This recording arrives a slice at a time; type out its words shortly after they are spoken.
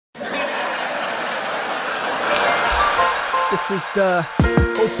This is the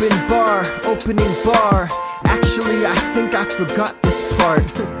opening bar. Actually, I think I forgot this part.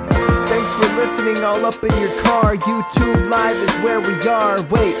 Thanks for listening all up in your car. YouTube Live is where we are.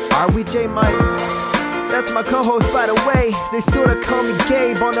 Wait, are we J Mike? That's my co-host, by the way. They sorta call me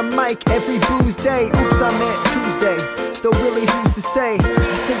Gabe on the mic every booze day. Oops, I meant Tuesday. Though really, who's to say?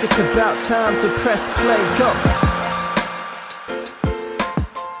 I think it's about time to press play. Go.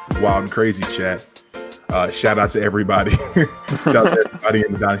 Wild and crazy chat. Shout out to everybody. Shout out to everybody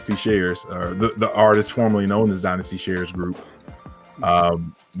in the Dynasty Shares, the artists formerly known as Dynasty Shares group.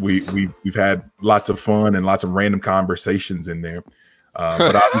 We've had lots of fun and lots of random conversations in there.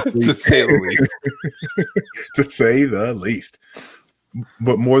 But obviously, to say the least. To say the least.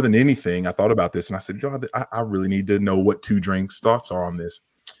 But more than anything, I thought about this and I said, John, I really need to know what Two Drinks' thoughts are on this.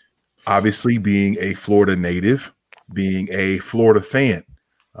 Obviously, being a Florida native, being a Florida fan,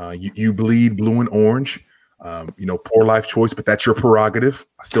 you bleed blue and orange. Poor life choice, but that's your prerogative.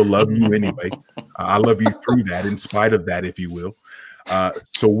 I still love you anyway. I love you through that, in spite of that, if you will.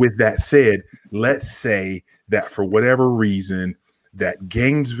 So with that said, let's say that for whatever reason, that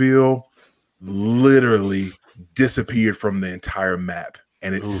Gainesville literally disappeared from the entire map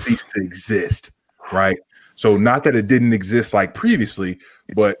and it ceased to exist, right? So not that it didn't exist like previously,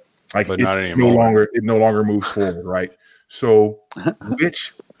 but it no longer moves forward, right? So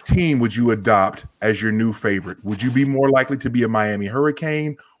which team would you adopt as your new favorite? Would you be more likely to be a Miami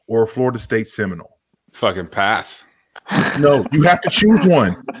Hurricane or a Florida State Seminole? Fucking pass. No, you have to choose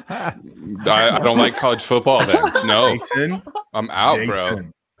one. I don't like college football then. No. Jason, I'm out,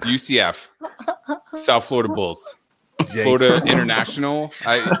 Jason. bro. UCF. South Florida Bulls. Jason. Florida International.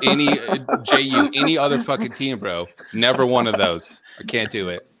 Any other fucking team, bro. Never one of those. I can't do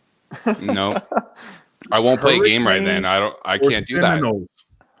it. No. I won't play a game right then. I can't do that.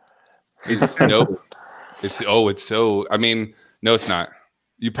 It's nope. It's so. I mean, no, it's not.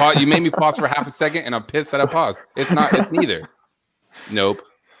 You made me pause for half a second, and I'm pissed that I paused. It's not. It's neither. Nope.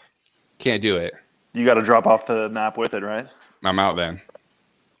 Can't do it. You got to drop off the map with it, right? I'm out then.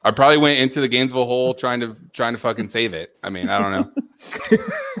 I probably went into the Gainesville hole trying to fucking save it. I mean, I don't know.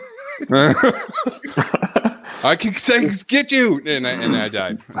 I can get you, and I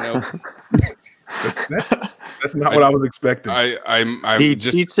died. Nope. That's not what I was expecting. He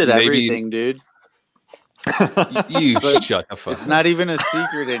cheats at everything, dude. You shut the fuck. It's not even a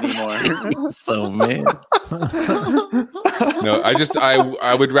secret anymore. So man. No,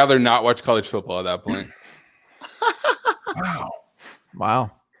 I would rather not watch college football at that point.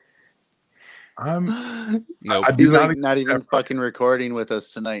 Wow. He's like not even fucking recording with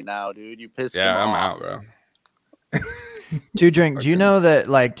us tonight now, dude. You pissed him off. I'm out, bro. Two Drink, do you know that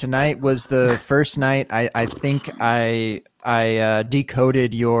like tonight was the first night I think I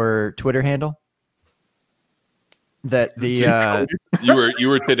decoded your Twitter handle? That the you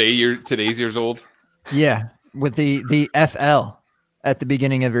were today's years old? Yeah, with the FL at the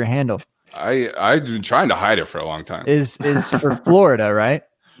beginning of your handle. I've been trying to hide it for a long time. Is for Florida, right?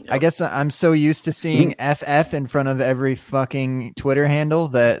 Yep. I guess I'm so used to seeing FF in front of every fucking Twitter handle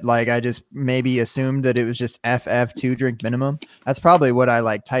that like I just maybe assumed that it was just FF 2 drink minimum. That's probably what I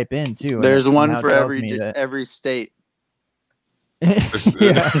like type in too. There's one for every state.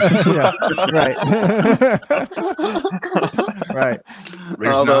 yeah, right. Right.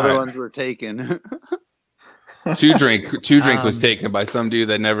 All the other ones were taken. Two drink was taken by some dude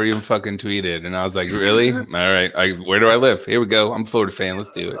that never even fucking tweeted, and I was like, really? All right, where do I live? Here we go. I'm a Florida fan.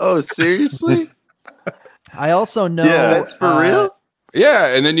 Let's do it. Oh, seriously? I also know that's for real.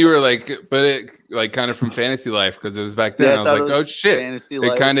 Yeah, and then you were like, but it like kind of from fantasy life because it was back then. I was like, oh shit,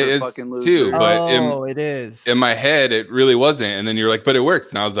 it kind of is too. But it is in my head, it really wasn't. And then you're like, but it works,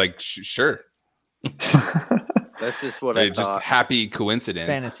 and I was like, sure. That's just what I thought. Just happy coincidence.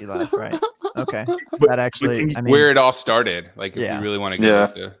 Fantasy life, right? Okay, but that actually, I mean, where it all started. Like, if you really want to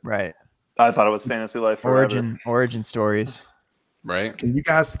get into, right? I thought it was fantasy life forever. Origin stories. Right? Can you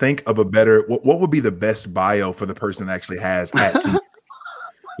guys think of a better? What would be the best bio for the person that actually has at Two?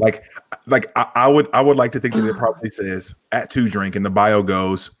 I would like to think that it probably says at Two Drink, and the bio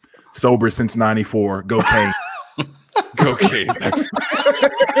goes sober since '94. Go Kane. Go Kane.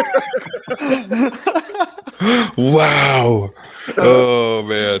 Wow. Oh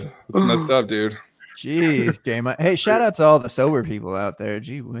man, that's messed up, dude. Jeez, J-Mike. Hey, shout out to all the sober people out there.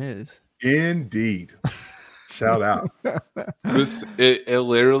 Gee whiz. Indeed. Shout out. It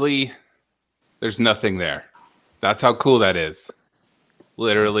literally, there's nothing there. That's how cool that is.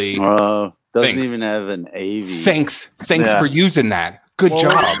 Literally. Doesn't thanks. even have an AV. Thanks for using that. Good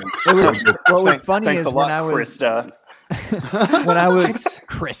job. What was funny is when I was Krista. when I was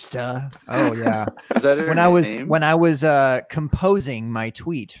Krista. Oh yeah. Is that her name? When I was composing my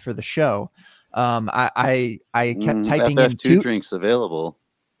tweet for the show, I kept typing in two drinks available.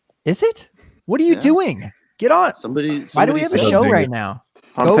 Is it? What are you doing? Get on. Somebody Why do we have a show right now?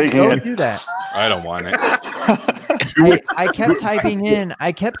 Go do that. I don't want it. I kept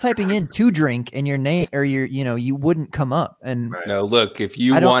typing in to drink and your name or you wouldn't come up. And no, look, if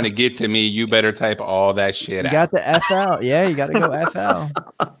you want to get to me, you better type all that shit out. You got the FL. Yeah, you got to go FL.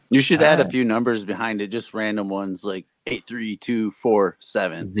 You should add a few numbers behind it, just random ones like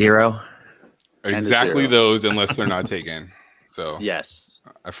 83247 0. Exactly those, unless they're not taken. So yes,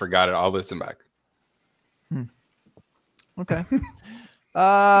 I forgot it. I'll listen back. Okay.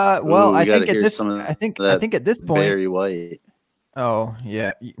 Well, I think at this point, Barry White. Oh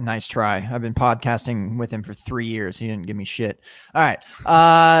yeah, nice try. I've been podcasting with him for 3 years. He didn't give me shit. All right,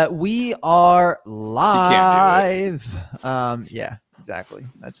 we are live. Yeah, exactly.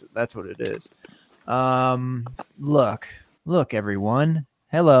 That's what it is. Look, everyone.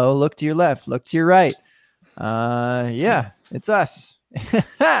 Hello. Look to your left. Look to your right. Yeah, it's us.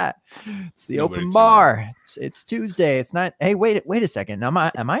 It's the open bar. It's Tuesday. It's not. Hey, wait a second. Am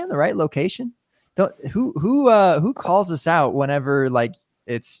I in the right location? Who calls us out whenever like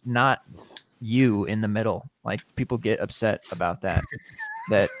it's not you in the middle? Like people get upset about that.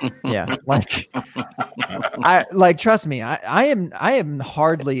 Yeah, trust me, I am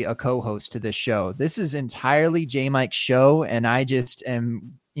hardly a co-host to this show. This is entirely J Mike's show, and I just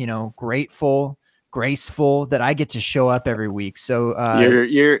am graceful that I get to show up every week. So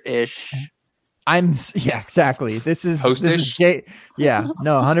you're ish. Exactly. This is J. Yeah,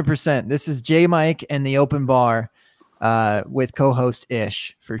 no, 100%. This is J Mike and the open bar with co-host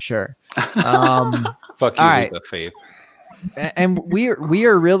Ish for sure. Fuck you with the faith. And we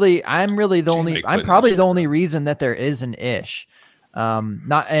are really, I'm probably the only reason that there is an Ish.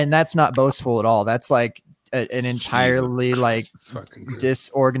 That's not boastful at all. That's like an entirely like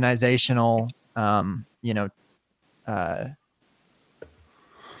disorganizational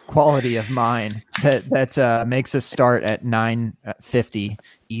quality of mine that makes us start at 9:50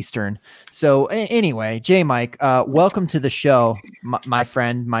 Eastern. So anyway, J Mike, welcome to the show, my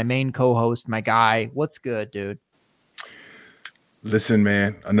friend, my main co-host, my guy. What's good, dude? Listen,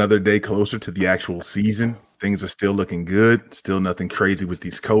 man, another day closer to the actual season. Things are still looking good. Still nothing crazy with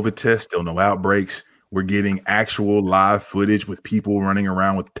these COVID tests. Still no outbreaks. We're getting actual live footage with people running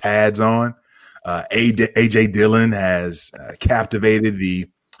around with pads on. AJ Dillon has captivated the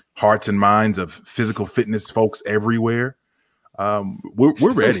hearts and minds of physical fitness folks everywhere.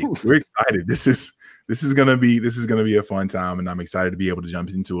 We're ready. We're excited. This is gonna be a fun time, and I'm excited to be able to jump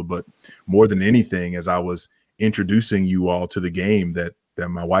into it. But more than anything, as I was introducing you all to the game that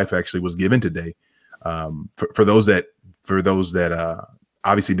my wife actually was given today, for those that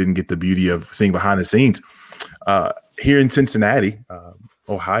obviously didn't get the beauty of seeing behind the scenes here in Cincinnati,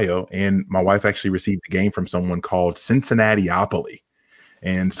 Ohio, and my wife actually received the game from someone called Cincinnatiopoly.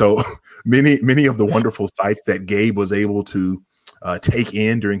 And so many of the wonderful sites that Gabe was able to take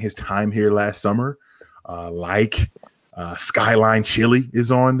in during his time here last summer, like Skyline Chili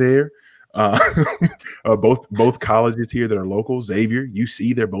is on there. Both colleges here that are local, Xavier,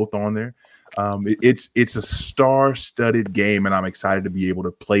 UC, they're both on there. It's a star-studded game, and I'm excited to be able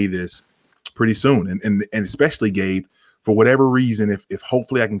to play this pretty soon. And especially, Gabe, for whatever reason, if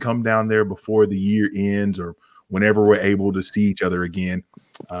hopefully I can come down there before the year ends or whenever we're able to see each other again,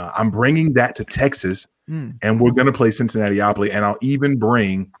 I'm bringing that to Texas, and we're going to play Cincinnatiopoly, and I'll even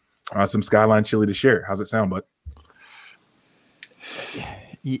bring some Skyline Chili to share. How's it sound, bud?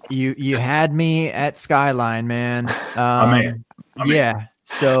 You had me at Skyline, man. Man. Yeah.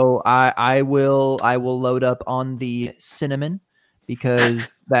 So I will load up on the cinnamon because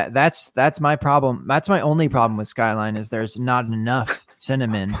that's my problem. That's my only problem with Skyline is there's not enough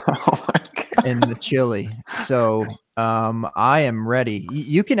cinnamon in the chili. So I am ready.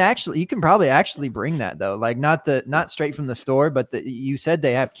 You can probably actually bring that though. Like not straight from the store, but you said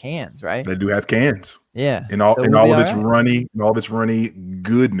they have cans, right? They do have cans. Yeah. And all of its runny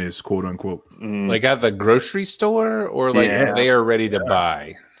goodness, quote unquote. Like at the grocery store or like they are ready to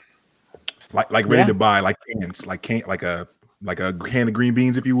buy. Like ready to buy, like cans, like a can of green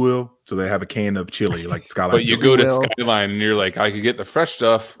beans, if you will. So they have a can of chili, like Skyline. But you go to Skyline and you're like, I could get the fresh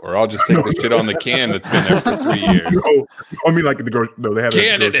stuff, or I'll just take the shit on the can that's been there for 3 years. No, I mean like they have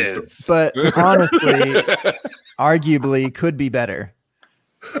can it is. But honestly, arguably could be better.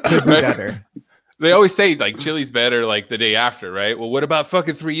 They always say like chili's better like the day after, right? Well, what about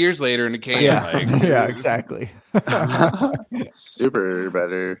fucking 3 years later in a can? Yeah, exactly. Super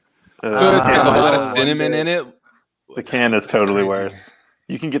better. So it's got a lot of cinnamon in it. The can is totally worse.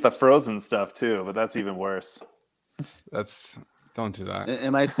 You can get the frozen stuff too, but that's even worse. Don't do that.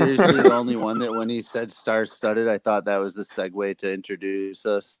 Am I seriously the only one that when he said star-studded, I thought that was the segue to introduce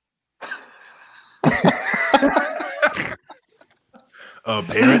us?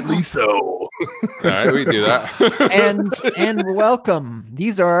 Apparently so. All right, we do that. and welcome.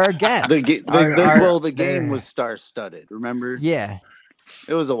 These are our guests. The game was star-studded. Remember? Yeah.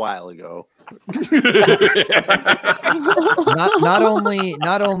 It was a while ago. not only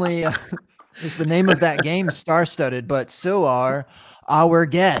is the name of that game star-studded, but so are our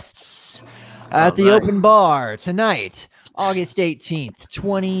guests at the Open Bar tonight. August 18th,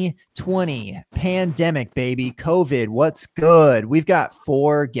 2020. Pandemic, baby. COVID. What's good? We've got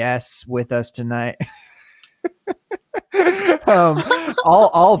 4 guests with us tonight.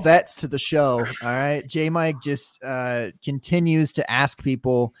 All vets to the show. All right. J Mike just continues to ask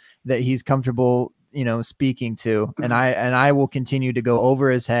people that he's comfortable, speaking to. And I will continue to go over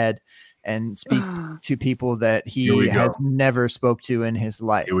his head and speak to people that he has never spoke to in his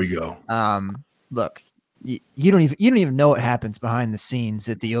life. Here we go. Look, you don't even know what happens behind the scenes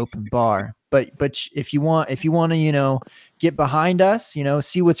at the Open Bar. But if you want to, get behind us,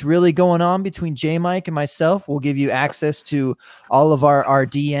 see what's really going on between J Mike and myself, we'll give you access to all of our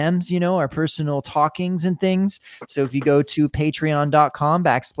DMs, our personal talkings and things. So if you go to patreon.com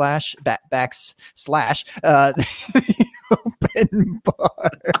 // Open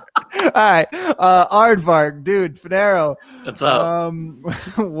Bar. All right. Aardvark, dude, Finero. What's up?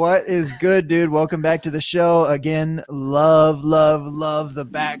 What is good, dude? Welcome back to the show again. Love the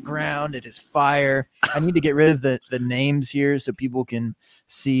background. It is fire. I need to get rid of the names here so people can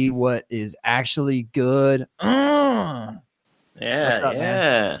see what is actually good. Yeah.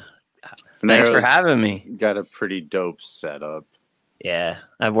 Finero's Thanks for having me. Got a pretty dope setup. Yeah,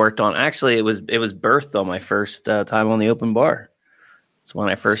 I've worked on. Actually, it was birthed on my first time on the Open Bar. It's when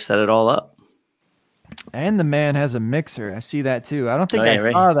I first set it all up. And the man has a mixer. I see that too. I don't think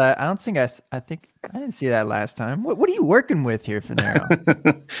saw that. I think I didn't see that last time. What are you working with here, Finero?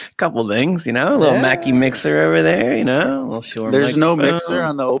 A couple things, a little Mackie mixer over there, a little Shure. There's no mixer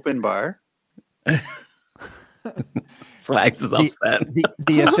on the Open Bar. Swags is upset.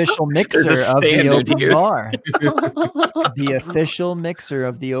 The official mixer of the Open Bar. The official mixer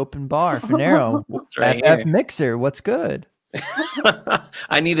of the Open Bar. Finero, FF mixer. What's good?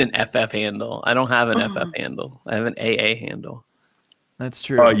 I need an FF handle. I don't have an FF handle. I have an AA handle. That's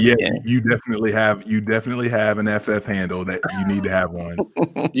true. Yeah, you definitely have an FF handle that you need to have one.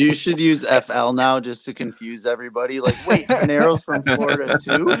 You should use FL now just to confuse everybody. Like, wait, Finero's from Florida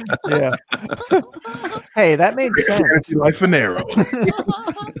too? Yeah. Hey, that made sense. Fantasy Life Finero.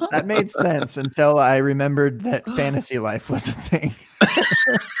 That made sense until I remembered that Fantasy Life was a thing.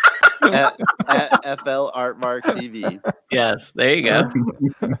 at FL Aardvark TV. Yes, there you go.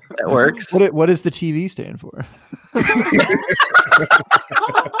 That works. What does the TV stand for?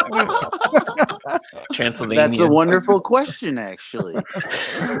 Transylvania. That's a wonderful question, actually. All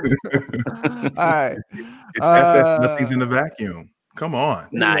right. It's FF. Nothing's in a vacuum. Come on.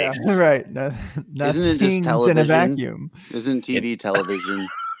 Nice. Yeah, right. Isn't it just television? In a vacuum. Isn't TV television?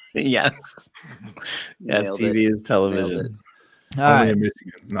 Yes. Yes, Nailed TV it. is television. All Only right. in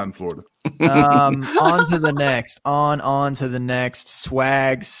Michigan, not in Florida. On to the next. On to the next.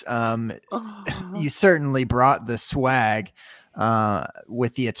 Swags. You certainly brought the swag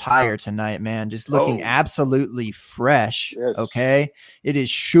with the attire tonight, man. Just looking absolutely fresh. Yes. Okay. It is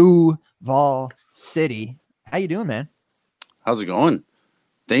Shoeval City. How you doing, man? How's it going?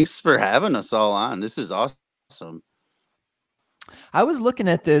 Thanks for having us all on. This is awesome. I was looking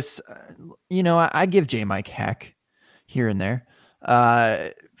at this. I give J Mike heck here and there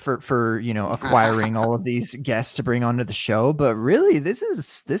for acquiring all of these guests to bring onto the show, but really this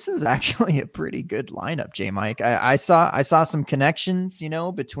is actually a pretty good lineup. J Mike, I saw some connections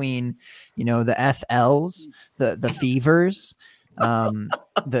between the FLs, the Fevers,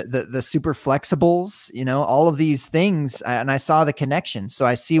 the super flexibles, all of these things, and I saw the connection. So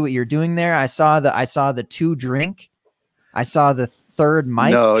I see what you're doing there. I saw the 2 drink. I saw the 3rd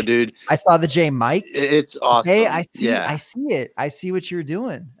mic. No, dude. I saw the J Mike. It's awesome. Hey, I see. Yeah. I see it. I see what you're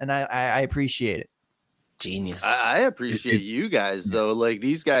doing, and I appreciate it. Genius. I appreciate you guys though. Like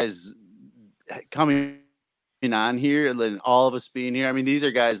these guys coming on here, and then all of us being here. I mean, these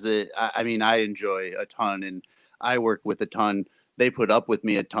are guys that I enjoy a ton, and I work with a ton. They put up with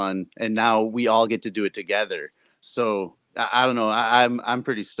me a ton, and now we all get to do it together. So I don't know. I'm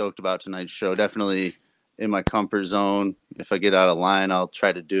pretty stoked about tonight's show. Definitely in my comfort zone. If I get out of line, I'll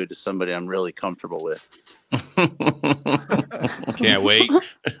try to do it to somebody I'm really comfortable with. Can't wait.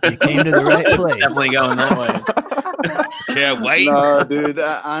 You came to the right place. Definitely going that way. Can't wait. No, dude.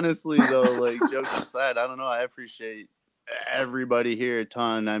 Honestly, though, like jokes aside, I don't know. I appreciate everybody here a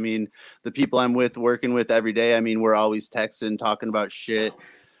ton. I mean, the people I'm working with every day. I mean, we're always texting, talking about shit.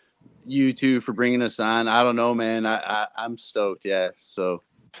 You two for bringing us on. I don't know, man. I'm stoked. Yeah. So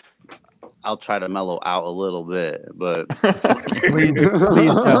I'll try to mellow out a little bit, but please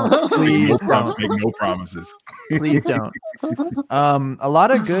don't. Please don't. Make no promises. Please don't. A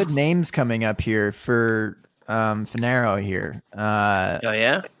lot of good names coming up here for Finaro here. Oh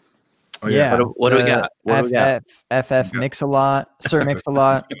yeah. Oh, Yeah. What do we got? What do we got? FF Mix-a-Lot, Sir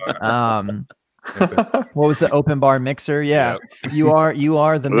Mix-a-Lot. What was the open bar mixer? Yeah, you are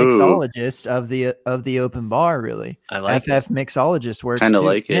the mixologist of the open bar. Really, I like FF Mixologist works. kind of too.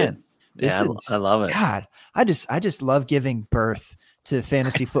 like it. Man, Yeah, I love it. God, I just love giving birth to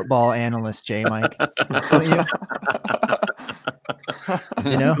fantasy football analyst J Mike. Don't you?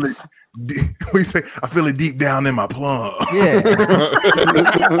 You know, We say I feel it deep down in my plum. yeah.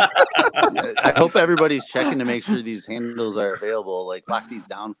 I hope everybody's checking to make sure these handles are available. Like, lock these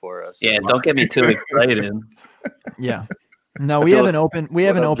down for us. Yeah, don't get me too excited. Yeah. No, we have an open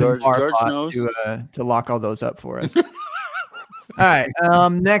George? bar George bot knows. to lock all those up for us. All right.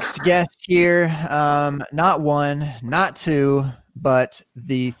 Next guest here. Not one, not two, but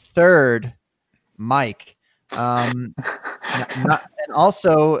the third Mike. And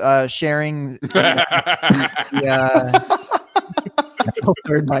also sharing the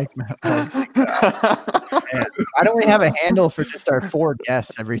third Mike. Oh, man. Why don't we have a handle for just our 4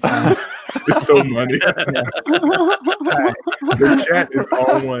 guests every time? It's so money. The chat is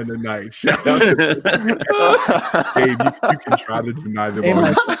all one tonight. Shout out to Gabe. You can try to deny them Hey, all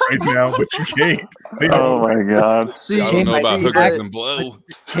Mike. right now, but you can't. Oh my god. See, I don't know James, about see, hookers and blow.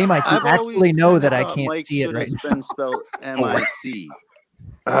 Hey, Mike, you I've actually always know kinda that I thought can't Mike see it should right have now. been spelled MIC.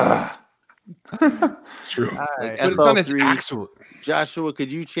 It's true. All right. But it's on his FL3. actual. Joshua,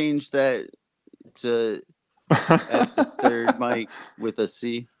 could you change that to at the third mic with a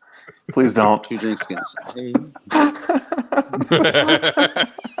C? Please don't. 2 drinks against. Hey.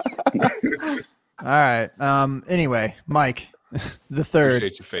 All right. Anyway, Mike, the third.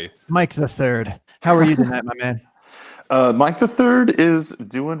 Appreciate your faith. Mike the third. How are you tonight, my man? Mike the Third is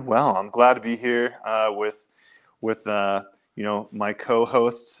doing well. I'm glad to be here with my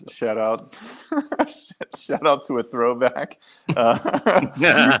co-hosts. Shout out to a throwback.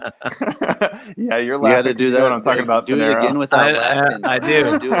 Yeah, you're laughing. You got to do You that. know what I'm talking about. Do it Finero. again without laughing. I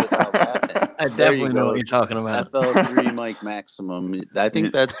do. Do it without laughing. I There you definitely know go. what you're talking about. FL3 mic maximum. I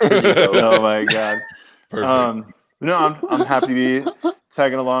think that's pretty dope. Oh my god. Perfect. No, I'm happy to be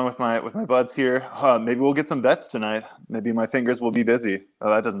tagging along with my buds here. Maybe we'll get some bets tonight. Maybe my fingers will be busy. Oh,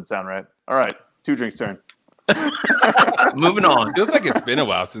 that doesn't sound right. All right, 2 drinks turn. Moving on. Feels like it's been a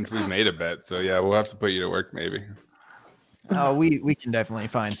while since we've made a bet, so yeah, we'll have to put you to work maybe. Oh, we can definitely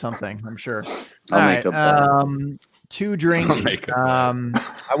find something, I'm sure. I'll All make right. a bet. 2 drink. I'll make a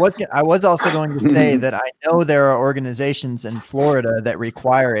I was also going to say that I know there are organizations in Florida that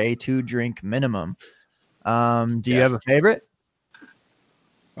require a 2 drink minimum. Do you have a favorite?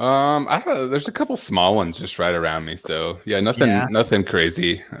 I don't know. There's a couple small ones just right around me, so yeah, nothing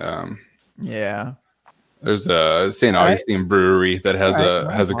crazy. Yeah. There's a St. Augustine brewery that has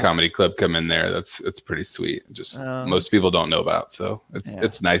Alright. a comedy club come in there. It's pretty sweet. Just most people don't know about, so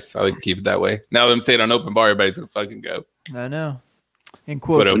it's nice. I like to keep it that way. Now that I'm saying on open bar, everybody's gonna fucking go. I know. In what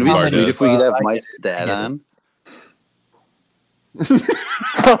quotes, open Wouldn't it be bar sweet does. if we could have I Mike's get it. dad on?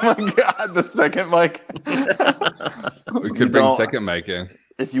 Oh my god, the second mic. We You could bring don't- second mic in.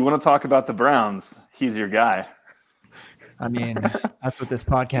 If you want to talk about the Browns, he's your guy. I mean, that's what this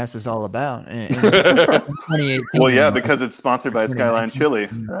podcast is all about. In 2018. Well, yeah, because it's sponsored by Skyline Chili,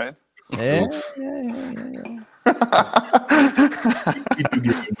 right? Yeah. We do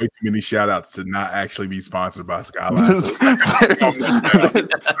give way too many shout outs to not actually be sponsored by Skyline.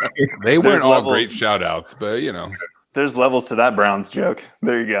 They weren't There's all levels. great shout outs, but you know. There's levels to that Browns joke.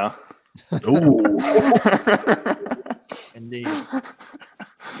 There you go. Ooh, Indeed.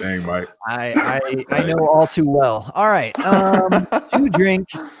 dang, Mike. I know all too well. All right. 2 drink.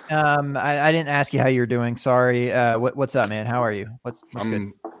 I didn't ask you how you're doing. Sorry. What's up, man? How are you? What's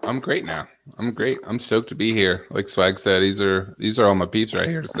good? I'm great now. I'm great. I'm stoked to be here. Like Swag said, these are all my peeps right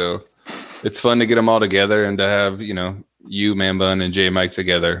here. So it's fun to get them all together and to have, you, Man Bun, and J Mike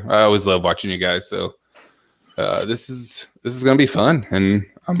together. I always love watching you guys. So this is gonna be fun, and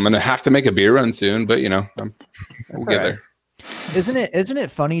I'm gonna have to make a beer run soon. But we'll get there. Isn't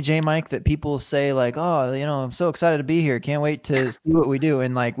it funny, J Mike, that people say like, oh, I'm so excited to be here. Can't wait to see what we do.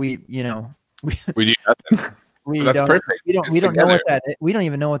 And like we do nothing. That's perfect. We don't know what that is. We don't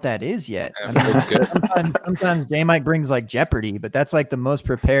even know what that is yet. Yeah, I mean, it's good. sometimes J Mike brings like Jeopardy, but that's like the most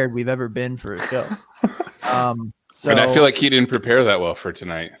prepared we've ever been for a show. So And I feel like he didn't prepare that well for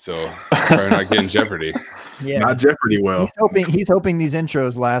tonight, so probably not getting Jeopardy. yeah, Not Jeopardy well. he's hoping these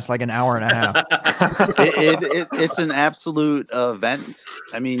intros last like an hour and a half. It's an absolute event.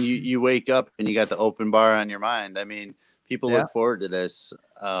 I mean, you wake up and you got the open bar on your mind. I mean, people look forward to this.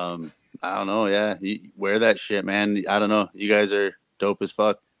 I don't know. Yeah, you wear that shit, man. I don't know. You guys are dope as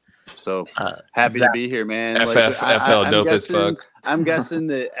fuck. So happy to be here, man. FL dope as fuck. I'm guessing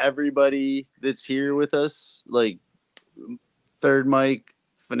that everybody that's here with us, like Third Mike,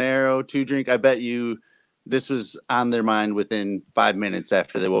 Finero, Two Drink, I bet you this was on their mind within 5 minutes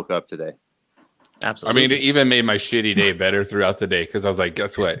after they woke up today. Absolutely. I mean, it even made my shitty day better throughout the day because I was like,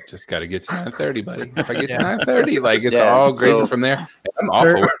 guess what? Just got to get to 9:30, buddy. If I get to 9:30, like it's all great from there. I'm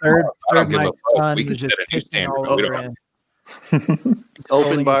awful. I don't give a fuck. We can set a new standard. We don't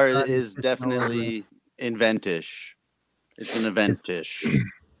Open bar is definitely inventish. It's an eventish.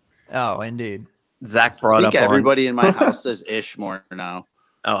 Oh, indeed. Zach brought up everybody in my house says ish more now.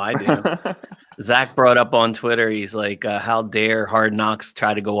 Oh, I do. Zach brought up on Twitter. He's like, how dare Hard Knocks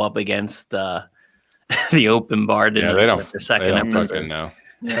try to go up against the open bar? Yeah, they don't. Their second They don't episode. fucking know.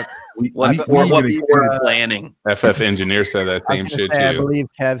 Yep. What people planning? FF engineer said that same shit I too. believe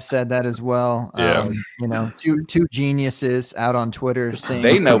Kev said that as well. Yeah. You know, two geniuses out on Twitter saying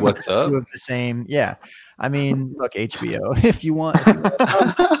They know what's up. two of the same. Yeah. I mean, look, HBO, if you want to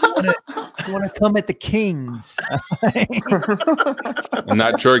come at the Kings. I'm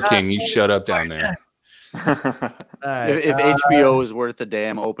not George King. You shut up down there. All right, If HBO was worth a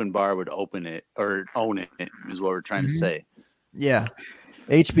damn, open bar would open it or own it, is what we're trying to say. yeah.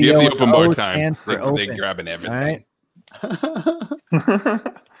 You HBO have the open bar always time. stands for They open, grabbing everything. all right?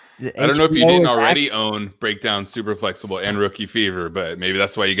 I don't know if you HBO didn't is already own Breakdown, Super Flexible, and Rookie Fever, but maybe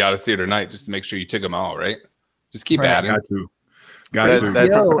that's why you got to see it tonight, just to make sure you took them all, right? Just keep Right. adding. Got to. That's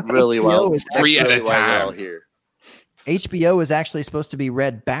really HBO well. is That's 3 at a really well time. here. HBO is actually supposed to be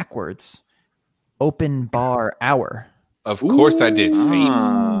read backwards. Open bar hour. Of course I did, Faith.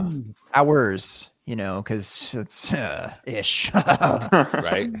 Ah. Hours, you know, because it's ish.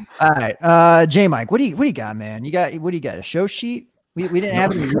 Right? All right, J Mike, what do you got, man? What do you got? A show sheet? We didn't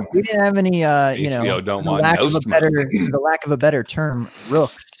have any. We didn't have any. You know, HBO don't for want lack no of a smoke. the lack of a better term,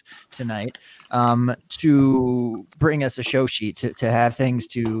 rooks tonight. To bring us a show sheet to have things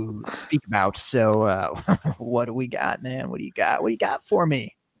to speak about. So, what do we got, man? What do you got? What do you got for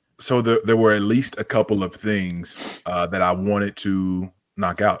me? So there were at least a couple of things that I wanted to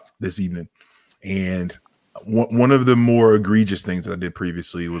knock out this evening, and one of the more egregious things that I did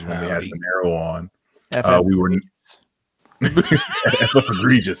previously was when we had Finero on. We were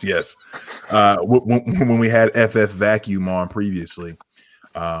egregious, yes. When we had FF Vacuum on previously,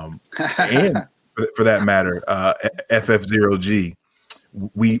 and for that matter, FF0G,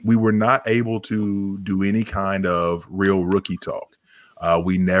 we were not able to do any kind of real rookie talk.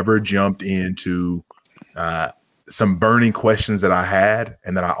 We never jumped into some burning questions that I had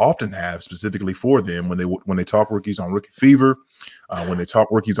and that I often have specifically for them when they talk rookies on Rookie Fever, when they talk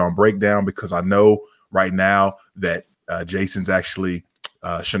rookies on Breakdown, because I know right now that Jason's actually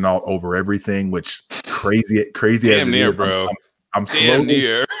Chenault over everything, which crazy Damn as it near, is, bro. I'm Damn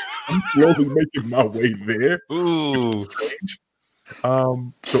near. slowly making my way there. Ooh.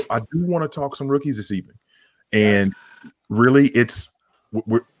 So I do want to talk some rookies this evening, and really,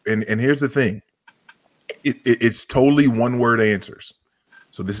 and here's the thing: it's totally one word answers.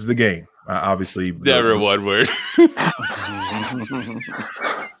 So this is the game. Obviously, Never one word.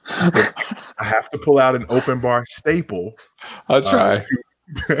 I have to pull out an open bar staple. I'll try.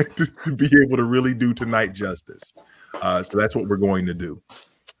 To be able to really do tonight justice. So that's what we're going to do.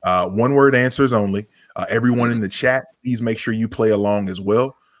 One word answers only. Everyone in the chat, please make sure you play along as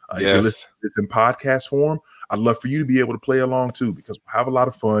well. If you're listening to this in podcast form, I'd love for you to be able to play along too, because we'll have a lot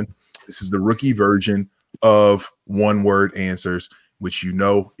of fun. This is the rookie version of one word answers, which, you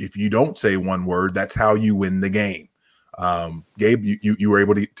know, if you don't say one word, that's how you win the game. Gabe, you were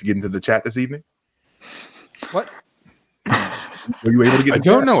able to get into the chat this evening? What? Were you able to get? I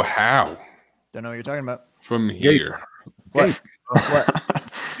don't know how. Don't know what you're talking about. From here. Gabe, What?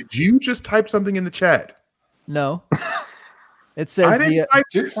 did you just type something in the chat? No. It I says didn't type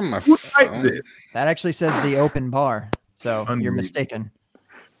Just this. on my Who typed phone. this? that actually says the open bar. So you're Unbelievable. mistaken.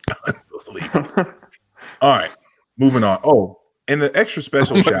 Unbelievable. All right, moving on. Oh, and an extra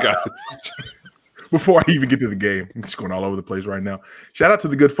special Oh my shout God. out before I even get to the game. I'm just going all over the place right now. Shout out to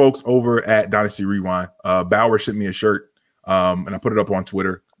the good folks over at Dynasty Rewind. Bauer sent me a shirt, and I put it up on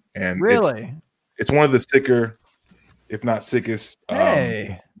Twitter. And Really? it's one of the sicker if not sickest,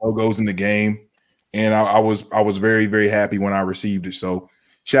 Hey. logos in the game. And I was very, very happy when I received it. So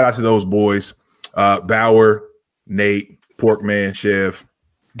shout out to those boys. Bauer, Nate, Porkman, Chev,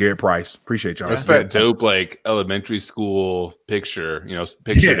 Garrett Price. Appreciate y'all. That's that dope, like elementary school picture,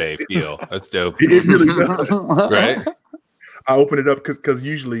 picture day feel. That's dope. It really does. Right? I open it up because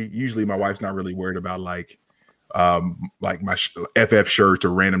usually my wife's not really worried about like my FF shirts or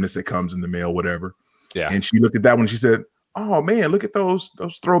randomness that comes in the mail, whatever. Yeah. And she looked at that one. She said, "Oh man, look at those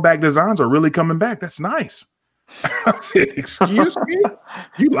throwback designs are really coming back. That's nice." I said, "Excuse me,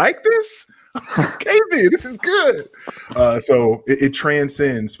 you like this? Okay, then this is good." So it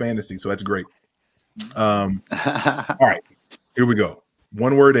transcends fantasy, so that's great. All right, here we go.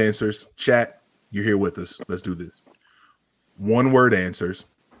 1 word answers. Chat, you're here with us. Let's do this. 1 word answers.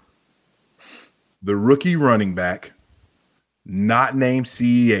 The rookie running back, not named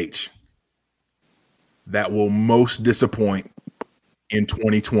CEH, that will most disappoint in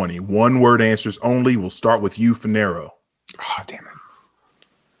 2020. 1 word answers only. We'll start with you, Finero. Oh, damn it.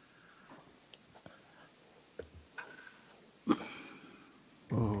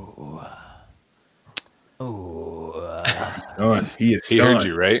 Done. He is He done. heard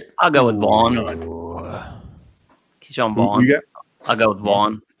you, right? I'll go with Vaughn. Keyshawn Who Vaughn. you got? I'll go with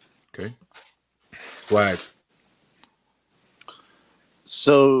Vaughn. Okay. Flags.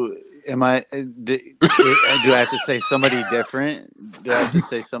 So am I? Do I have to say somebody different? Do I have to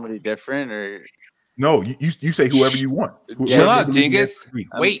say somebody different, or No, you say whoever you want. Chill out, Whoever you dingus. want.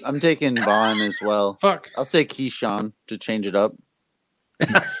 Wait. I'm taking Vaughn as well. Fuck. I'll say Keyshawn to change it up.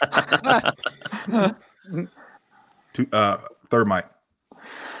 Third mic.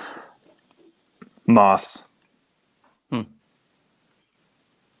 Moss.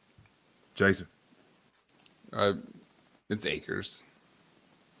 Jason. It's Akers.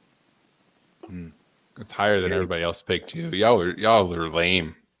 It's higher than everybody else picked too. Y'all are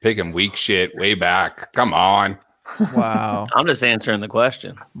lame. Picking weak shit way back. Come on. Wow. I'm just answering the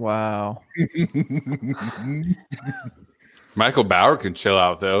question. Wow. Michael Bauer can chill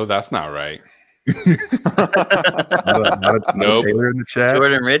out though. That's not right. Nope. Taylor in the chat.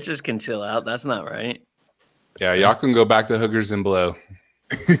 Jordan Richards can chill out. That's not right. Yeah, y'all can go back to hookers and blow.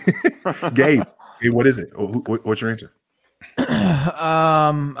 Gabe. Hey, what is it? What's your answer?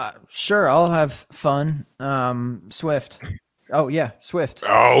 Sure, I'll have fun. Swift. Oh yeah, Swift.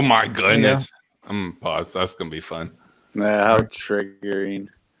 Oh my goodness. I'm gonna pause. That's gonna be fun. How triggering.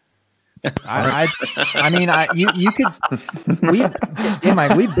 I mean, you could. J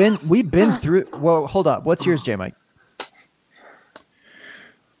Mike, we've been through. Well, hold up. What's yours, J Mike?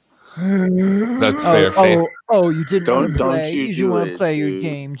 That's fair. You didn't want to Don't play. you You do want to it, play your dude.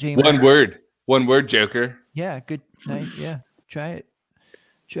 game, J Mike. One word, Joker. Yeah, good night. Yeah, try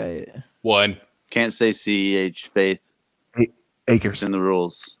it. One. Can't say CEH Faith. Akers. It's in the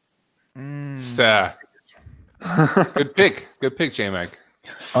rules. Good pick. Good pick, J Mike.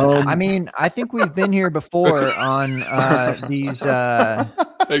 I mean, I think we've been here before on these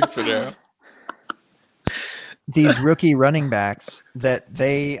Thanks for that. these rookie running backs that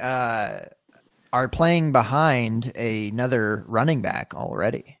they are playing behind another running back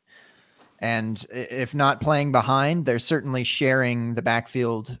already. And if not playing behind, they're certainly sharing the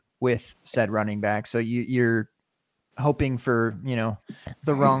backfield with said running back. So you're hoping for,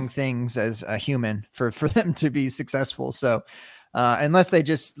 the wrong things as a human for them to be successful. So unless they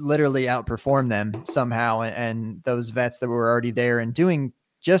just literally outperform them somehow, and those vets that were already there and doing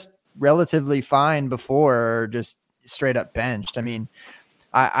just relatively fine before are just straight up benched. I mean,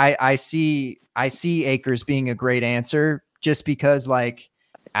 I see Akers being a great answer just because, like,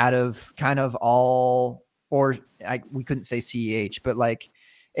 out of kind of all, we couldn't say CEH, but like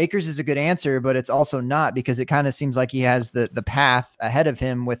Akers is a good answer, but it's also not, because it kind of seems like he has the path ahead of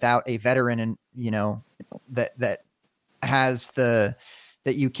him without a veteran, and that has that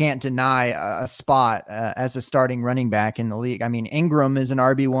you can't deny a spot as a starting running back in the league. I mean, Ingram is an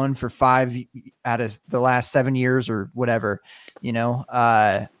RB1 for 5 out of the last 7 years or whatever,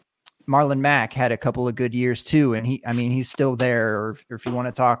 Marlon Mack had a couple of good years too. And he's still there, or if you want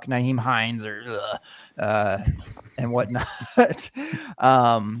to talk Nyheim Hines and whatnot.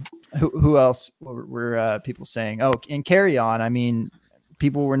 Who else were people saying? Oh, and Carry On. I mean,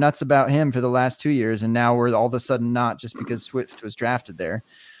 people were nuts about him for the last 2 years, and now we're all of a sudden not, just because Swift was drafted there.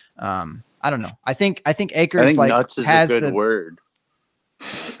 I don't know. I think Akers nuts is has a good word.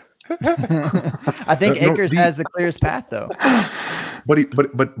 I think Akers has the clearest path though.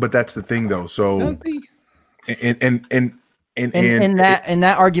 But that's the thing though. So in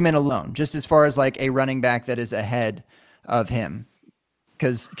that argument alone, just as far as like a running back that is ahead of him,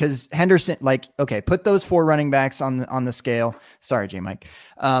 because Henderson, like, okay, put those 4 running backs on the scale. Sorry, J Mike.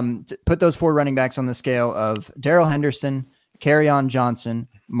 Put those 4 running backs on the scale of Darrell Henderson, Kerryon Johnson,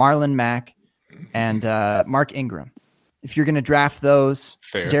 Marlon Mack, and Mark Ingram. If you're going to draft those,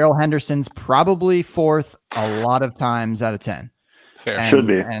 Darrell Henderson's probably 4th a lot of times out of 10. Fair. Should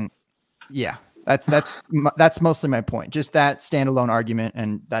be. And yeah, that's mostly my point. Just that standalone argument,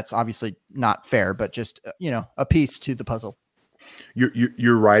 and that's obviously not fair, but just a piece to the puzzle.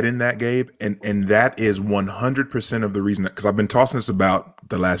 You're right in that, Gabe, and that is 100% of the reason, because I've been tossing this about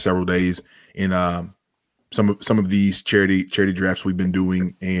the last several days in some of these charity drafts we've been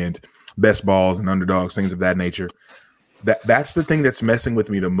doing, and best balls and underdogs, things of that nature. That's the thing that's messing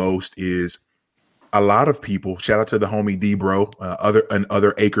with me the most is a lot of people. Shout out to the homie D-Bro,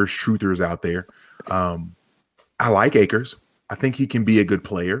 other Akers truthers out there. I like Akers. I think he can be a good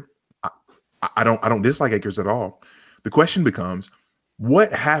player. I don't dislike Akers at all. The question becomes,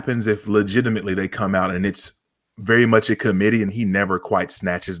 what happens if legitimately they come out and it's very much a committee and he never quite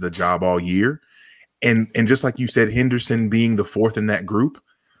snatches the job all year? And just like you said, Henderson being the 4th in that group,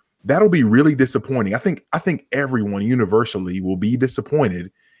 that'll be really disappointing. I think everyone universally will be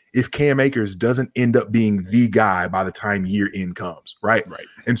disappointed if Cam Akers doesn't end up being the guy by the time year end comes, right? Right.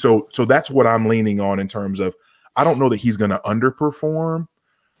 And so that's what I'm leaning on in terms of, I don't know that he's going to underperform,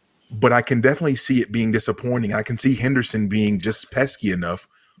 but I can definitely see it being disappointing. I can see Henderson being just pesky enough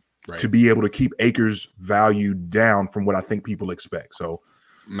to be able to keep Akers' value down from what I think people expect. So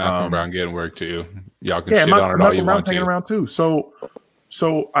Malcolm Brown getting work too. Y'all can shit on it all you want to. Around too. So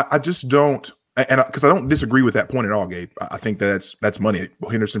I just don't, and because I don't disagree with that point at all, Gabe. I think that's money.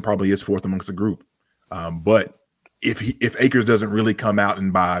 Henderson probably is 4th amongst the group, but if Akers doesn't really come out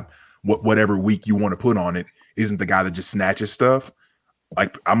and by whatever week you want to put on it isn't the guy that just snatches stuff,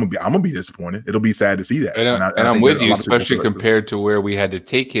 like I'm gonna be disappointed. It'll be sad to see that. And I'm with you, especially compared to where we had to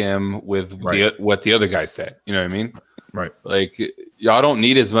take him with what the other guy said. You know what I mean? Right. Like, y'all don't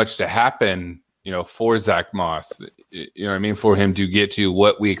need as much to happen, for Zach Moss. You know what I mean? For him to get to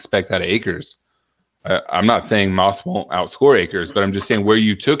what we expect out of Akers. I'm not saying Moss won't outscore Akers, but I'm just saying where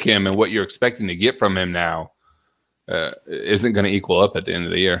you took him and what you're expecting to get from him now isn't going to equal up at the end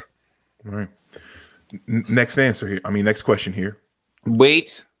of the year. All right. Next answer here. Next question here.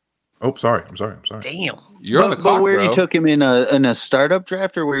 Wait. Oh, sorry. I'm sorry. Damn. You're on the clock, but where bro. you took him in a startup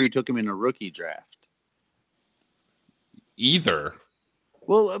draft or where you took him in a rookie draft? Either.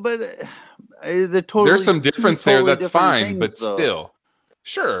 Well, but there's some difference there. That's fine, but still,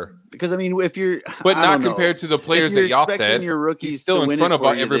 sure. Because if you're, but not compared to the players that y'all said, your rookies he's still in front of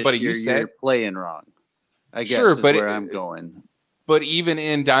everybody. You said you're playing wrong. I guess sure, but where I'm going. But even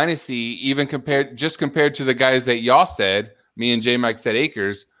in Dynasty, even compared to the guys that y'all said, me and J Mike said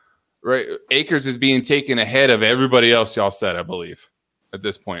Akers, right? Akers is being taken ahead of everybody else y'all said, I believe, at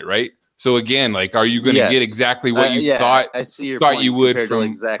this point, right? So again, like, are you going to get exactly what you thought you would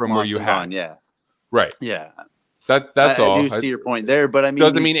from where you had? Yeah. Right. Yeah. That's all. I do see your point there, but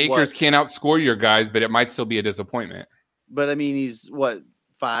doesn't mean Akers can't outscore your guys, but it might still be a disappointment. But he's what,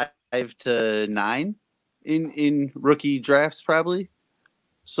 5 to 9 in rookie drafts probably.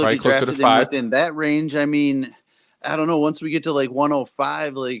 So probably if you drafted him within that range, I don't know. Once we get to like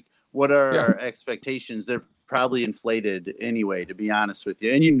 105, like what are our expectations? They're probably inflated anyway, to be honest with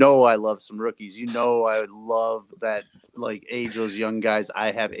you. And I love some rookies. I love that, like, age those young guys.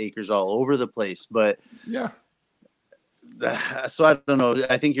 I have Akers all over the place, but so I don't know.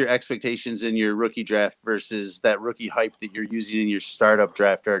 I think your expectations in your rookie draft versus that rookie hype that you're using in your startup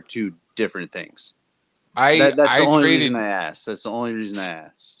draft are 2 different things. That's the only reason I asked.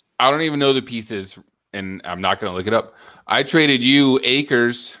 I don't even know the pieces, and I'm not going to look it up. I traded you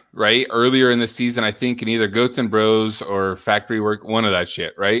Akers, right, earlier in the season, I think, in either Goats and Bros or Factory Work, one of that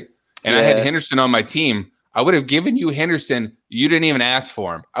shit, right? And I had Henderson on my team. I would have given you Henderson. You didn't even ask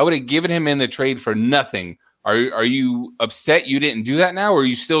for him. I would have given him in the trade for nothing. Are you upset you didn't do that now, or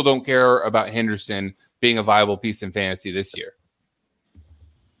you still don't care about Henderson being a viable piece in fantasy this year?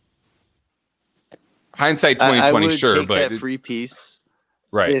 Hindsight 2020, sure, but that free piece,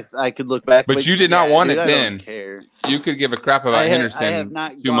 right? If I could look back, but you did not want it then. I don't care. You could give a crap about Henderson. I have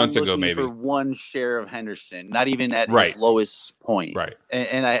not 2 months ago, maybe for one share of Henderson, not even at his lowest point, right?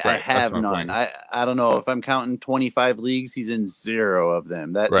 And I have none. I don't know if I'm counting 25 leagues, he's in 0 of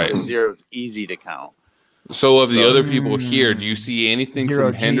them. That 0 is easy to count. So of the other people here, do you see anything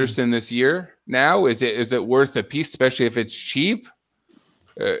from Henderson this year? Now, is it worth a piece, especially if it's cheap?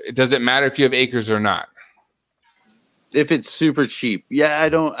 It doesn't matter if you have Akers or not. If it's super cheap,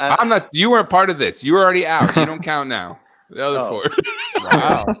 I'm not. You weren't part of this. You were already out. You don't count now. The other 4.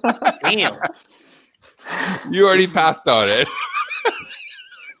 Wow. Damn. You already passed on it.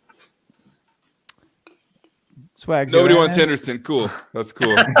 Swag. Nobody wants Henderson. Cool. That's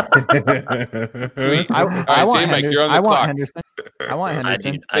cool. Sweet. I Right, want J-Mac, Henderson. you're on the I want clock. Henderson. I want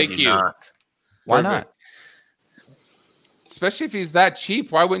Henderson. Thank you. Not. Why Perfect. not? Especially if he's that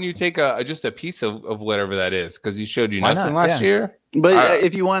cheap. Why wouldn't you take just a piece of whatever that is? Because he showed you Why nothing not? last Yeah. year. But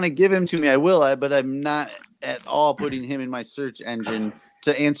if you want to give him to me, I will. But I'm not at all putting him in my search engine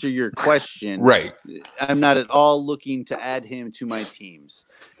to answer your question. Right. I'm not at all looking to add him to my teams.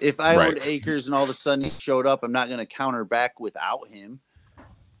 If I Right. owned Akers and all of a sudden he showed up, I'm not going to counter back without him.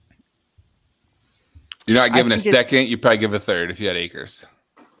 You're not giving a think second. You probably give a third if you had Akers.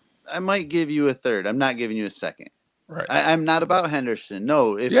 I might give you a third. I'm not giving you a second. Right. I'm not about Henderson.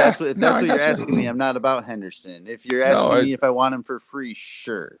 No, if Yeah, that's what no, I you're gotcha. asking me, I'm not about Henderson. If you're asking me if I want him for free,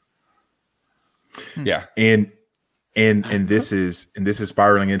 sure. Yeah. And this is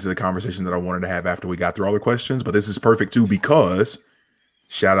spiraling into the conversation that I wanted to have after we got through all the questions, but this is perfect too, because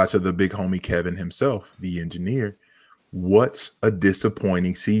shout out to the big homie Kevin himself, the engineer. What's a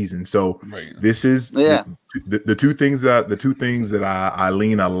disappointing season? So Right. this is the two things that I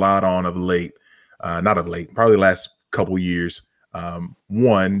lean a lot on of late, not of late, probably the last couple years.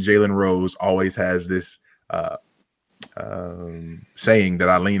 One, Jalen Rose always has this saying that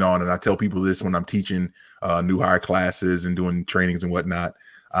I lean on, and I tell people this when I'm teaching new hire classes and doing trainings and whatnot.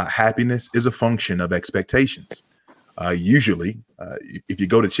 Happiness is a function of expectations. Usually, if you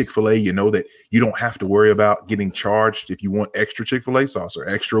go to Chick-fil-A, you know that you don't have to worry about getting charged if you want extra Chick-fil-A sauce or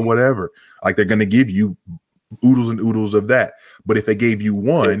extra whatever. Like, they're going to give you oodles and oodles of that. But if they gave you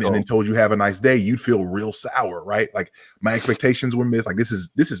one and then told you have a nice day, you'd feel real sour, right? Like, my expectations were missed. Like, this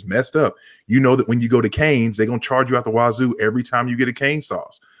is messed up. You know that when you go to Cane's, they're going to charge you out the wazoo every time you get a Cane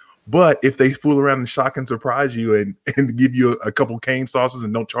sauce. But if they fool around and shock and surprise you and give you a couple Cane sauces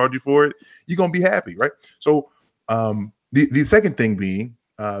and don't charge you for it, you're going to be happy, right? So the second thing being,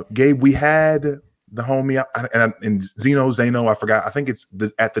 Gabe, we had the homie and Zeno, I forgot. I think it's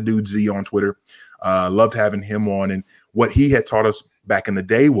at the dude Z on Twitter. Loved having him on. And what he had taught us back in the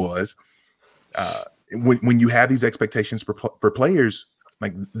day was when you have these expectations for players,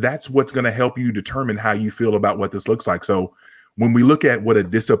 like, that's what's going to help you determine how you feel about what this looks like. So when we look at what a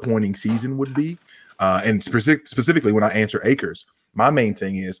disappointing season would be, and specifically when I answer Akers, my main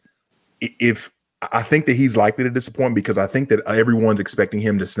thing is, if I think that he's likely to disappoint, because I think that everyone's expecting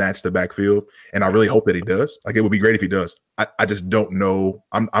him to snatch the backfield, and I really hope that he does. Like, it would be great if he does. I just don't know.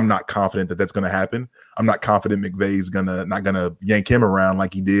 I'm not confident that that's going to happen. I'm not confident McVay's not gonna yank him around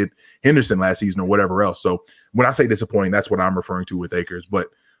like he did Henderson last season or whatever else. So when I say disappointing, that's what I'm referring to with Akers. But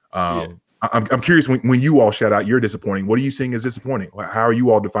I'm curious, when you all shout out you're disappointing, what are you seeing as disappointing? How are you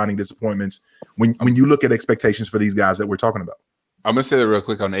all defining disappointments when you look at expectations for these guys that we're talking about? I'm gonna say that real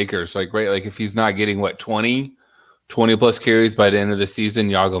quick on Akers. Like, right, like if he's not getting 20 plus carries by the end of the season,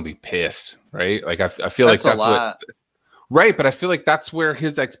 y'all gonna be pissed, right? Like, I feel like that's what, right? But I feel like that's where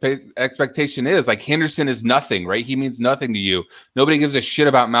his expectation is. Like, Henderson is nothing, right? He means nothing to you. Nobody gives a shit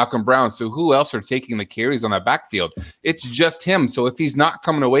about Malcolm Brown. So who else are taking the carries on that backfield? It's just him. So if he's not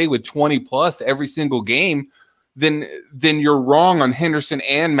coming away with 20 plus every single game, then you're wrong on Henderson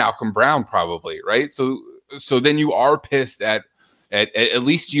and Malcolm Brown, probably, right? So then you are pissed at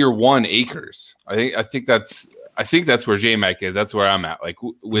least year one Akers. I think that's where J-Mac is. That's where I'm at. Like,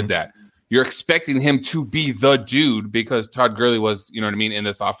 with that, you're expecting him to be the dude because Todd Gurley was, you know what I mean, in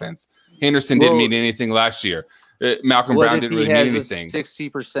this offense. Henderson didn't mean anything last year. Malcolm Brown didn't really mean anything.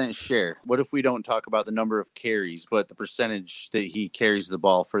 60% share. What if we don't talk about the number of carries, but the percentage that he carries the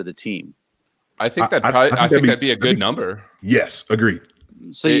ball for the team? I think that'd be a good number. Yes, agreed.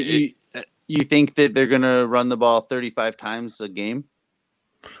 So you think that they're going to run the ball 35 times a game?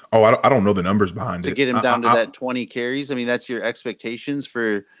 Oh, I don't know the numbers behind it. To get him down to that 20 carries? I mean, that's your expectations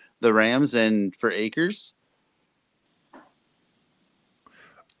for the Rams and for Akers?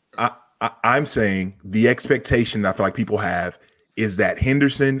 I'm saying the expectation I feel like people have is that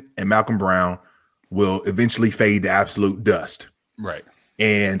Henderson and Malcolm Brown will eventually fade to absolute dust. Right.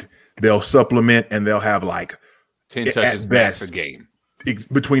 And they'll supplement and they'll have like 10 touches best a game.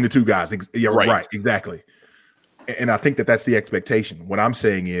 Between the two guys. Yeah, right. Exactly. And I think that that's the expectation. What I'm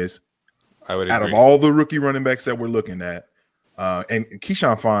saying is, out of all the rookie running backs that we're looking at, and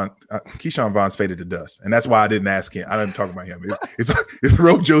Keyshawn Vaughn's faded to dust. And that's why I didn't ask him. I didn't talk about him. It's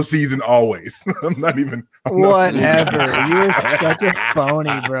Rojo season always. Whatever. You're such a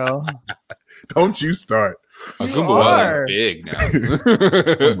phony, bro. Don't you start. Agumba is big now.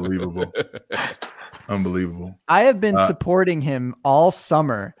 Unbelievable. I have been supporting him all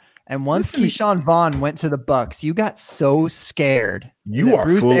summer, and once Keyshawn Vaughn went to the Bucks, you got so scared. You are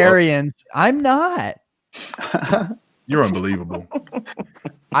Bruce Arians. I'm not. You're unbelievable.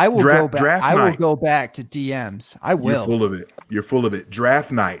 I will go back. Draft I will night. go back to DMs. I will. You're full of it. You're full of it.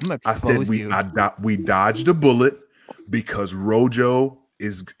 Draft night. I said we dodged a bullet because Rojo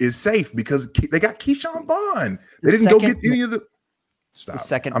is safe because they got Keyshawn Vaughn. They didn't go get any of the. Stop. The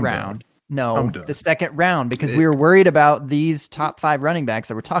second I'm round. done. No, I'm done. the second round because we were worried about these top 5 running backs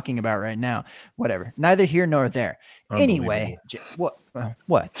that we're talking about right now. Whatever. Neither here nor there. Anyway,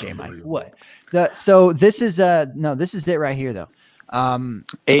 what, J Mike? What? So this is this is it right here though.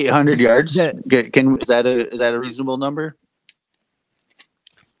 800 yards. Is that a reasonable number?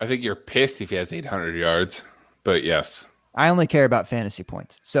 I think you're pissed if he has 800 yards, but yes. I only care about fantasy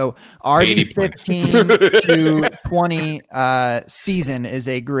points. So RB 15 to 20 season is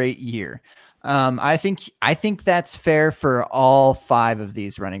a great year. I think that's fair for all 5 of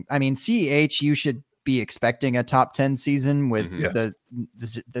these running. I mean, CEH, you should be expecting a top 10 season with the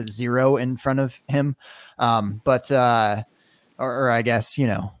 0 in front of him. But I guess,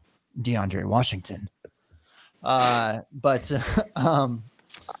 DeAndre Washington.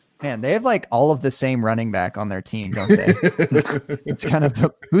 Man, they have like all of the same running back on their team, don't they? It's kind of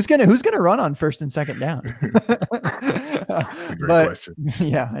who's gonna run on first and second down. That's a great question.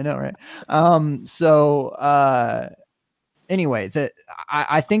 Yeah, I know, right? Anyway,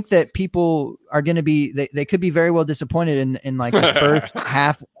 I think that people are going to be they could be very well disappointed in like the first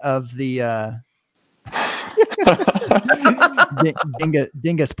half of the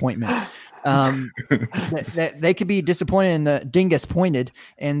dingus appointment. They could be disappointed in the dingus pointed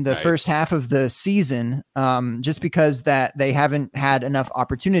in the first half of the season, just because that they haven't had enough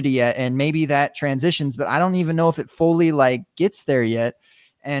opportunity yet, and maybe that transitions, but I don't even know if it fully like gets there yet.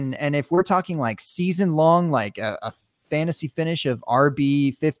 And if we're talking like season long, like a fantasy finish of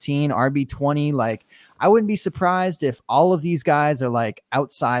RB 15, RB 20, like I wouldn't be surprised if all of these guys are like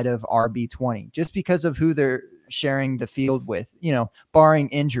outside of RB 20, just because of who they're sharing the field with, barring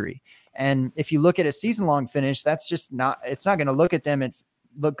injury. And if you look at a season-long finish, that's just it's not going to look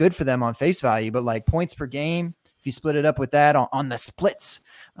good for them on face value, but like points per game, if you split it up with that on the splits,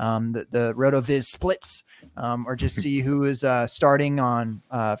 the RotoViz splits, or just see who is starting on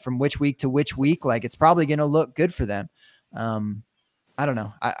from which week to which week, like it's probably going to look good for them. I don't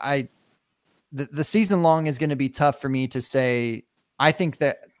know. The season-long is going to be tough for me to say. I think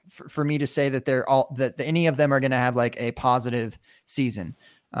that for me to say that that any of them are going to have like a positive season.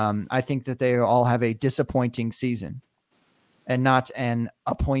 I think that they all have a disappointing season and not an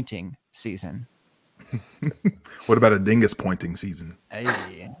appointing season. What about a dingus pointing season?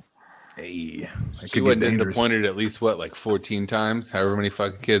 Hey. She wasn't disappointed at least like 14 times, however many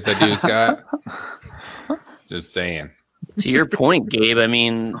fucking kids that dude's got. Just saying. To your point, Gabe, I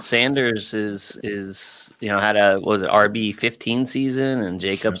mean, Sanders is had a RB 15 season and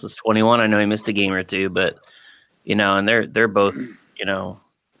Jacobs was 21. I know he missed a game or two, but and they're both,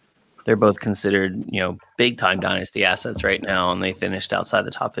 they're both considered, big time dynasty assets right now, and they finished outside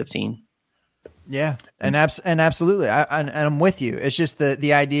the top 15. Yeah, and absolutely, I'm with you. It's just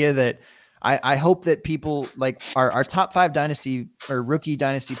the idea that I hope that people like our top 5 dynasty or rookie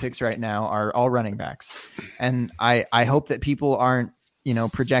dynasty picks right now are all running backs, and I hope that people aren't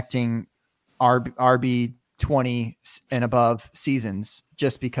projecting RB 20 and above seasons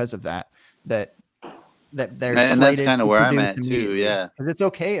just because of that they're and that's kind of where I'm at too. Yeah, because it's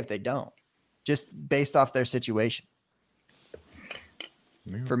okay if they don't, just based off their situation.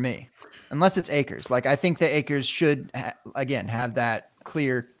 For me, unless it's Akers, like I think that Akers should again have that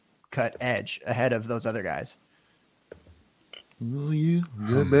clear cut edge ahead of those other guys. Well, you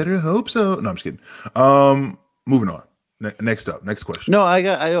better hope so. No, I'm just kidding. Moving on. Next question. No, I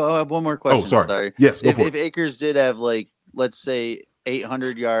have one more question. Oh, sorry. Yes, if Akers did have like, let's say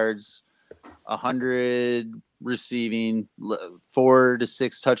 800 yards, 100 receiving, 4 to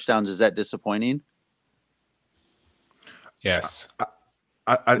 6 touchdowns, is that disappointing? Yes.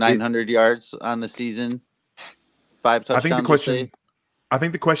 900 yards on the season, 5 touchdowns. I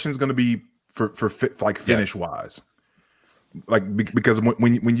think the question is going to be for finish wise, like because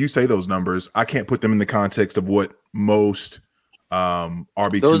when you say those numbers, I can't put them in the context of what most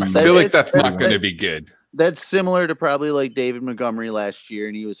RB2. I feel like that's not going to be good. That's similar to probably like David Montgomery last year,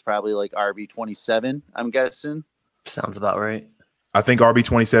 and he was probably like RB 27. I'm guessing. Sounds about right. I think RB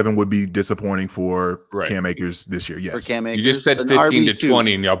 27 would be disappointing for Cam Akers this year. Yes, for Cam Akers. You just said 15 to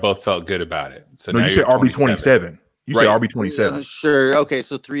 20, and y'all both felt good about it. So no, you said RB 27. You said RB 27. Sure. Okay,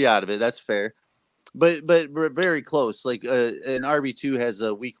 so 3 out of it. That's fair. But very close. Like an RB2 has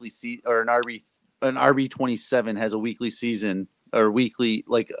a weekly season, or an RB 27 has a weekly season or weekly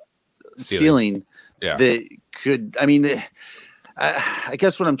like ceiling. Yeah. That could. I mean, I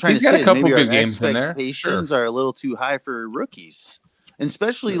guess what I'm trying to say got a couple is maybe good our games in there. Expectations are a little too high for rookies. and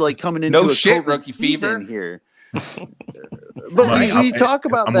especially like coming into a shit, COVID rookie season fever here. But we talk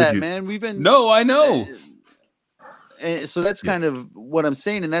about I'm that, man. We've been I know. And so that's kind of what I'm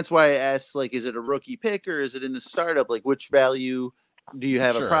saying, and that's why I asked, like, is it a rookie pick or is it in the startup? Like, which value do you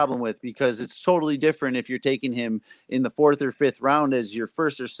have a problem with? Because it's totally different if you're taking him in the 4th or 5th round as your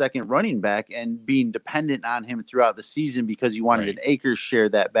first or second running back and being dependent on him throughout the season because you wanted an Akers share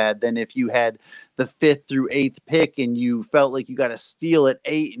that bad than if you had the 5th through 8th pick and you felt like you got a steal at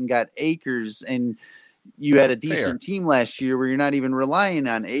 8 and got Akers and you had a decent team last year where you're not even relying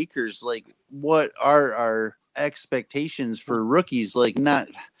on Akers. Like, what are our expectations for rookies? Like, not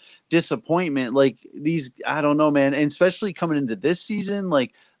disappointment, like these, I don't know, man. And especially coming into this season,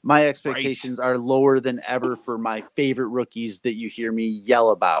 like my expectations are lower than ever for my favorite rookies that you hear me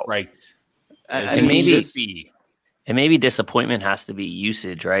yell about. And maybe disappointment has to be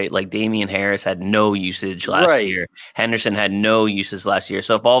usage, right? Like Damian Harris had no usage last year. Henderson had no usage last year.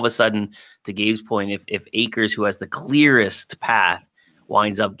 So if all of a sudden, to Gabe's point, if Akers, who has the clearest path,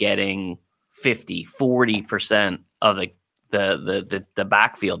 winds up getting 40% of the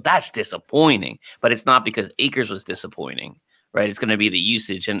backfield, that's disappointing. But it's not because Akers was disappointing, right? It's going to be the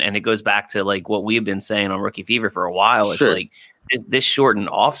usage. And it goes back to like what we've been saying on Rookie Fever for a while. It's like this shortened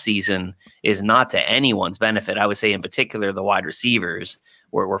off season is not to anyone's benefit. I would say in particular, the wide receivers,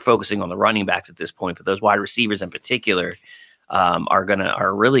 we're focusing on the running backs at this point, but those wide receivers in particular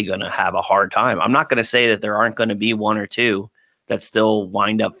are really gonna have a hard time. I'm not going to say that there aren't going to be one or two that still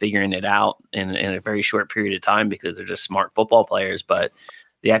wind up figuring it out in a very short period of time because they're just smart football players. But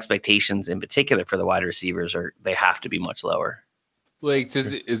the expectations in particular for the wide receivers they have to be much lower. Like,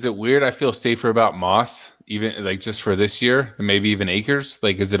 is it weird? I feel safer about Moss, even like just for this year, and maybe even Akers.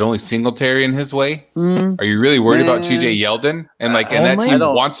 Like, is it only Singletary in his way? Are you really worried about TJ Yeldon? And like, and that team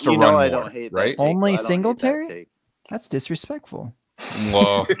wants to run more, right? Only Singletary? That's disrespectful.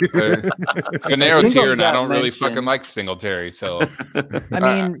 Well, Fanero's here, and I don't really fucking like Singletary. So, I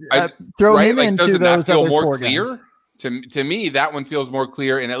mean, throw him into doesn't those that feel other more 4 clear? guys. To me, that one feels more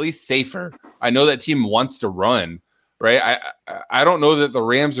clear and at least safer. I know that team wants to run, right? I don't know that the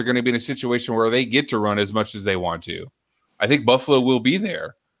Rams are going to be in a situation where they get to run as much as they want to. I think Buffalo will be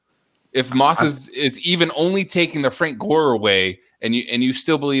there. If Moss is even only taking the Frank Gore away, and you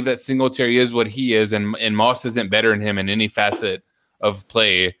still believe that Singletary is what he is, and Moss isn't better than him in any facet of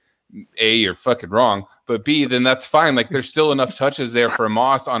play, A, you're fucking wrong, but B, then that's fine. Like, there's still enough touches there for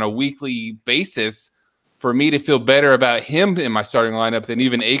Moss on a weekly basis for me to feel better about him in my starting lineup than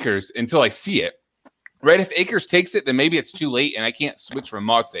even Akers until I see it. Right? If Akers takes it, then maybe it's too late and I can't switch from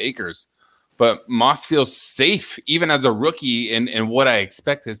Moss to Akers. But Moss feels safe even as a rookie in what I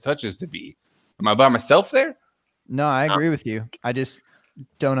expect his touches to be. Am I by myself there? No, I agree with you. I just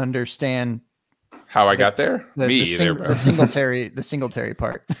don't understand how I got there. The Singletary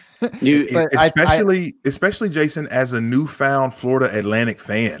part. Especially Jason, as a newfound Florida Atlantic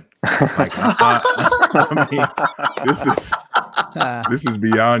fan. Like, I mean, this is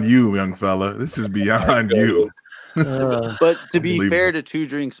beyond you, young fella. This is beyond you. But to be fair to Two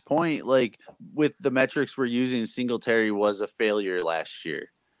Drinks' point, like with the metrics we're using, Singletary was a failure last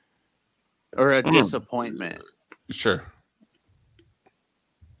year or a disappointment. Sure.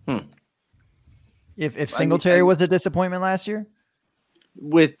 If Singletary was a disappointment last year,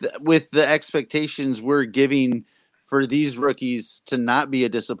 with the expectations we're giving for these rookies to not be a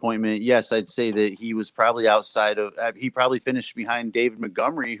disappointment, yes, I'd say that he was probably outside of. He probably finished behind David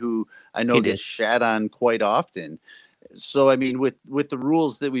Montgomery, who I know gets shat on quite often. So I mean, with the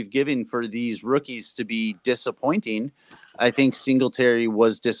rules that we've given for these rookies to be disappointing, I think Singletary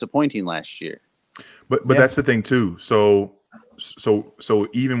was disappointing last year. But that's the thing too. So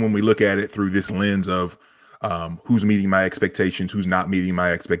even when we look at it through this lens of who's meeting my expectations, who's not meeting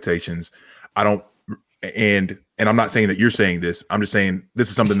my expectations, and I'm not saying that you're saying this. I'm just saying this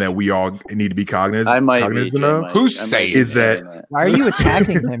is something that we all need to be cognizant of. Who's saying is that? Why are you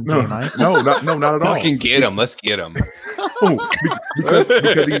attacking him, no, Mike? No, not at all. Fucking get him. Let's get him. because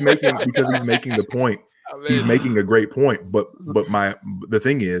he's making the point. He's making a great point. But the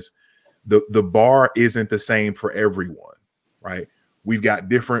thing is, the bar isn't the same for everyone, right? We've got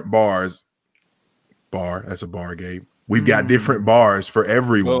different bars. That's a bar, Gabe. We've got different bars for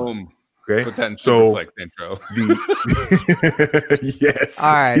everyone. Boom. Okay. Put that in Superflex intro. Yes.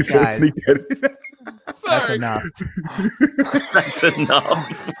 All right, he's guys. Sneak that in. That's enough. That's enough.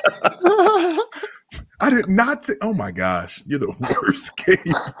 I did not say. Oh my gosh, you're the worst, Gabe.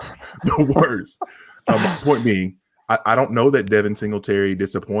 The worst. Point being, I don't know that Devin Singletary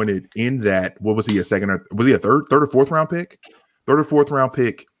disappointed in that. What was he, a second or was he a third or fourth round pick? Third or fourth round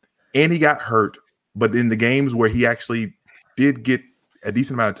pick, and he got hurt. But in the games where he actually did get a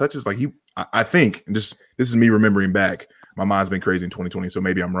decent amount of touches. Like I think, and this is me remembering back. My mind's been crazy in 2020, so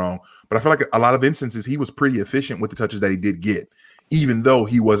maybe I'm wrong. But I feel like a lot of instances he was pretty efficient with the touches that he did get, even though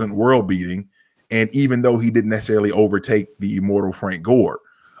he wasn't world beating, and even though he didn't necessarily overtake the immortal Frank Gore.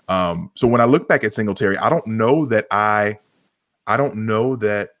 So when I look back at Singletary, I don't know that I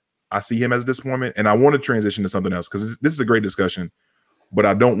see him as a disappointment, and I want to transition to something else because this is a great discussion, but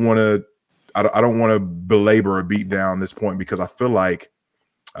I don't want to belabor or beat down this point because I feel like,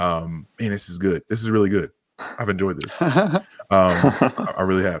 man, this is good. This is really good. I've enjoyed this. I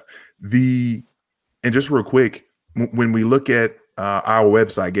really have. And just real quick, when we look at our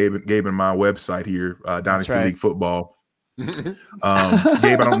website, Gabe and my website here, Dynasty League Football. Gabe,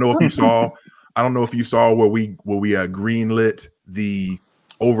 I don't know if you saw where we greenlit the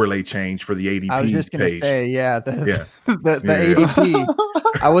overlay change for the ADP page. I was just going to say, the ADP.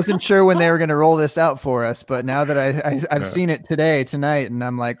 I wasn't sure when they were going to roll this out for us, but now that I've seen it tonight, and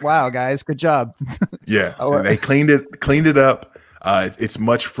I'm like, wow, guys, good job. Yeah, they cleaned it up. It's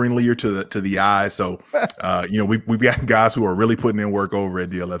much friendlier to the eye. So, we've got guys who are really putting in work over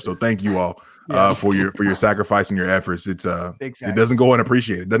at DLF. So thank you all for your sacrifice and your efforts. It doesn't go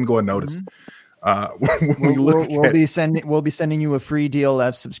unappreciated. It doesn't go unnoticed. We'll be sending you a free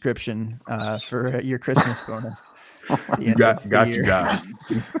DLF subscription for your Christmas bonus. Got you guys.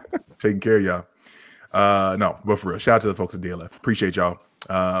 Taking care of y'all. No, but for real, shout out to the folks at DLF. Appreciate y'all.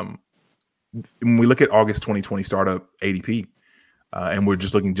 When we look at August 2020 startup ADP, and we're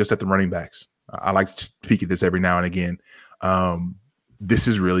just looking at the running backs. I like to peek at this every now and again. This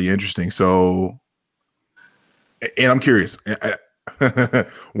is really interesting. So, and I'm curious.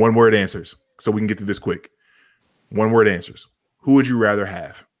 One word answers. So we can get through this quick. One word answers. Who would you rather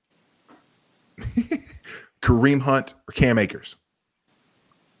have? Kareem Hunt or Cam Akers?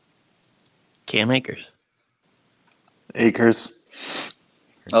 Cam Akers. Akers.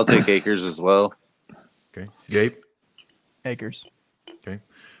 I'll take Akers as well. Okay. Gabe? Akers. Okay.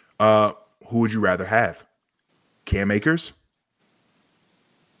 Who would you rather have? Cam Akers?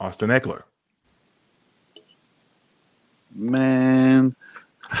 Austin Eckler? Man.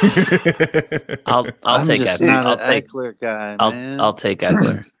 I'll take just Eckler. not an Eckler guy, man. I'll take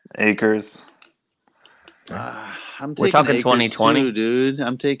Eckler. Akers. I'm taking We're talking Akers 2020, too, dude.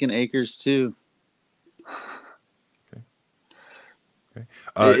 I'm taking Akers too.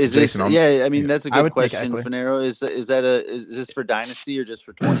 Is Jason, this? Yeah, I mean that's a I good would take question, Eckler. Panero. Is this for Dynasty or just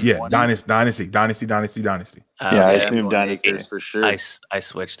for 2020? Yeah, Dynasty. Yeah, I assume Dynasty. Akers for sure. I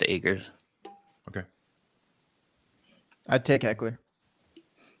switched to Akers. Okay. I'd take Eckler.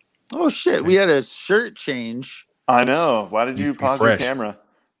 Oh shit, we had a shirt change. I know. Why did you pause your camera?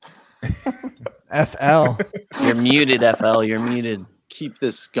 FL. You're muted, FL. You're muted. Keep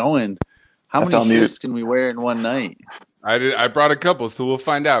this going. How FL many mute. shirts can we wear in one night? I brought a couple, so we'll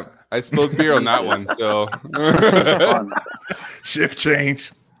find out. I spilled beer on that one, so Fun. Shift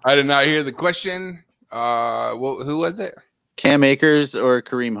change. I did not hear the question. Who was it? Cam Akers or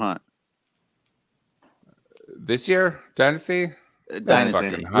Kareem Hunt? This year, Dynasty. Dynasty.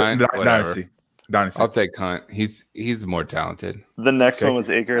 Fucking Hunt, whatever. Dynasty. I'll take Hunt. He's more talented. The next Okay. one was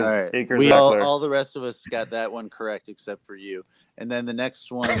Akers. All right. Akers. We Eckler. all the rest of us got that one correct except for you. And then the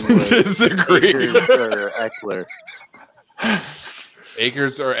next one was Disagree. Akers or Eckler.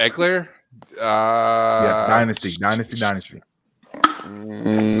 Akers or Eckler? Yeah, Dynasty. It's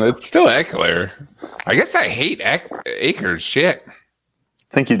still Eckler. I guess I hate Akers. Shit. I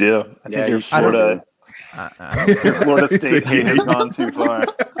think you do. I think your Florida Florida State hate has gone too far.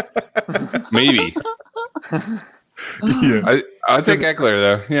 Maybe. Yeah. I'll take Eckler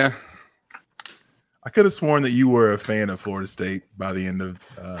though. Yeah. I could have sworn that you were a fan of Florida State by the end of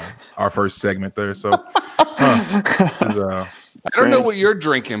our first segment there. So, I don't know what you're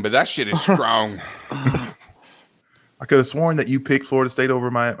drinking, but that shit is strong. I could have sworn that you picked Florida State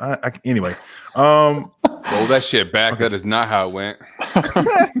over my. Anyway, Roll that shit back. That is not how it went.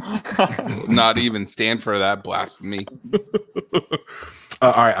 Not even stand for that blasphemy.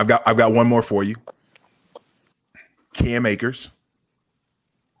 all right, I've got one more for you. Cam Akers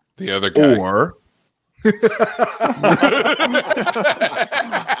The other guy. or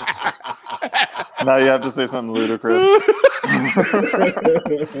Now you have to say something ludicrous.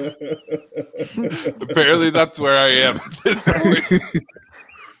 Apparently, that's where I am.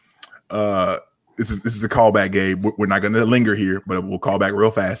 This is a callback, Gabe. We're not going to linger here, but we'll call back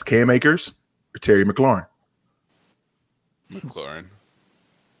real fast. Cam Akers or Terry McLaurin? McLaurin.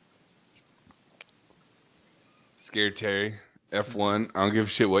 Scared Terry. F1. I don't give a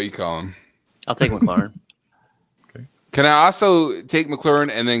shit what you call him. I'll take McLaurin. Can I also take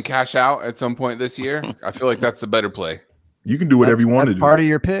McLaurin and then cash out at some point this year? I feel like that's the better play. You can do whatever you want to do. Part of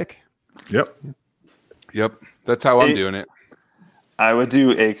your pick. Yep. That's how I'm doing it. I would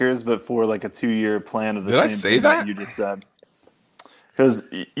do Akers, but for like a 2-year plan of the same thing that you just said. Because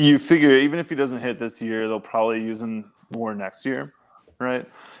you figure even if he doesn't hit this year, they'll probably use him more next year, right?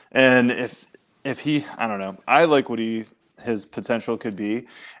 And if he, I don't know, I like what his potential could be,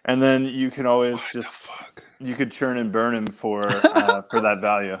 and then you can always you could churn and burn him for that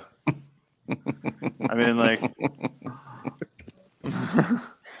value. I mean, like.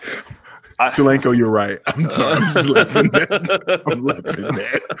 Tulenko, you're right. I'm sorry. I'm just laughing at that.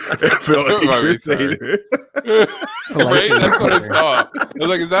 I felt like you're saying right? That's what I saw. I was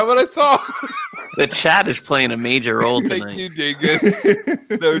like, is that what I saw? The chat is playing a major role tonight. Thank you, Dingus.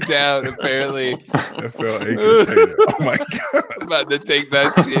 No doubt, apparently. I felt Akers say that. Oh, my God. I'm about to take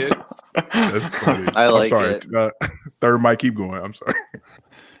that shit. That's funny. I like it. Third mic, keep going. I'm sorry.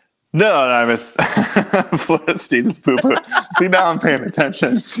 No, I missed. Florida State is poo-poo. See, now I'm paying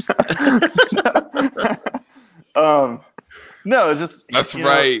attention. No, just that's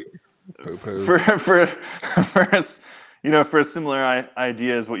right. For a similar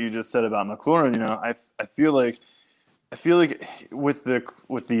idea as what you just said about McLaurin, I feel like with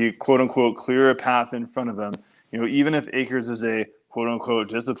the quote unquote clearer path in front of them, even if Akers is a quote unquote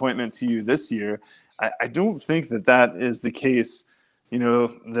disappointment to you this year, I don't think that is the case.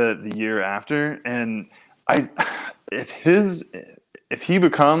 The year after, and if he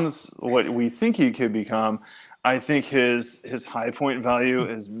becomes what we think he could become, I think his high point value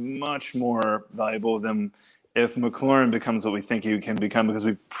is much more valuable than if McLaurin becomes what we think he can become, because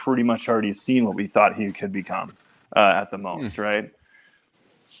we've pretty much already seen what we thought he could become at the most, right?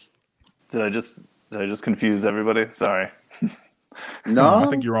 Did I just confuse everybody? Sorry. No, I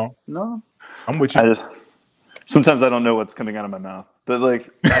think you're wrong. No, I'm with you. Sometimes I don't know what's coming out of my mouth, but like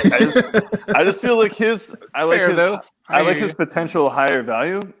I just feel like I like his potential higher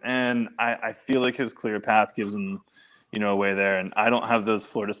value, and I feel like his clear path gives him away there, and I don't have those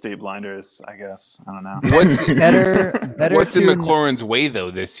Florida State blinders. I guess I don't know. What's better? What's in McLaurin's way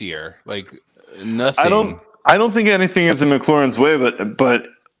though this year? Like nothing. I don't think anything is in McLaurin's way, but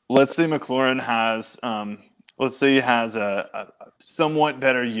let's say McLaurin has he has a somewhat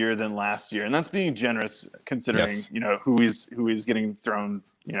better year than last year, and that's being generous considering who he's getting throws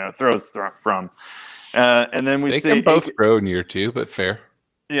from. And then they can both grow in year 2, but fair.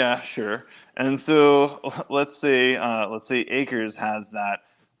 Yeah, sure. And so let's say Akers has that.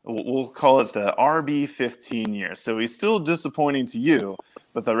 We'll call it the RB 15 year. So he's still disappointing to you,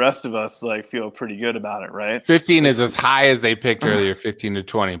 but the rest of us feel pretty good about it, right? 15 is as high as they picked earlier, 15 to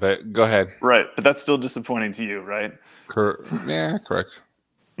 20. But go ahead. Right, but that's still disappointing to you, right? Yeah, correct.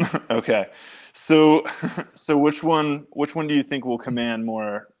 Okay, so which one do you think will command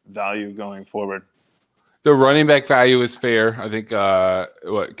more value going forward? The running back value is fair. I think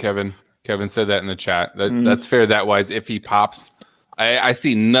what Kevin said that in the chat. That's fair that wise. If he pops, I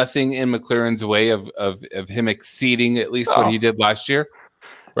see nothing in McLaurin's way of him exceeding at least what he did last year.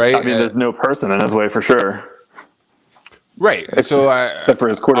 Right. I mean, there's no person in his way for sure. Right. Except for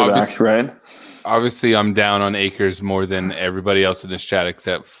his quarterback, right? Obviously, I'm down on Akers more than everybody else in this chat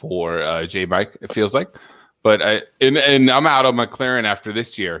except for J Mike, it feels like. But I'm out on McLaurin after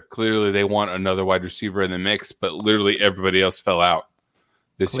this year. Clearly, they want another wide receiver in the mix, but literally everybody else fell out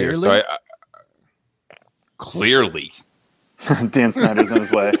this year. So clearly. Dan Snyder's on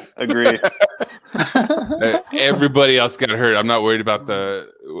his way. Agree. Everybody else got hurt. I'm not worried about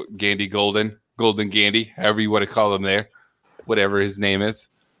the Golden Gandy, however you want to call him there, whatever his name is.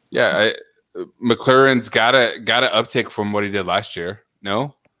 Yeah, McLaurin's got a uptick from what he did last year.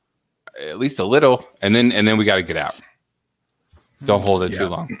 No, at least a little, and then we got to get out. Don't hold it too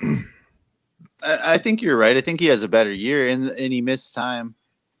long. I think you're right. I think he has a better year, and he missed time.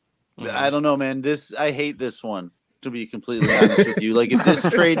 I don't know, man. I hate this one. To be completely honest with you, like if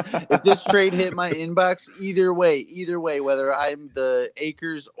this trade hit my inbox, either way, whether I'm the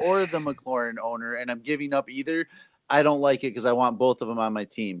Akers or the McLaurin owner, and I'm giving up either, I don't like it because I want both of them on my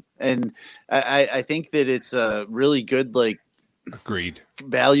team, and I think that it's a really good agreed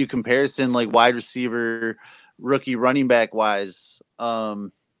value comparison, like wide receiver, rookie, running back wise.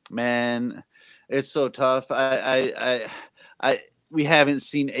 Man, it's so tough. We haven't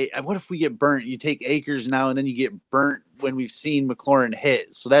seen what if we get burnt? You take Akers now and then you get burnt when we've seen McLaurin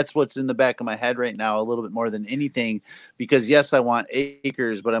hit. So that's what's in the back of my head right now a little bit more than anything, because yes, I want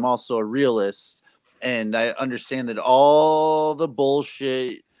Akers, but I'm also a realist and I understand that all the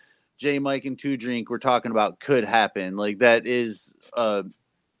bullshit J Mike and Two Drink we're talking about could happen. Like that is a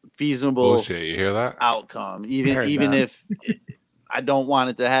feasible bullshit. You hear that? Outcome. Even if I don't want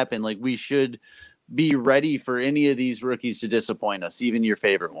it to happen, like we should be ready for any of these rookies to disappoint us, even your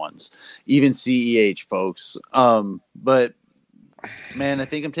favorite ones, even CEH folks. But man, I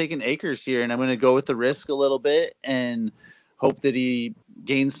think I'm taking Akers here, and I'm going to go with the risk a little bit and hope that he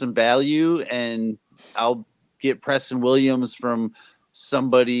gains some value, and I'll get Preston Williams from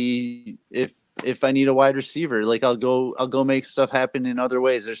somebody if I need a wide receiver. Like I'll go make stuff happen in other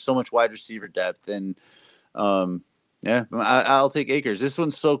ways. There's so much wide receiver depth, and yeah, I'll take Akers. This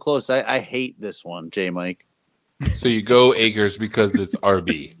one's so close. I hate this one, J Mike. So you go Akers because it's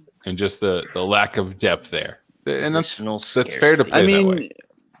RB and just the lack of depth there. And that's fair to play that way.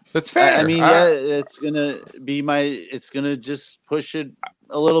 That's fair. I mean, yeah, it's gonna just push it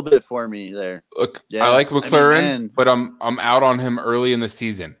a little bit for me there. Look, yeah, I like McLaurin, but I'm out on him early in the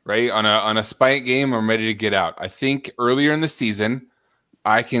season, right? On a spike game, I'm ready to get out. I think earlier in the season,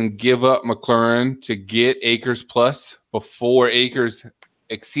 I can give up McLaurin to get Akers plus before Akers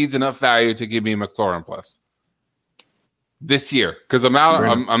exceeds enough value to give me McLaurin plus this year, because I'm out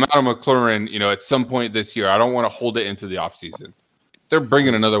of McLaurin. At some point this year, I don't want to hold it into the offseason. They're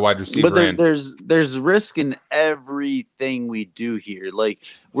bringing another wide receiver in. There's risk in everything we do here. Like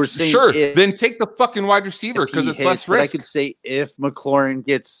we're saying, then take the fucking wide receiver because it's less risk. I could say if McLaurin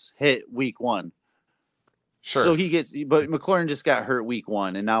gets hit week 1. Sure. So but McLaurin just got hurt week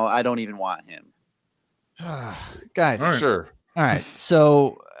 1, and now I don't even want him. Guys. Right. Sure. All right.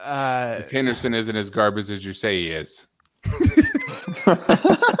 So if Henderson isn't as garbage as you say he is.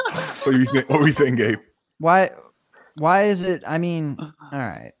 What were you saying, Gabe? Why is it? I mean, all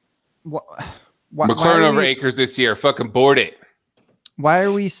right. McLaurin over Akers this year. Fucking board it. Why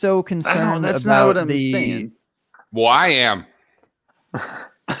are we so concerned that's about not what I'm saying. Well, I am.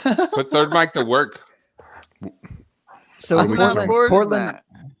 Put Third Mike to work. So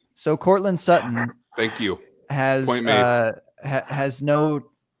Courtland Sutton. Thank you. Has no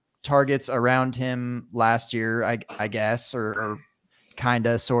targets around him last year, I guess, or kind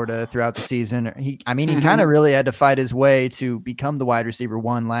of, sort of throughout the season. He kind of really had to fight his way to become the wide receiver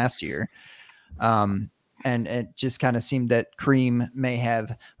 1 last year. And it just kind of seemed that cream may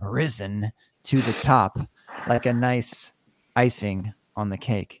have risen to the top like a nice icing on the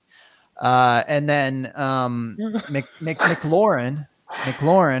cake. And then McLaurin,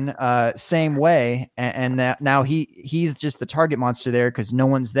 same way. And that now he's just the target monster there because no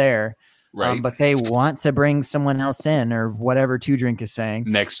one's there. Right. But they want to bring someone else in, or whatever Two Drink is saying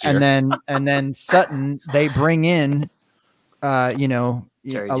next year. And then Sutton, they bring in,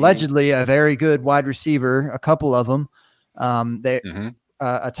 allegedly a very good wide receiver, a couple of them.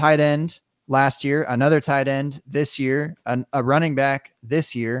 A tight end last year, another tight end this year, a running back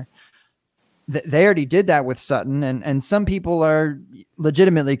this year. They already did that with Sutton, and some people are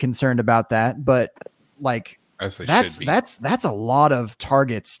legitimately concerned about that, but like, that's a lot of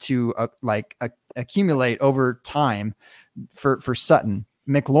targets to accumulate over time for Sutton.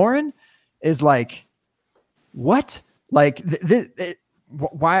 McLaurin is like, what? Like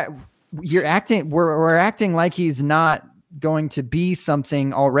why you're acting? We're acting like he's not going to be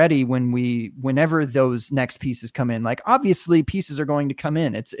something already whenever those next pieces come in. Like, obviously pieces are going to come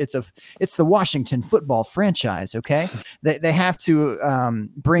in. It's the Washington football franchise. Okay. They have to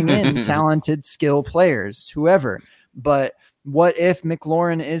bring in talented skill players, whoever, but what if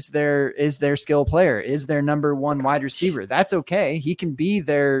McLaurin is their skill player, is their number 1 wide receiver? That's okay. He can be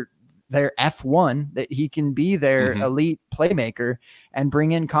their F1, that he can be their elite playmaker and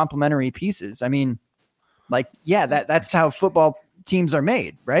bring in complementary pieces. I mean, like, yeah, that's how football teams are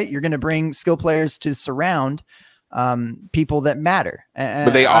made, right? You're going to bring skill players to surround people that matter.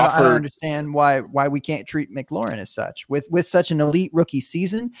 And but I don't understand why we can't treat McLaurin as such with such an elite rookie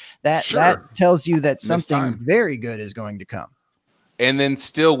season. That tells you that something very good is going to come. And then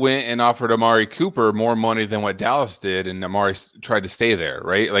still went and offered Amari Cooper more money than what Dallas did, and Amari tried to stay there,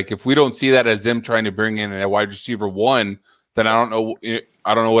 right? Like, if we don't see that as them trying to bring in a wide receiver 1, then I don't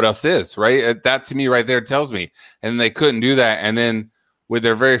know what else is, right? That to me right there tells me. And they couldn't do that. And then with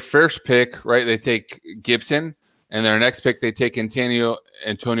their very first pick, right, they take Gibson, and their next pick they take Antonio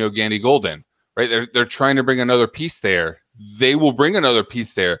Gandy Golden, right? They're trying to bring another piece there. They will bring another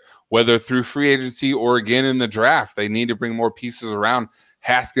piece there, whether through free agency or again in the draft. They need to bring more pieces around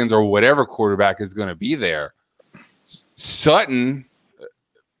Haskins or whatever quarterback is going to be there. Sutton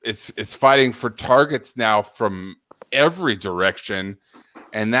is fighting for targets now from every direction,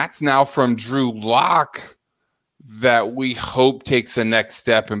 and that's now from Drew Lock, that we hope takes the next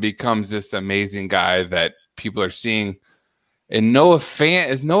step and becomes this amazing guy that people are seeing. And Noah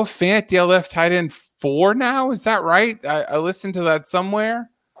Fant DLF tight end 4 now? Is that right? I listened to that somewhere.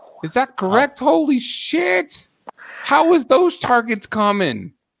 Is that correct? Holy shit! How is those targets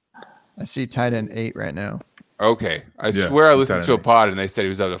coming? I see tight end 8 right now. Okay. I swear I listened to a pod and they said he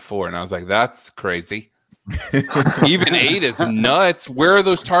was up to 4, and I was like, that's crazy. Even 8 is nuts. Where are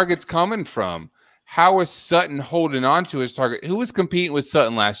those targets coming from? How is Sutton holding on to his target? Who was competing with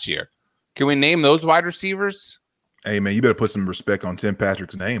Sutton last year? Can we name those wide receivers? Hey, man, you better put some respect on Tim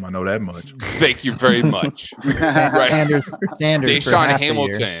Patrick's name. I know that much. Thank you very much. Sanders Deshaun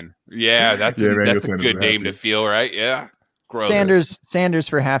Hamilton. Yeah, that's a good name to feel, right? Yeah. Gross. Sanders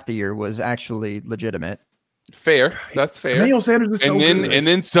for half the year was actually legitimate. Fair. That's fair. Emmanuel Sanders is so good. And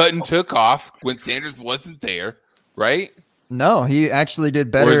then Sutton took off when Sanders wasn't there, right? No, he actually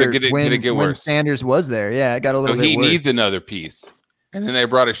did better when Sanders was there. Yeah, it got a little bit worse. He needs another piece. And then they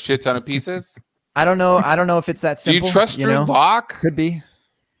brought a shit ton of pieces. I don't know if it's that simple. Do you trust Drew Lock? Could be.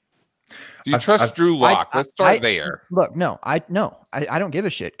 Do you trust Drew Lock? Let's start there. Look, I don't give a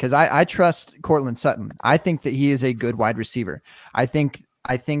shit because I trust Courtland Sutton. I think that he is a good wide receiver. I think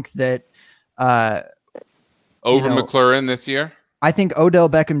that over McLaurin this year. I think Odell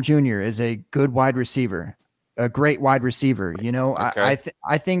Beckham Jr. is a good wide receiver, a great wide receiver. Okay.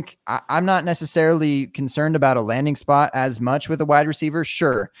 I think I'm not necessarily concerned about a landing spot as much with a wide receiver.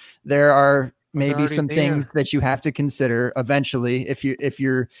 Sure, there are maybe some things that you have to consider eventually if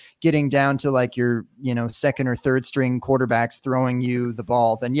you're getting down to like your second or third string quarterbacks throwing you the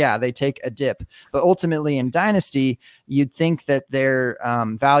ball, then yeah, they take a dip. But ultimately in Dynasty, you'd think that their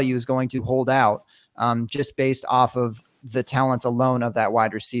value is going to hold out just based off of the talent alone of that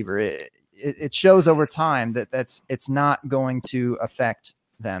wide receiver. It shows over time that it's not going to affect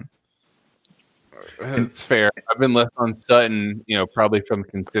them. It's fair. I've been less on Sutton, probably from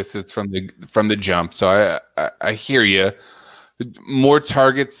consistency from the jump. So I hear you. More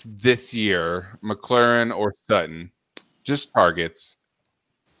targets this year, McLaurin or Sutton? Just targets.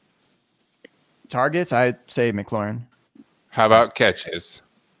 Targets, I'd say McLaurin. How about catches?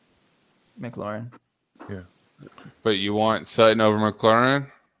 McLaurin. Yeah. But you want Sutton over McLaurin?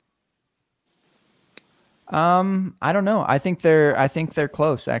 I don't know. I think they're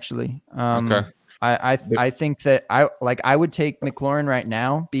close actually. Okay. I think that I would take McLaurin right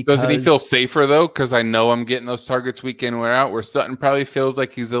now because doesn't he feel safer though? Because I know I'm getting those targets week in, week out. Where Sutton probably feels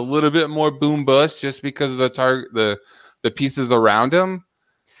like he's a little bit more boom bust just because of the pieces around him.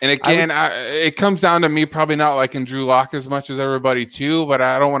 And again, it comes down to me probably not liking Drew Lock as much as everybody too, but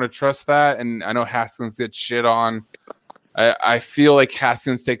I don't want to trust that. And I know Haskins gets shit on. I feel like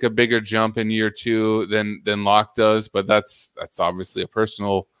Haskins take a bigger jump in year 2 than Lock does, but that's obviously a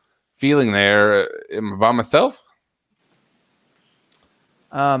personal feeling there. Am I by myself?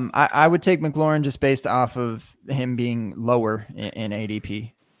 I would take McLaurin just based off of him being lower in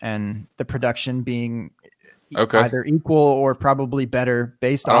ADP and the production being either equal or probably better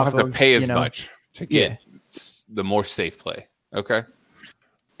based off of. I don't have to pay as much to get the more safe play. Okay.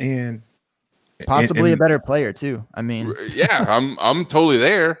 And possibly a better player too. I mean, yeah, I'm totally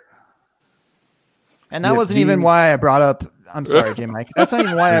there. And that wasn't even why I brought up. I'm sorry, J. Mike. That's not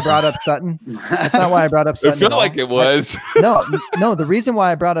even why I brought up Sutton. That's not why I brought up Sutton. It felt like it was. No. The reason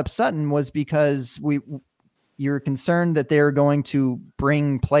why I brought up Sutton was because you're concerned that they were going to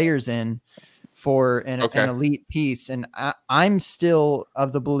bring players in for an elite piece, and I'm still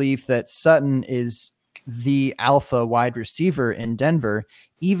of the belief that Sutton is the alpha wide receiver in Denver,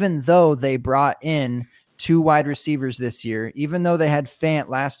 even though they brought in 2 wide receivers this year, even though they had Fant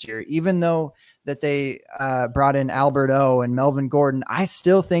last year, even though that they brought in Albert O and Melvin Gordon. I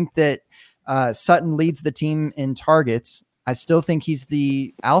still think that Sutton leads the team in targets. I still think he's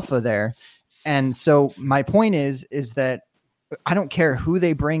the alpha there. And so my point is that I don't care who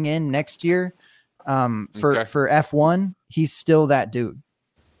they bring in next year for F1, he's still that dude.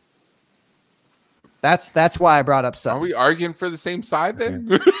 That's why I brought up Sutton. Are we arguing for the same side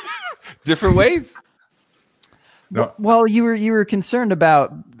then? Different ways? No. Well, you were concerned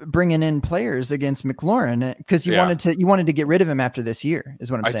about bringing in players against McLaurin because you wanted to get rid of him after this year, is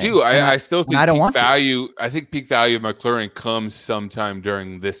what I'm saying. I do. I still think peak value. I think peak value of McLaurin comes sometime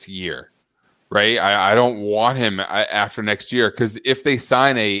during this year, right? I don't want him after next year because if they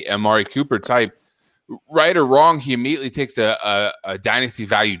sign a Amari Cooper type, right or wrong, he immediately takes a dynasty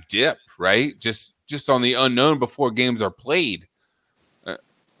value dip, right? Just on the unknown before games are played.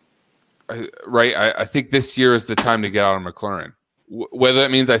 Right, I think this year is the time to get out of McLaurin. Whether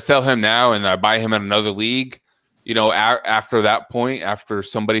it means I sell him now and I buy him in another league, after that point, after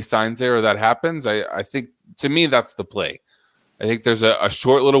somebody signs there or that happens, I think to me that's the play. I think there's a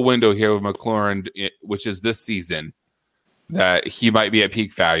short little window here with McLaurin, which is this season, that he might be at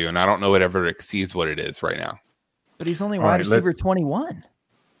peak value, and I don't know it ever exceeds what it is right now. But he's only wide receiver 21.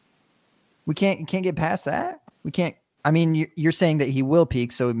 We can't get past that. We can't I mean, you're saying that he will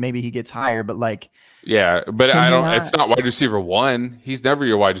peak, so maybe he gets higher, but like. Yeah, but I don't. It's not wide receiver 1. He's never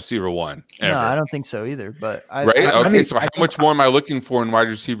your wide receiver 1. Ever. No, I don't think so either. But okay, so how much more am I looking for in wide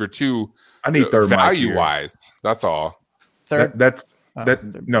receiver 2? I need third value wise. That's all. Third.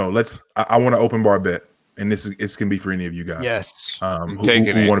 No. Let's. I want to open bar bet, and it's can be for any of you guys. Yes. Who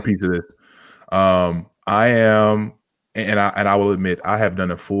want a piece of this? I am, and I will admit, I have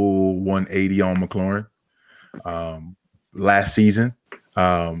done a full 180 on McLaurin. Last season,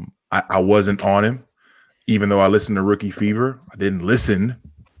 I wasn't on him, even though I listened to Rookie Fever. I didn't listen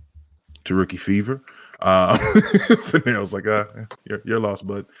to Rookie Fever. Fennell's like, you're lost,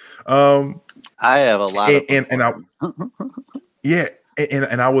 bud. I have a lot of and I, yeah,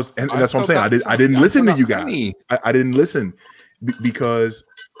 and I was, and that's what I'm saying. I didn't listen to you guys. I didn't listen because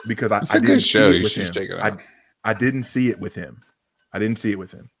I didn't see it with him. I didn't see it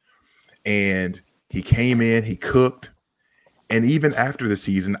with him. And he came in, he cooked, and even after the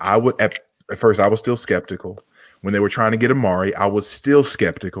season, at first I was still skeptical. When they were trying to get Amari, I was still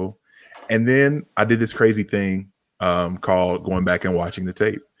skeptical. And then I did this crazy thing called going back and watching the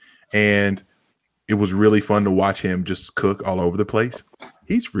tape. And it was really fun to watch him just cook all over the place.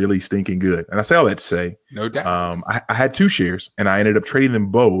 He's really stinking good. And I say all that to say, no doubt. I had 2 shares, and I ended up trading them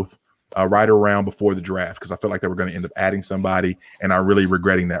both right around before the draft because I felt like they were going to end up adding somebody, and I'm really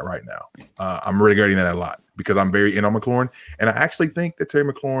regretting that right now. I'm regretting that a lot because I'm very in on McLaurin, and I actually think that Terry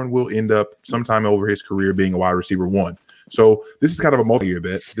McLaurin will end up sometime over his career being a wide receiver 1. So this is kind of a multi-year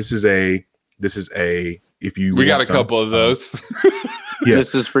bet. This is a if you we got a couple of those. Yeah.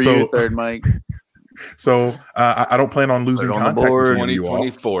 This is for you, third Mike. So I don't plan on losing contact with any of you all.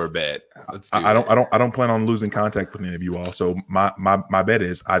 2024 bet. I don't plan on losing contact with any of you all. So my bet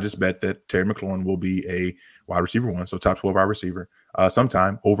is I just bet that Terry McLaurin will be a wide receiver 1, so top 12 wide receiver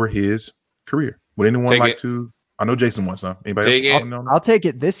sometime over his career. Would anyone like to? I know Jason wants some. Anybody else? I'll take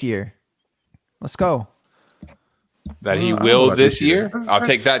it this year. Let's go. That he will this year? I'll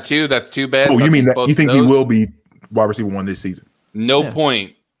take that too. That's 2 bets. Oh, you mean that you think he will be wide receiver 1 this season? No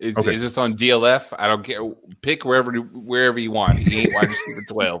point. Is this on DLF? I don't care. Pick wherever you want. He ain't wide receiver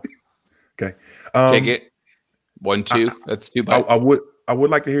 12. Okay. Take it. 1, 2. That's 2 bets. I would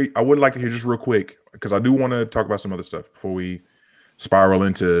like to hear just real quick because I do want to talk about some other stuff before we spiral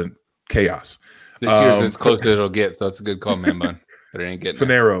into chaos. This year's as close as it'll get, so that's a good call, man bun. But it ain't getting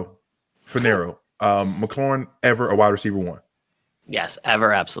Finero. McLaurin ever a wide receiver 1? Yes,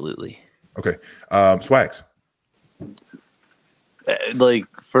 ever, absolutely. Okay. Swags. Like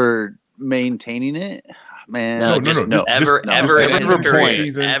for maintaining it, man. No. Ever in his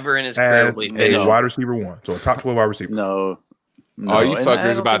career, a wide receiver 1. So a top 12 wide receiver. No. All you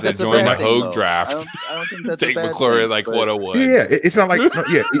fuckers about to join the Hogue draft. I don't think that's take McLaurin like 101. Yeah, it's not like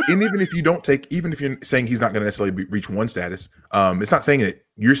and even if you don't take, even if you're saying he's not going to necessarily reach 1 status, it's not saying that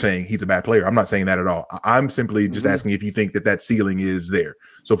you're saying he's a bad player. I'm not saying that at all. I'm simply just asking if you think that ceiling is there.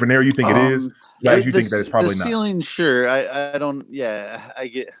 So for Nair, you think it is. You think that it's probably not. The ceiling, sure. I don't. Yeah, I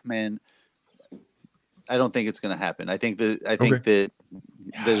get, man. I don't think it's going to happen. I think that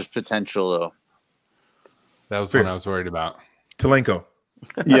there's potential though. That was what I was worried about. Talenko.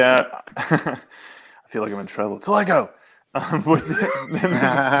 Yeah. I feel like I'm in trouble. Talenko.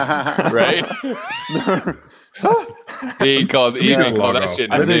 Right? He called that shit.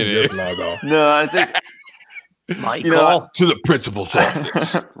 Just log off. No, I think Michael to the principal's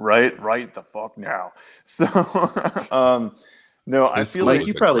office. right the fuck now. So no, I feel like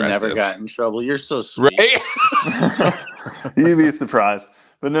you probably never got in trouble. You're so sweet. Right? You'd be surprised.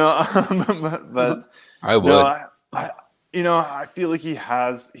 But no, but I would. No, I feel like he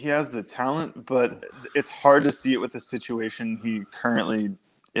has the talent, but it's hard to see it with the situation he currently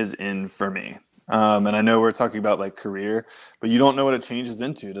is in for me. And I know we're talking about like career, but you don't know what it changes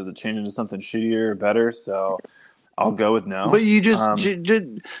into. Does it change into something shittier or better? So I'll go with no. But you just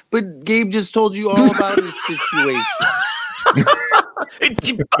but Gabe just told you all about his situation.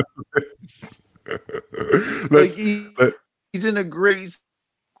 He's in a great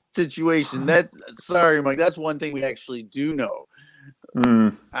situation. Sorry, Mike. That's one thing we actually do know.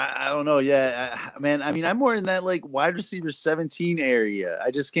 I don't know. Yeah, man. I mean, I'm more in that like wide receiver 17 area.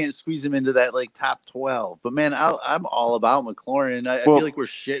 I just can't squeeze him into that like top 12. But man, I'm all about McLaurin. I feel like we're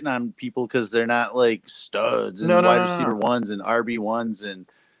shitting on people because they're not like studs and wide receiver 1s and RB 1s and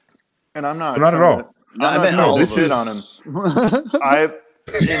I'm not. Not at all. I'm not this shit on him.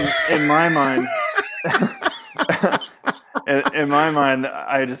 In my mind. In my mind,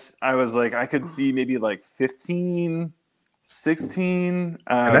 I was like, I could see maybe like 15, 16.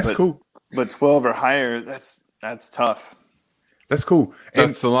 And that's cool. But 12 or higher, that's tough. That's cool.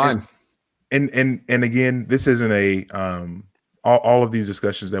 That's the line. and again, this isn't a all of these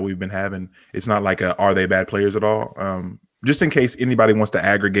discussions that we've been having. It's not like are they bad players at all? Just in case anybody wants to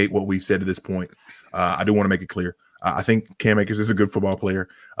aggregate what we've said to this point, I do want to make it clear. I think Cam Akers is a good football player.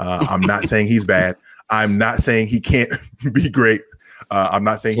 I'm not saying he's bad. I'm not saying he can't be great. I'm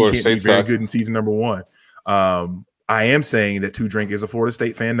not saying he can't be very good in season number 1. I am saying that 2 Drink is a Florida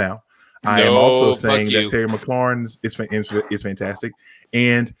State fan now. I am also saying that Terry McLaurin is fantastic.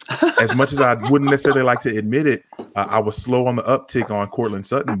 And as much as I wouldn't necessarily like to admit it, I was slow on the uptick on Courtland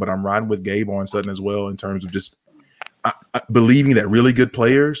Sutton, but I'm riding with Gabe on Sutton as well in terms of just believing that really good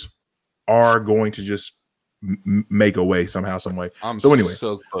players are going to just make a way somehow, some way. So anyway,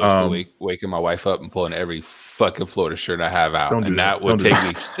 so close to waking my wife up and pulling every fucking Florida shirt I have out, and that would take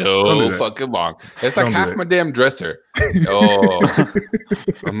me so fucking long. It's like half my damn dresser. Oh,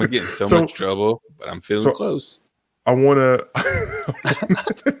 I'm gonna get in so much trouble, but I'm feeling close. I want to.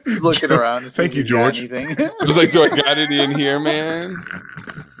 He's looking around. To see Thank you, George. I was like, do I got it in here, man?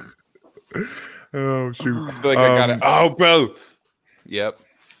 Oh shoot! I feel like I got it. Oh, bro. Yep.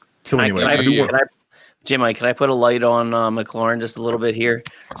 So anyway, Jim, can I put a light on McLaurin just a little bit here?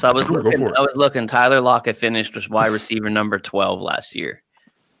 So I was looking. Tyler Lockett finished as wide receiver number 12 last year,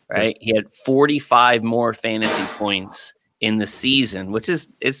 right? He had 45 more fantasy points in the season, which is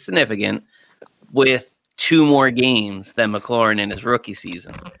significant, with 2 more games than McLaurin in his rookie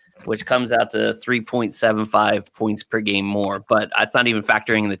season, which comes out to 3.75 points per game more. But that's not even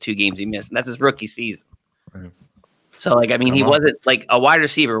factoring in the 2 games he missed, and that's his rookie season. Right. So, he wasn't like a wide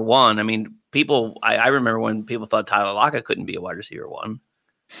receiver 1. I mean, I remember when people thought Tyler Lockett couldn't be a wide receiver 1.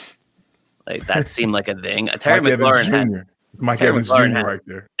 Like, that seemed like a thing. Terry McLaurin Mike Evans Jr. right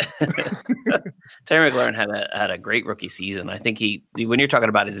there. Terry McLaurin had a great rookie season. I think when you're talking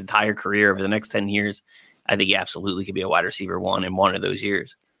about his entire career over the next 10 years, I think he absolutely could be a wide receiver 1 in one of those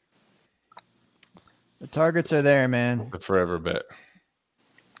years. The targets are there, man. The forever bet.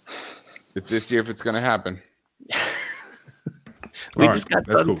 It's this year if it's going to happen. We just got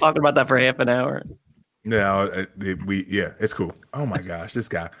done talking about that for half an hour. Yeah, it's cool. Oh my gosh, this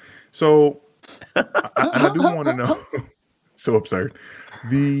guy. So, I do want to know. So absurd.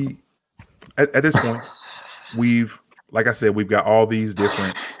 At this point, we've got all these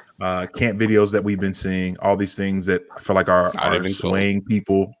different camp videos that we've been seeing. All these things that I feel like are swaying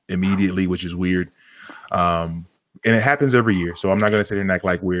people immediately, which is weird. And it happens every year. So I'm not going to sit here and act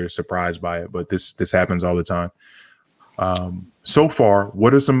like we're surprised by it, but this happens all the time. So far,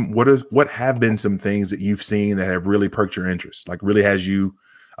 what have been some things that you've seen that have really perked your interest? Like really has you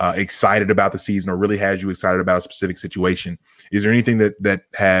excited about the season, or really has you excited about a specific situation? Is there anything that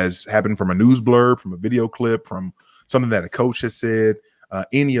has happened from a news blurb, from a video clip, from something that a coach has said,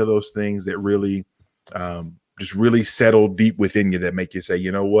 any of those things that really just really settle deep within you that make you say,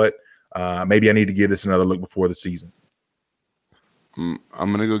 you know what, maybe I need to give this another look before the season? I'm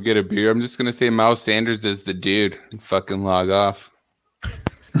going to go get a beer. I'm just going to say Miles Sanders is the dude and fucking log off.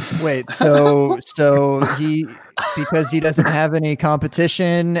 Wait, so he, because he doesn't have any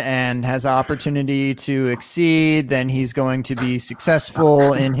competition and has opportunity to exceed, then he's going to be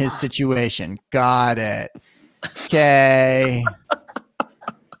successful in his situation. Got it. Okay.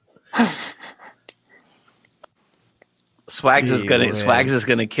 Swags is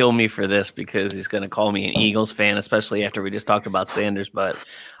gonna kill me for this because he's gonna call me an Eagles fan, especially after we just talked about Sanders. But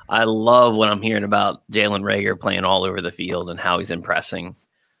I love what I'm hearing about Jalen Reagor playing all over the field and how he's impressing.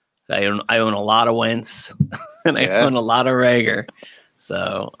 I own a lot of Wentz and I own a lot of Reagor,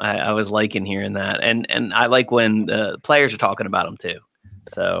 so I was liking hearing that, and I like when the players are talking about him too.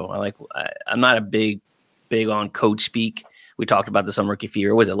 So I'm not a big on coach speak. We talked about this on Rookie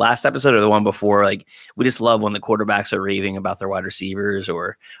Fever. Was it last episode or the one before? Like, we just love when the quarterbacks are raving about their wide receivers,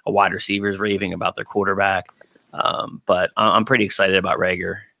 or a wide receiver is raving about their quarterback. But I'm pretty excited about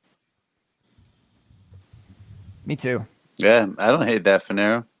Reagor. Me too. Yeah, I don't hate that,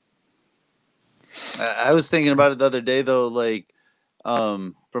 Finero. I was thinking about it the other day, though, like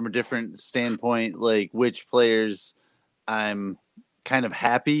from a different standpoint, like which players I'm kind of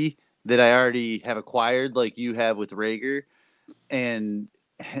happy that I already have acquired, like you have with Reagor. And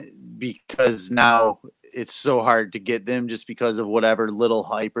because now it's so hard to get them just because of whatever little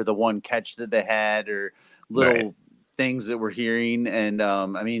hype or the one catch that they had or little things that we're hearing. And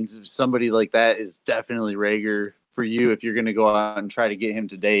I mean, somebody like that is definitely Reagor for you. If you're going to go out and try to get him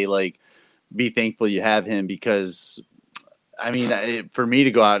today, like be thankful you have him, because I mean, for me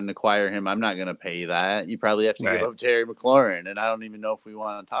to go out and acquire him, I'm not going to pay that. You probably have to give up Terry McLaurin, and I don't even know if we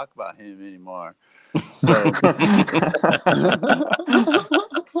want to talk about him anymore. So,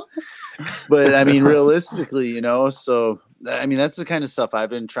 but I mean, realistically, so I mean, that's the kind of stuff I've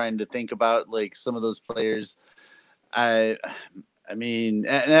been trying to think about. Like some of those players, I mean,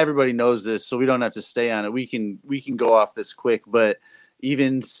 and everybody knows this, so we don't have to stay on it. We can go off this quick, but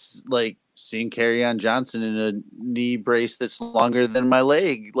even like seeing Kerryon Johnson in a knee brace that's longer than my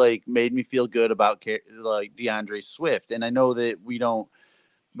leg, like made me feel good about like DeAndre Swift. And I know that we don't,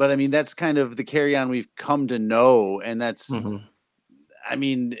 but I mean, that's kind of the Kerryon we've come to know. And that's, I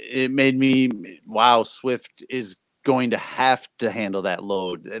mean, it made me, wow, Swift is going to have to handle that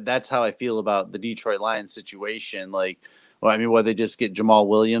load. That's how I feel about the Detroit Lions situation. Like, well, I mean, whether they just get Jamal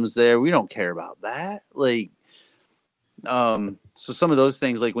Williams there, we don't care about that. Like, so some of those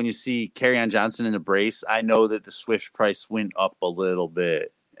things, like when you see Kerryon Johnson in a brace, I know that the Swift price went up a little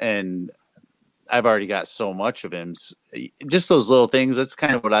bit, and I've already got so much of him. Just those little things. That's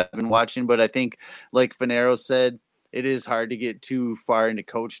kind of what I've been watching. But I think, like Fanaro said, it is hard to get too far into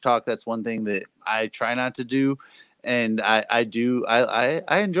coach talk. That's one thing that I try not to do. And I do.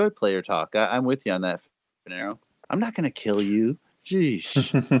 I enjoy player talk. I'm with you on that, Fanaro. I'm not going to kill you. Jeez.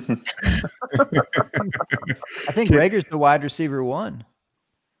 I think Rager's the wide receiver 1.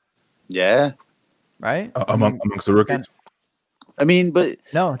 Yeah. Right? Amongst the rookies? I mean, but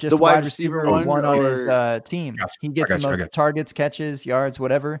no, just the wide receiver one on his team. Gotcha, he gets the most targets, catches, yards,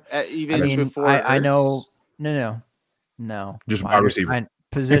 whatever. I know. No. Just wide receiver.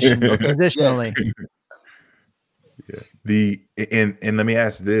 Positionally. Yeah. And let me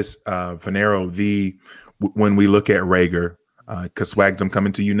ask this, Fanaro, when we look at Reagor, because Swags, I'm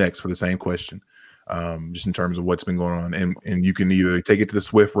coming to you next for the same question, just in terms of what's been going on. And you can either take it to the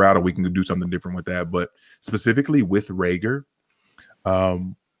Swift route or we can do something different with that. But specifically with Reagor,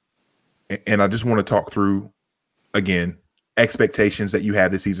 and I just want to talk through, again, expectations that you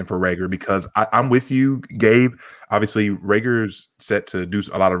have this season for Reagor, because I'm with you, Gabe. Obviously, Rager's set to do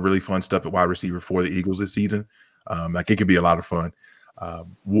a lot of really fun stuff at wide receiver for the Eagles this season. Like it could be a lot of fun.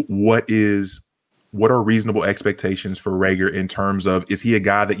 What are reasonable expectations for Reagor in terms of, is he a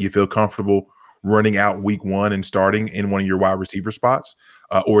guy that you feel comfortable running out week 1 and starting in one of your wide receiver spots?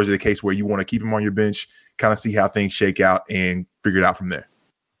 Or is it a case where you want to keep him on your bench, kind of see how things shake out and figure it out from there?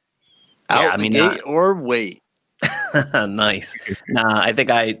 Or wait. Nice. Nah, I think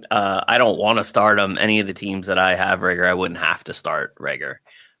I don't want to start him. Any of the teams that I have Reagor, I wouldn't have to start Reagor.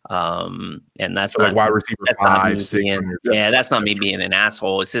 And that's so not like wide receiver 5, 6. That's not me being an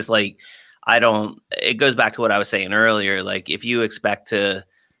asshole. It's just like, it goes back to what I was saying earlier. Like if you expect to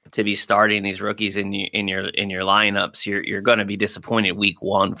be starting these rookies in your lineups, you're going to be disappointed week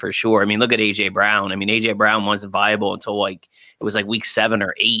 1 for sure. I mean, look at AJ Brown. I mean, AJ Brown wasn't viable until like it was like week 7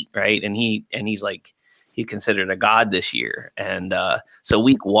 or 8, right? And he's like, he considered a god this year. And so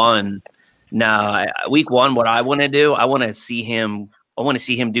week 1, what I want to do, I want to see him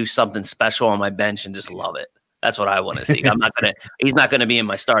do something special on my bench and just love it. That's what I want to see. He's not gonna be in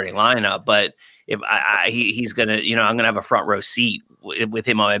my starting lineup, but if he's gonna, I'm gonna have a front row seat with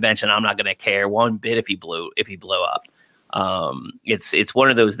him on my bench, and I'm not gonna care one bit if he blew up. It's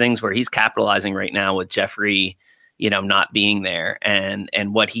one of those things where he's capitalizing right now with Jeffrey, not being there, and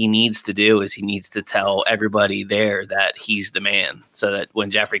what he needs to do is he needs to tell everybody there that he's the man, so that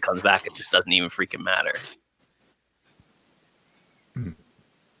when Jeffrey comes back, it just doesn't even freaking matter. A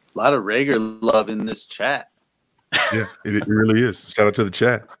lot of Reagor love in this chat. Yeah, it really is. Shout out to the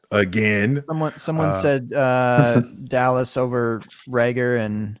chat again. Someone said Dallas over Reagor,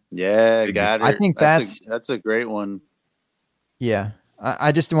 and got it. I think that's a great one. Yeah,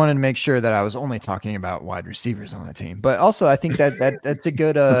 I just wanted to make sure that I was only talking about wide receivers on the team, but also I think that's a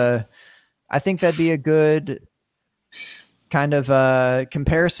good. I think that'd be a good kind of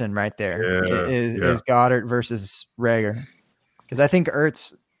comparison right there. Is Goddard versus Reagor, because I think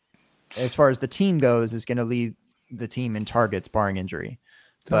Ertz, as far as the team goes, is going to lead the team in targets barring injury.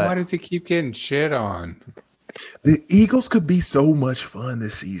 But why does he keep getting shit on? The Eagles could be so much fun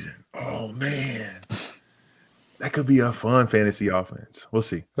this season. Oh man, that could be a fun fantasy offense. We'll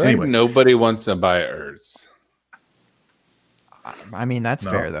see. Anyway, nobody wants to buy Ertz. I mean, that's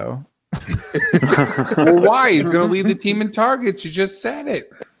fair though. Well, why? He's going to lead the team in targets. You just said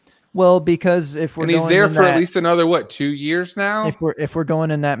it. Well, because if we're he's there for at least another 2 years now. If we're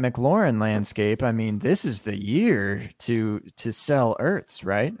going in that McLaurin landscape, I mean, this is the year to sell Ertz,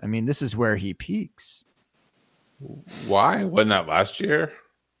 right? I mean, this is where he peaks. Why wasn't that last year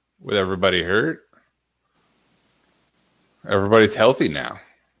with everybody hurt? Everybody's healthy now.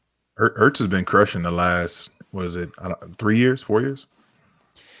 Ertz has been crushing the last 3 years, 4 years.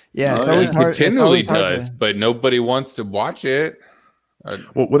 Yeah, it's always hard. Continually does, but nobody wants to watch it.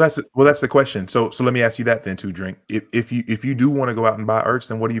 Well, that's the question. So let me ask you that then, too, Drink. If you do want to go out and buy Ertz,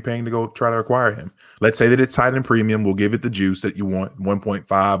 then what are you paying to go try to acquire him? Let's say that it's tight end premium. We'll give it the juice that you want, 1.5,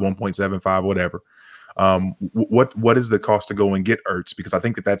 1.75, whatever. What is the cost to go and get Ertz? Because I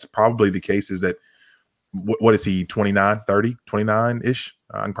think that's probably the case. Is that what is he, 29, 30, 29-ish?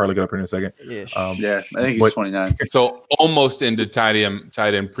 I can probably get up here in a second. Yeah, I think he's 29. So almost into tight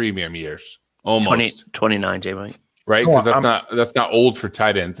end premium years. Almost 29, J-Mike. Right? Because that's not old for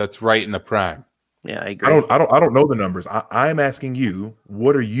tight ends. That's right in the prime. Yeah, I agree. I don't know the numbers. I'm asking you,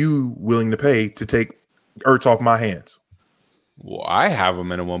 what are you willing to pay to take Ertz off my hands? Well, I have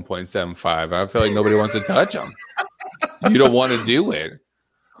him in a 1.75. I feel like nobody wants to touch him. You don't want to do it.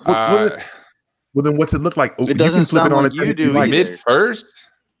 Well, then what's it look like? It doesn't sound like you do. Mid first,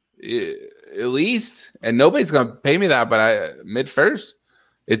 at least, and nobody's gonna pay me that. But mid first,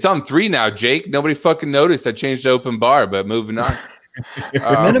 it's on 3 now. Jake, nobody fucking noticed. I changed the open bar, but moving on.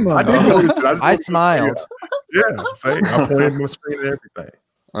 Minimum. I did notice it. I smiled. Yeah, same. I pointed my screen and everything.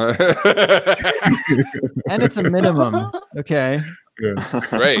 And it's a minimum. Okay. Yeah.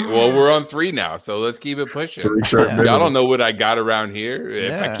 Right. Well, we're on 3 now, so let's keep it pushing. Y'all don't know what I got around here.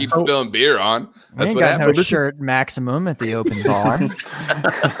 If I keep spilling beer on, that's what happens. No shirt maximum at the open bar.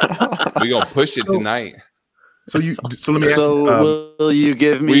 We gonna push it tonight. So let me ask. Will you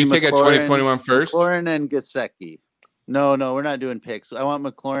give me? Will you take a 2021 first? McLaurin and Gesicki. No, we're not doing picks. I want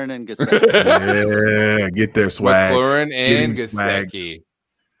McLaurin and Gesicki. Yeah, get their swag. McLaurin and Gesicki.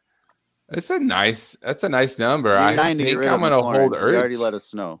 That's a nice number. I think I'm gonna hold Ertz. You already let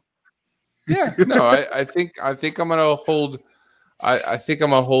us know. Yeah, no, I think I'm gonna hold. I think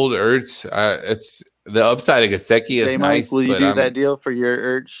I'm gonna hold Ertz. It's the upside of Gesicki is nice. Will you do that deal for your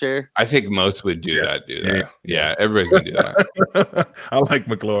Ertz share? I think most would do that. Yeah, everybody's gonna do that. I like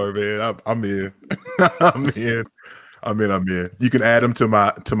McLaurin, man. I'm in. I'm in. You can add him to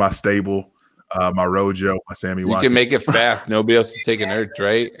my stable. My Rojo, my Sammy Watkins. You can make it fast. Nobody else is taking Ertz,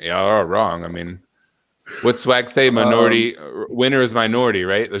 right? Y'all are wrong. I mean, what Swag say? Minority winner is minority,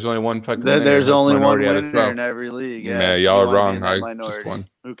 right? There's only one fucking winner. There's only one winner in every league. Yeah, y'all are wrong. I just won.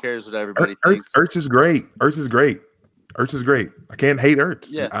 Who cares what everybody thinks? Ertz is great. Ertz is great. I can't hate Ertz.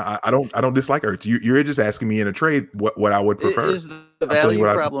 Yeah. I don't dislike Ertz. You're just asking me in a trade what I would prefer. Is the value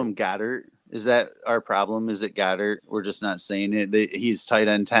problem Goddard? Is that our problem? Is it Goddard? We're just not saying it. He's tight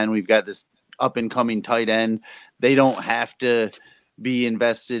end 10. We've got this up and coming tight end. They don't have to be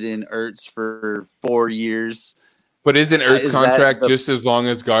invested in Ertz for 4 years. But isn't Ertz contract just as long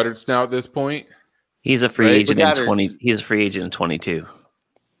as Goddard's now at this point? He's a free agent in 20. He's a free agent in 22.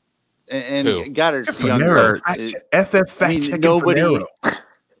 And Goddard's younger. Nobody.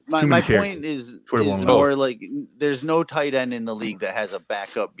 My point is more like there's no tight end in the league that has a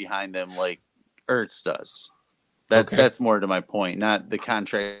backup behind them like Ertz does. That's more to my point, not the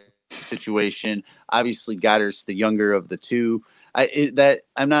contract situation. Obviously, Goddard's the younger of the two.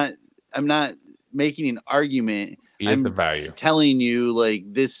 I'm not making an argument. I'm the value. Telling you like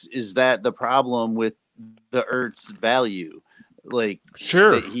this is that the problem with the Ertz value. Like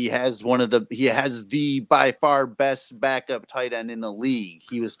sure, he has the by far best backup tight end in the league.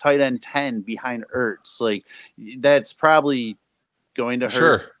 He was tight end 10 behind Ertz. Like that's probably going to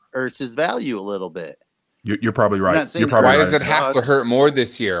hurt Ertz's value a little bit. You're probably right. Why does it have to hurt more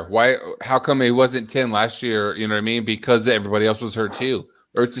this year? Why? How come he wasn't 10 last year? You know what I mean? Because everybody else was hurt too.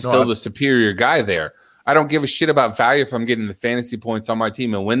 Ertz is still the superior guy there. I don't give a shit about value if I'm getting the fantasy points on my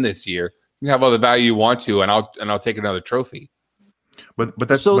team and win this year. You can have all the value you want to, and I'll take another trophy. But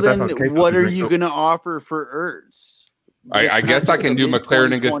that's so. But then, that's not the case what are you going to offer for Ertz? I guess I can do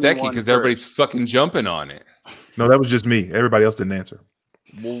McLaurin and Gesicki because everybody's fucking jumping on it. No, that was just me. Everybody else didn't answer.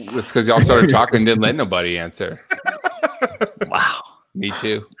 Well, it's because y'all started talking and didn't let nobody answer. Wow. Me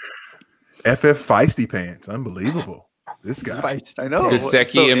too. FF Feisty Pants. Unbelievable. This guy. I know.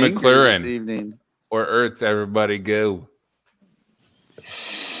 Gesicki and McLaurin. Or Ertz, everybody go.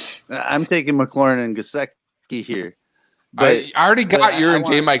 I'm taking McLaurin and Gesicki here. I already got your and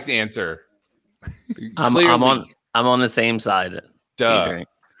J Mike's answer. I'm on the same side. Duh.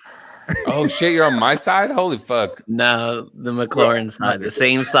 Oh shit, you're on my side? Holy fuck. No, the McLaurin side. The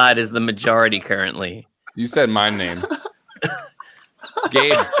same side as the majority currently. You said my name.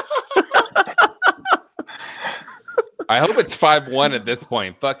 Gabe. I hope it's 5-1 at this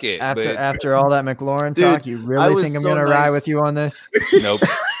point. Fuck it. After all that McLaurin talk, you really think I'm going to ride with you on this? Nope.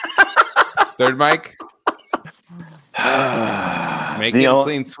 Third mic. Make it a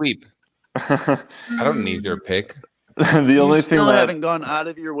clean sweep. I don't need your pick. The only thing that haven't gone out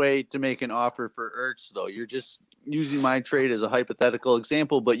of your way to make an offer for Ertz, though. You're just using my trade as a hypothetical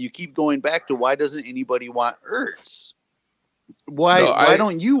example, but you keep going back to why doesn't anybody want Ertz? Why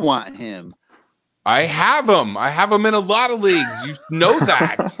don't you want him? I have him. I have him in a lot of leagues. You know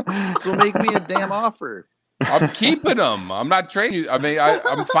that. So make me a damn offer. I'm keeping him. I'm not trading you. I mean,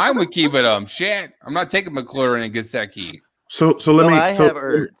 I'm fine with keeping him. Shit. I'm not taking McLaurin and Gesicki. So let me. I have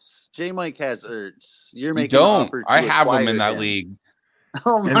Ertz. J. Mike has Ertz. You're making. You don't. I have him in that league.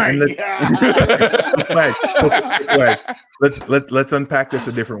 Oh my god! Let's unpack this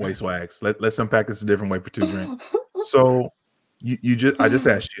a different way, Swags. Let's unpack this a different way for $2,000. So I just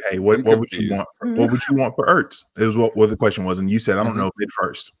asked you, hey, what would you want? What would you want for Ertz? It was what the question was, and you said I don't know, mid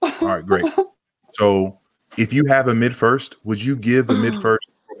first. All right, great. So if you have a mid first, would you give a mid first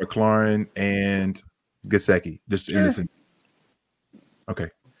for McLaurin and Gesicki? Just in this. Okay.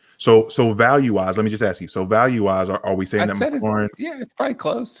 So value wise, let me just ask you. So value wise, are we saying that McLaurin? It's probably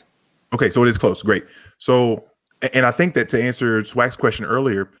close. Okay, so it is close. Great. So, and I think that to answer Swag's question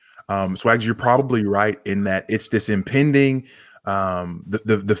earlier, Swags, you're probably right in that it's this impending,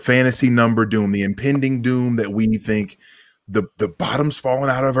 the fantasy number doom, the impending doom that we think the bottom's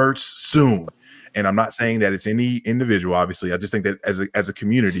falling out of Ertz soon. And I'm not saying that it's any individual. Obviously, I just think that as a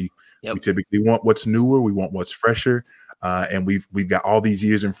community, we typically want what's newer, we want what's fresher. And we've got all these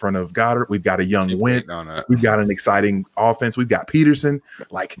years in front of Goddard. We've got a young Wentz. We've got an exciting offense. We've got Peterson.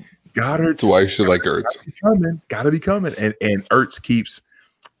 Like Goddard. That's why you should like Ertz. Got to be coming. And Ertz keeps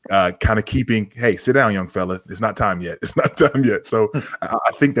kind of keeping. Hey, sit down, young fella. It's not time yet. It's not time yet. So I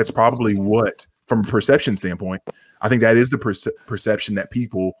think that's probably what, from a perception standpoint, I think that is the perception that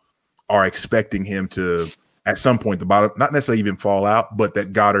people are expecting him to at some point the bottom, not necessarily even fall out, but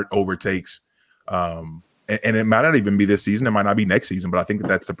that Goddard overtakes. And it might not even be this season. It might not be next season, but I think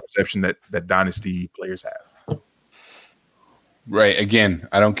that's the perception that dynasty players have. Right. Again,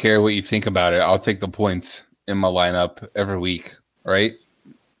 I don't care what you think about it. I'll take the points in my lineup every week. Right.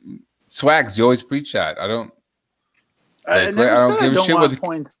 Swags, you always preach that. I don't give a shit what the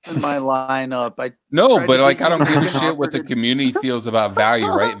points in my lineup. I don't give a shit what the community feels about value.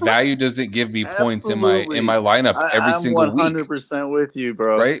 Right. Value doesn't give me points in my lineup every single week. I'm 100% with you,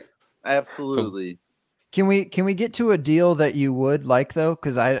 bro. Right. Absolutely. Can we get to a deal that you would like though?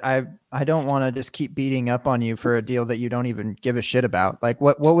 Because I don't want to just keep beating up on you for a deal that you don't even give a shit about. Like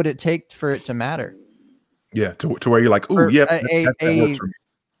what would it take for it to matter? Yeah, to where you're like, ooh, yeah, that works for me.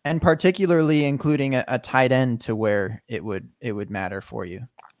 And particularly including a tight end to where it would matter for you.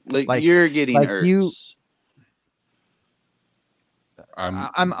 Like you're getting Ertz.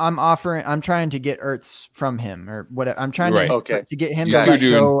 I'm trying to get Ertz from him or whatever. I'm trying to get him to let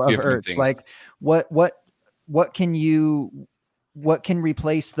go of Ertz. Things. Like what can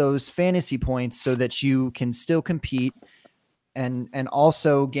replace those fantasy points so that you can still compete and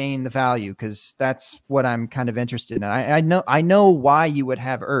also gain the value? Because that's what I'm kind of interested in. I know why you would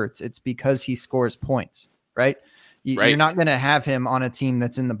have Ertz. It's because he scores points, right? You're not going to have him on a team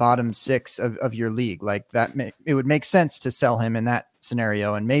that's in the bottom 6 of your league. Like that, it would make sense to sell him in that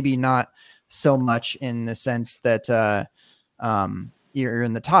scenario, and maybe not so much in the sense that you're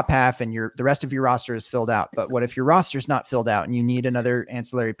in the top half and the rest of your roster is filled out. But what if your roster is not filled out and you need another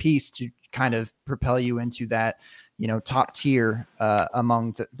ancillary piece to kind of propel you into that, top tier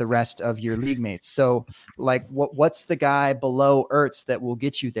among the rest of your league mates? So like what's the guy below Ertz that will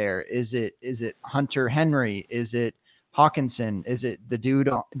get you there? Is it Hunter Henry? Is it Hawkinson? Is it the dude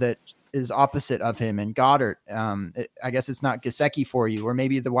that is opposite of him and Goddard? I guess it's not Gesicki for you, or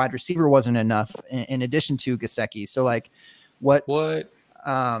maybe the wide receiver wasn't enough in addition to Gesicki. So like what's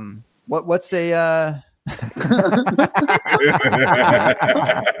a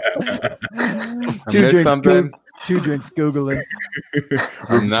two drinks Googling.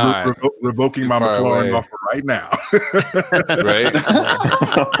 I'm not revoking my McLaurin offer right now. Right?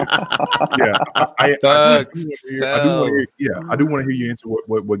 I do want to hear you answer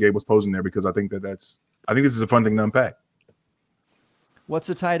what Gabe was posing there, because I think this is a fun thing to unpack. What's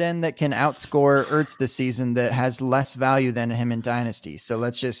a tight end that can outscore Ertz this season that has less value than him in Dynasty? So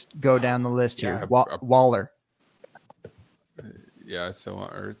let's just go down the list here. Waller. Yeah, I still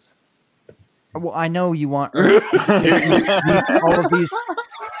want Ertz. Well, I know you want Ertz.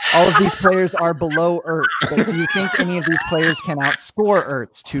 all of these players are below Ertz, but do you think any of these players can outscore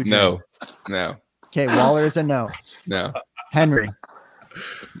Ertz? No. Okay, Waller is a no. No. Henry.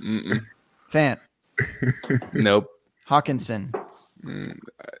 Mm-mm. Fant. Nope. Hawkinson.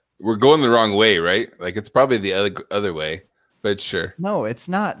 We're going the wrong way, right? Like it's probably the other way, but sure. No, it's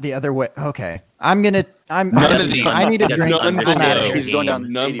not the other way. Okay, I need a drink.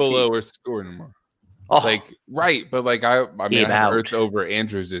 None below or scoring anymore. Like right, but like I mean, I have Ertz over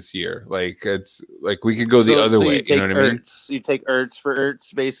Andrews this year. Like it's like we could go the other way. You know what I mean? You take Ertz for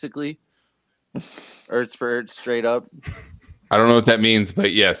Ertz, basically. Ertz for Ertz, straight up. I don't know what that means,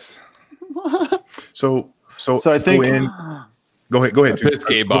 but yes. So I think. Go ahead. Piss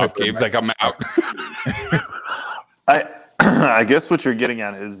Gabe off. Gabe's like, I'm out. I guess what you're getting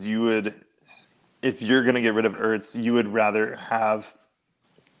at is you would, if you're going to get rid of Ertz, you would rather have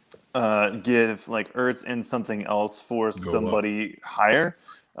give like Ertz and something else for somebody higher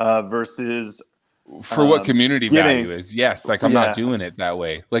versus for what community value is. Yes, like I'm not doing it that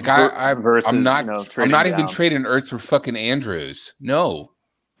way. Like I'm not even trading Ertz for fucking Andrews. No.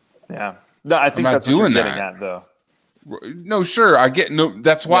 Yeah. No, I think that's what you're getting at, though. No, sure. I get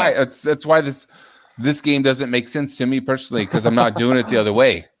that's why that's why this game doesn't make sense to me personally, because I'm not doing it the other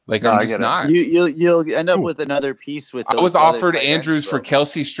way. Like I'm just not. You'll end up with another piece with. I was offered Andrews for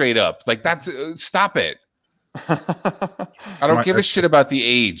Kelsey straight up. Like that's stop it. I don't give a shit about the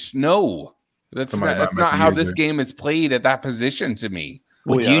age. No, that's not how this game is played at that position to me.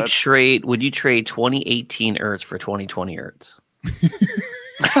 Would you trade 2018 Ertz for 2020 Ertz?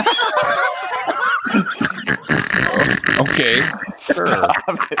 Okay, sure.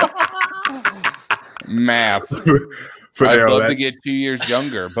 Math. I'd love to get 2 years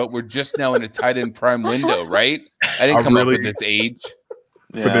younger, but we're just now in a tight end prime window, right? I didn't come up with this age.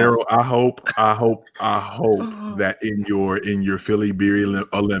 Federo, I hope that in your Philly Beery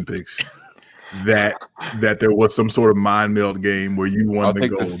Olympics that there was some sort of mind melt game where you won the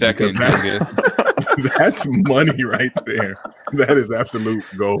gold. The second. That's money right there. That is absolute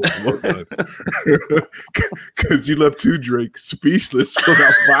gold. Because you left two Drake speechless for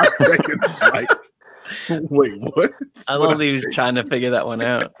about 5 seconds. Like, wait, what? I love that he was trying to figure that one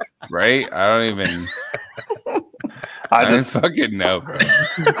out. Right? I just fucking know, bro.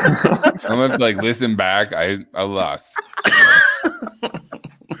 I'm gonna listen back. I lost.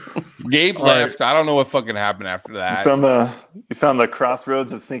 Gabe left. I don't know what fucking happened after that. You found the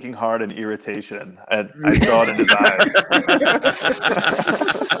crossroads of thinking hard and irritation. I saw it in his eyes.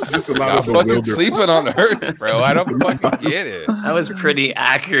 Just a lot of fucking sleeping on Ertz, bro. I don't fucking get it. That was pretty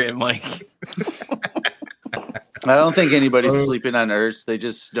accurate, Mike. I don't think anybody's sleeping on Ertz. They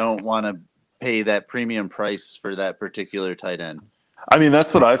just don't want to pay that premium price for that particular tight end. I mean,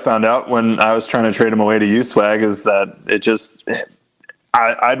 that's what I found out when I was trying to trade him away to you, Swag, is that it just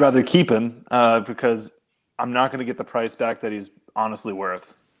I'd rather keep him because I'm not going to get the price back that he's honestly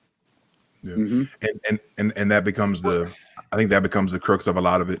worth. Yeah. Mm-hmm. And that becomes I think that becomes the crux of a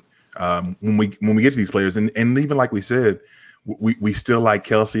lot of it. When we get to these players, and even like we said, we still like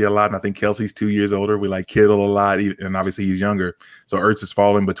Kelsey a lot, and I think Kelsey's 2 years older. We like Kittle a lot, and obviously he's younger. So Ertz is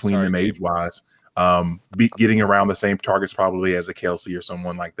falling between them age-wise, getting around the same targets probably as a Kelsey or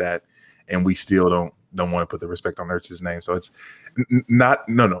someone like that, and we still don't want to put the respect on Ertz's name. So it's not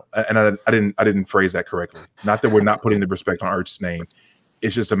no, and I didn't phrase that correctly. Not that we're not putting the respect on Ertz's name.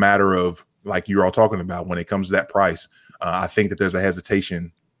 It's just a matter of, like you're all talking about, when it comes to that price. I think that there's a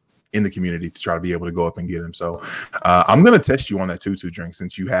hesitation in the community to try to be able to go up and get him. So I'm going to test you on that 2-2 drink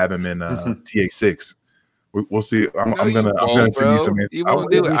since you have him in TA6. We'll see. I'm gonna send you some. You won't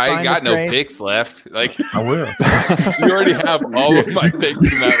do it. I ain't got no picks left. Like I will. You already have all of my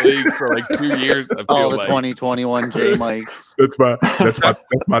picks in that league for 2 years. All the 2021 J Mikes. That's my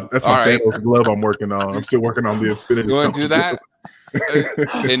Thanos glove I'm working on. I'm still working on the Infinity. You want to do that?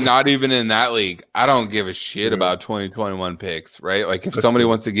 And not even in that league. I don't give a shit about 2021 picks, right? Like if somebody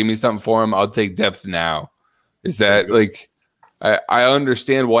wants to give me something for them, I'll take depth now. Is that I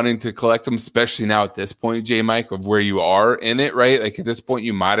understand wanting to collect them, especially now at this point, J Mike, of where you are in it, right? Like at this point,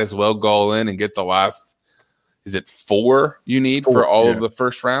 you might as well go in and get the last, is it 4 you need for all of the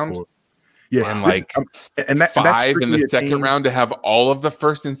first round? 4. Yeah. And 5 in the second round to have all of the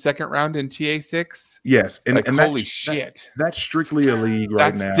first and second round in TA6? Yes. And holy shit. That's strictly a league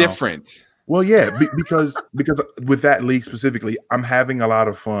right now. That's different. Well, yeah, because with that league specifically, I'm having a lot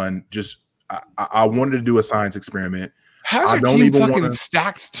of fun. Just I wanted to do a science experiment. How's your team fucking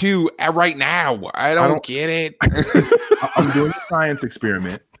stacked too right now? I don't get it. I'm doing a science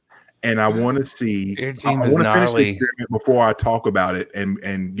experiment, and I want to see. Your team is gnarly. Before I talk about it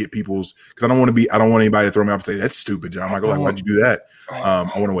and get people's, because I don't want anybody to throw me off and say that's stupid, John. I'm like, why'd you do that? I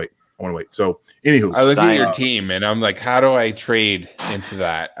want to wait. So, anywho, I look at your team and I'm like, how do I trade into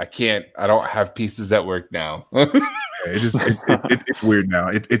that? I don't have pieces that work now. It's weird now.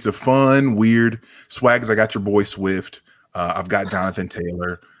 It's a fun, weird Swags. I got your boy Swift. I've got Jonathan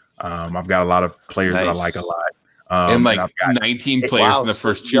Taylor. I've got a lot of players that I like a lot. And I've got 19 players in the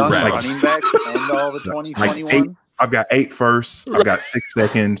first 2 rounds. Running backs and all the 2021. I've got 8 firsts. I've got 6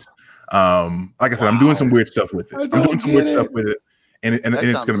 seconds. Like I said, I'm doing some weird stuff with it. And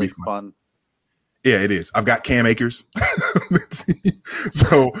it's going to be fun. Yeah, it is. I've got Cam Akers.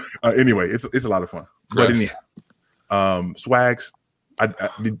 So anyway, it's a lot of fun. But anyhow, Swags,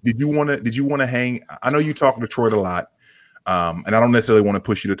 did you want to hang? I know you talk Detroit a lot, and I don't necessarily want to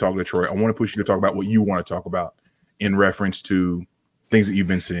push you to talk Detroit. I want to push you to talk about what you want to talk about in reference to things that you've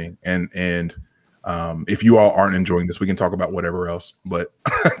been seeing. And if you all aren't enjoying this, we can talk about whatever else. But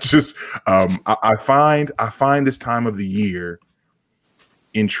just I find this time of the year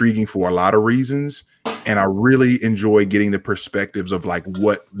intriguing for a lot of reasons, and I really enjoy getting the perspectives of like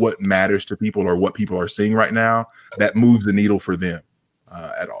what matters to people or what people are seeing right now that moves the needle for them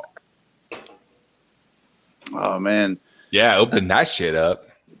at all. Oh man, yeah, open that shit up.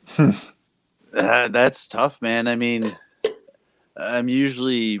 That's tough, man. I mean, I'm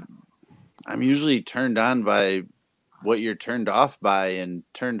usually turned on by what you're turned off by, and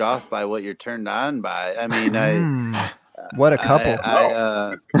turned off by what you're turned on by. I mean, what a couple!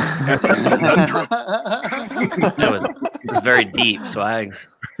 It was very deep, Swags.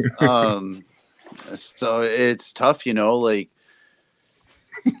 So it's tough, like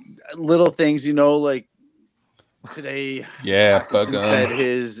little things, like today. Yeah, said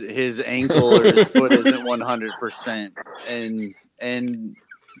his ankle or his foot isn't 100%, and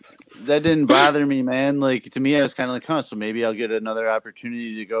that didn't bother me, man. Like, to me, I was kind of like, so maybe I'll get another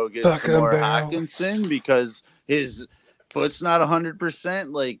opportunity to go get some more Hockenson because his foot's not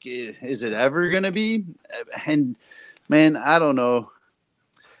 100%. Like, is it ever gonna be? And man, I don't know.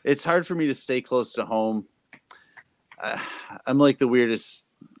 It's hard for me to stay close to home. I'm like the weirdest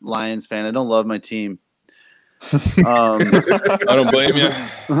Lions fan. I don't love my team. I don't blame you.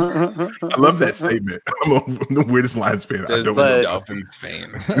 I love that statement. I'm the weirdest Lions fan. I don't know Dolphins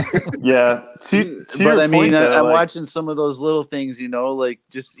fan. Yeah, but I mean, I'm watching some of those little things, like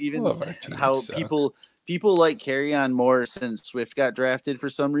just even how people like Kerryon more since Swift got drafted for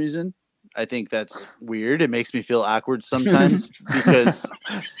some reason. I think that's weird. It makes me feel awkward sometimes because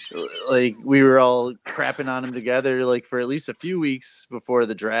like we were all crapping on him together like for at least a few weeks before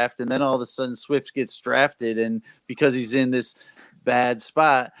the draft. And then all of a sudden Swift gets drafted. And because he's in this bad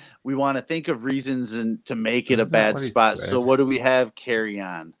spot, we want to think of reasons to make it a bad spot. So what do we have?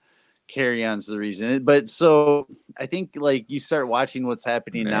 Kerryon. Kerryon's the reason. But so I think like you start watching what's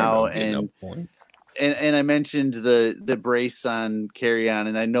happening now and I mentioned the brace on Kerryon,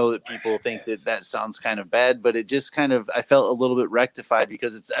 and I know that people think that sounds kind of bad, but it just kind of, I felt a little bit rectified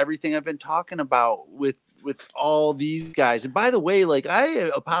because it's everything I've been talking about with all these guys. And by the way, like I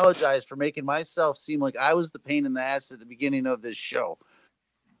apologize for making myself seem like I was the pain in the ass at the beginning of this show.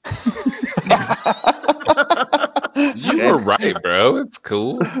 You were right, bro. It's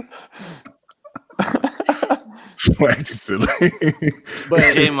cool. Swag you silly.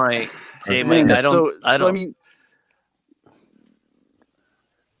 But J-Mike, I mean, I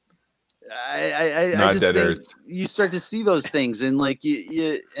just think you start to see those things, and like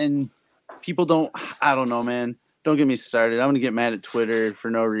you and people don't. I don't know, man. Don't get me started. I'm gonna get mad at Twitter for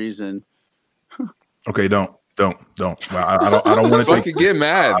no reason. Okay, don't. Well, I don't want to take. Get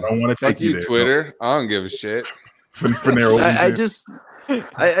mad. I don't want to take you there, Twitter. No. I don't give a shit. I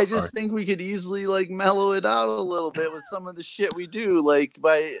just think we could easily like mellow it out a little bit with some of the shit we do, like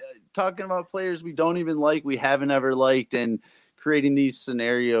by talking about players we don't even like, we haven't ever liked, and creating these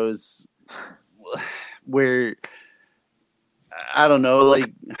scenarios where I don't know,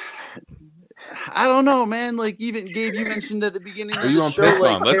 man. Like even Gabe, you mentioned at the beginning of the show,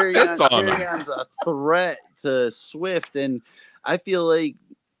 like Kerryon's a threat to Swift, and I feel like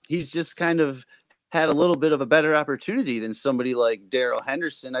he's just kind of had a little bit of a better opportunity than somebody like Darrell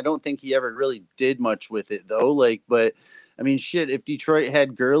Henderson. I don't think he ever really did much with it though. But I mean, shit, if Detroit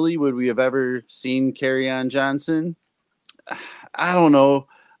had Gurley, would we have ever seen Kerryon Johnson? I don't know.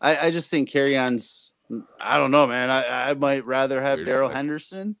 I just think Kerryon's, I don't know, man. I might rather have Darrell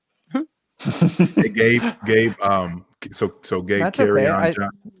Henderson. Hey, Gabe. So Gabe, Kerryon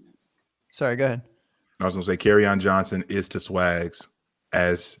Johnson. Sorry, go ahead. I was gonna say Kerryon Johnson is to Swags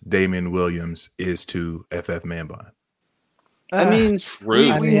as Damien Williams is to FF Manbun. I mean,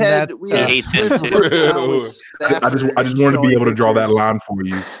 true. We had I just want to be able to draw that line for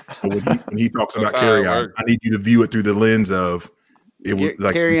you. When he talks about Kerryon, I need you to view it through the lens of it was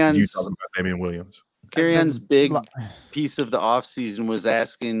like you talking about Damien Williams. Kerryon's big piece of the offseason was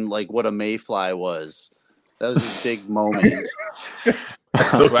asking like what a mayfly was. That was his big moment.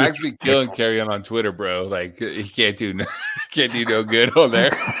 Swags be killing Kerryon on Twitter, bro. Like he can't do no good on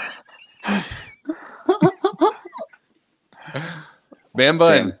there.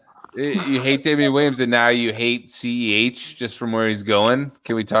 Bambun, you hate Damien Williams and now you hate CEH just from where he's going.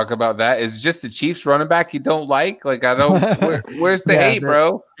 Can we talk about that? Is it just the Chiefs running back you don't like? Like I don't. Where's the hate,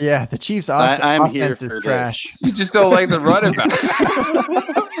 bro? Yeah, the Chiefs. I'm here for trash. You just don't like the running back.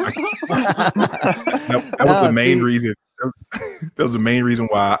 That was the main reason. That was the main reason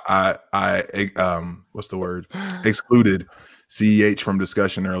why I what's the word? Excluded CEH from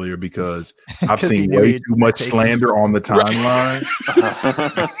discussion earlier, because I've seen way too much slander on the timeline.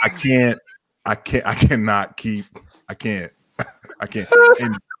 I can't.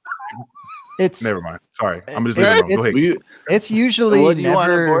 And it's never mind. Sorry, I'm just leaving it alone. Go ahead. It's usually what do you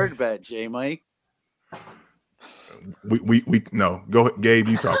want a board bet, J Mike? We no, go ahead, Gabe,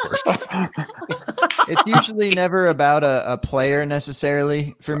 you talk first. It's usually never about a player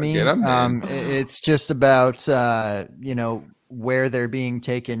necessarily for me. It's just about where they're being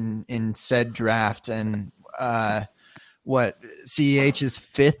taken in said draft, and what CEH is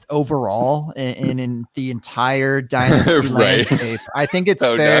 5th overall in the entire dynasty landscape. I think it's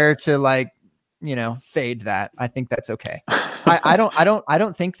fair to fade that. I think that's okay. I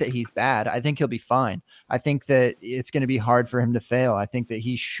don't think that he's bad. I think he'll be fine. I think that it's going to be hard for him to fail. I think that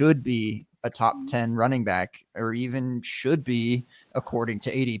he should be a top 10 running back, or even should be, according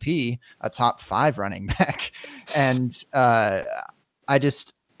to ADP, a top 5 running back. And I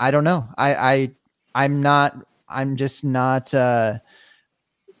don't know. I'm just not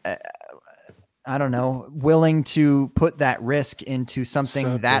I don't know, willing to put that risk into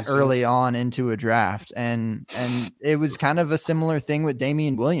something that early on into a draft. And it was kind of a similar thing with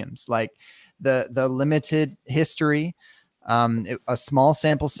Damian Williams, like the limited history, a small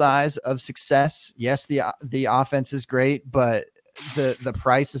sample size of success. Yes, the offense is great, but the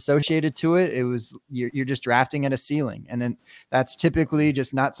price associated to it, you're just drafting at a ceiling. And then that's typically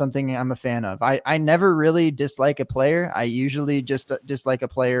just not something I'm a fan of. I never really dislike a player. I usually just dislike a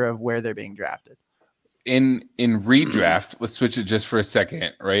player of where they're being drafted. In redraft, let's switch it just for a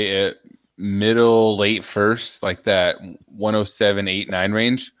second, right? At middle, late first, like that 107, 8, 9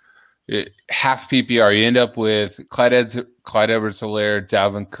 range, half PPR, you end up with Clyde Edwards-Helaire,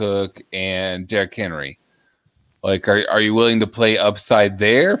 Dalvin Cook, and Derrick Henry. Like, are you willing to play upside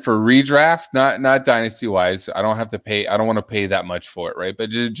there for redraft? Not dynasty wise. I don't want to pay that much for it, right? But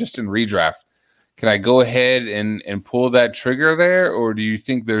just in redraft, can I go ahead and pull that trigger there, or do you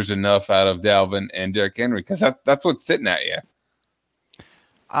think there's enough out of Dalvin and Derrick Henry? Because that's what's sitting at you.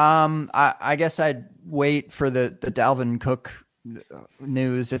 I guess I'd wait for the Dalvin Cook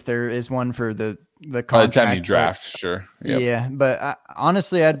news, if there is one, for the contract. By the time you draft, sure. Yep. Yeah, but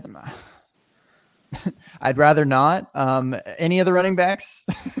honestly, I'd rather not. Any of the running backs,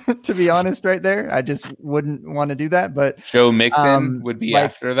 to be honest, right there, I just wouldn't want to do that. But Joe Mixon would be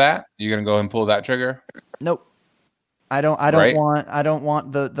after that. You're gonna go and pull that trigger? Nope. I don't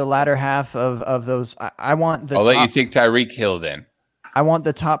want the latter half of those. I want the. I'll let you take Tyreek Hill then. I want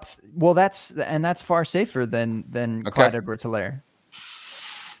the top. Well, that's far safer than Clyde Edwards-Helaire,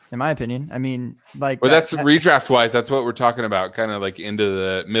 in my opinion. I mean, like. Well, that's redraft wise. That's what we're talking about. Kind of like into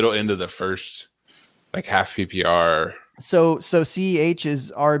the middle end of the first. Like half PPR. So CEH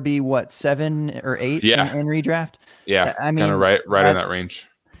is RB 7 or 8 in redraft? Yeah. I mean, kind of right in that range.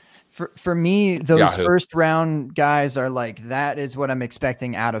 For me, those first round guys are like, that is what I'm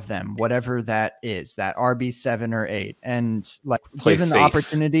expecting out of them, whatever that is, that RB 7 or 8. And like given the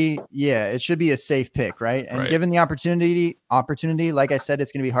opportunity, it should be a safe pick, right? And given the opportunity, like I said,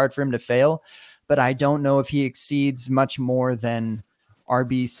 it's going to be hard for him to fail, but I don't know if he exceeds much more than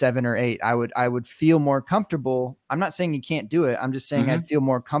RB 7 or 8. I would feel more comfortable. I'm not saying you can't do it. I'm just saying I'd feel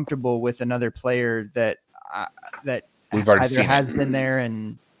more comfortable with another player that we've already either has been there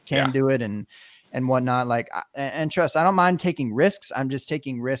and can do it and whatnot. Like, and trust, I don't mind taking risks. I'm just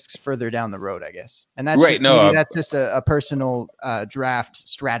taking risks further down the road, I guess. And that's right. That's just a personal draft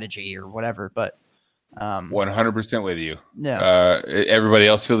strategy or whatever. But 100% with you. Yeah. Everybody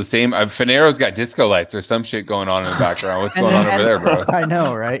else feel the same? Fanero's got disco lights or some shit going on in the background. What's going on over there, bro? I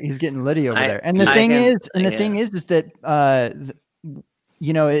know, right? He's getting litty over there. And the thing is that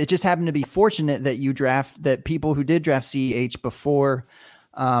it just happened to be fortunate that people who did draft CEH before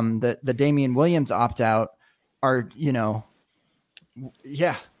the Damian Williams opt out are,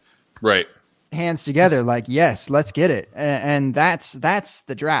 right. Hands together, like, yes, let's get it. And that's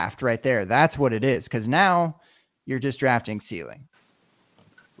the draft right there. That's what it is. Because now you're just drafting ceiling.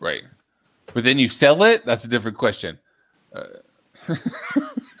 Right. But then you sell it? That's a different question.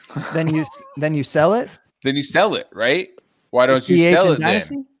 Then you sell it? Then you sell it, right? Why don't you sell it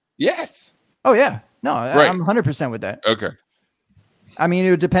then? Yes. Oh, yeah. No, right. I'm 100% with that. Okay. I mean, it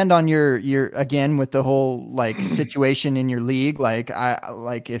would depend on your again, with the whole like situation in your league. Like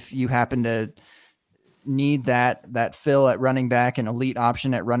if you happen to need that fill at running back, an elite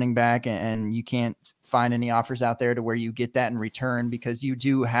option at running back, and you can't find any offers out there to where you get that in return, because you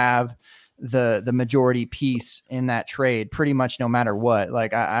do have the majority piece in that trade pretty much no matter what.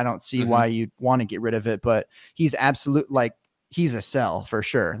 Like I don't see why you'd want to get rid of it, but he's he's a sell for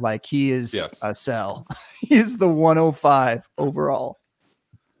sure. Like he is a sell. He is the 105 overall.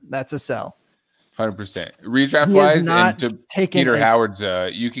 That's a sell. 100%. Redraft wise, and to Peter Howard's,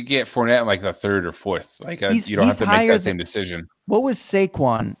 you could get Fournette in like the third or fourth. Like you don't have to make that same decision. What was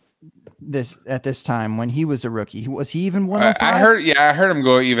Saquon at this time when he was a rookie? Was he even 105? I heard him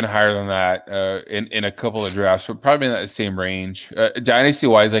go even higher than that in a couple of drafts, but probably in that same range. Dynasty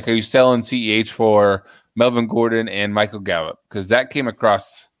wise, like are you selling CEH for Melvin Gordon and Michael Gallup? Because that came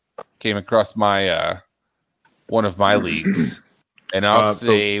across my one of my leagues. And I'll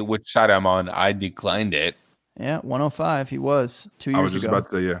say which side I'm on. I declined it. Yeah, 105. He was 2 years ago. I was just about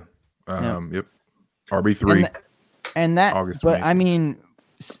to say, yep. RB3. And that, August but 2018. I mean,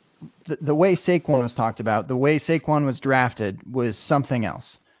 the way Saquon was talked about, the way Saquon was drafted was something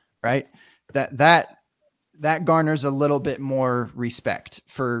else, right? That garners a little bit more respect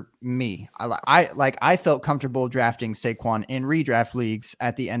for me. I felt comfortable drafting Saquon in redraft leagues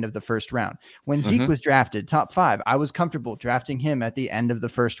at the end of the first round. When Zeke was drafted top 5, I was comfortable drafting him at the end of the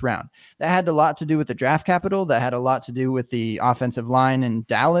first round. That had a lot to do with the draft capital. That had a lot to do with the offensive line in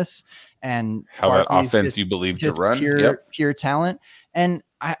Dallas and how that offense you believe to run. Pure talent. And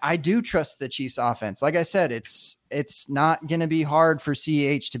I do trust the Chiefs offense. Like I said, it's not going to be hard for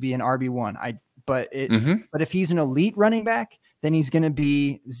CEH to be an RB1. But if he's an elite running back, then he's going to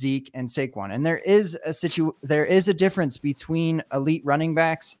be Zeke and Saquon. And there is a difference between elite running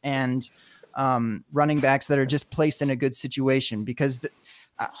backs and running backs that are just placed in a good situation, because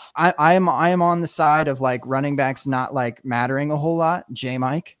I am on the side of like running backs not like mattering a whole lot.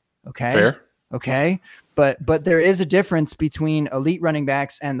 Mike. Okay. Fair. Okay. But there is a difference between elite running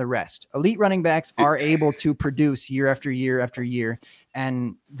backs and the rest. Elite running backs are able to produce year after year after year,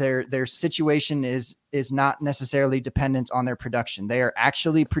 and their situation is not necessarily dependent on their production. They are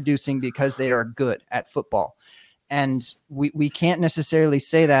actually producing because they are good at football. And we can't necessarily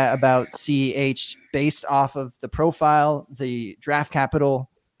say that about CEH based off of the profile, the draft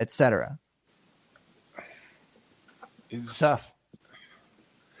capital, etc. It's tough.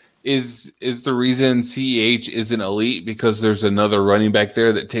 Is the reason CEH isn't elite because there's another running back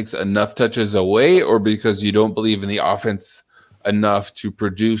there that takes enough touches away, or because you don't believe in the offense enough to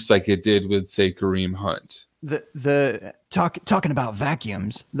produce like it did with, say, Kareem Hunt? The talking about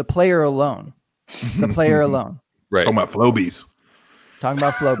vacuums, the player alone. Right. Talking about Flobies.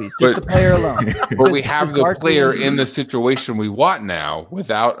 Just the player alone. But we have the player in the situation we want now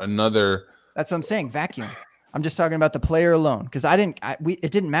without another. That's what I'm saying. Vacuum. I'm just talking about the player alone, because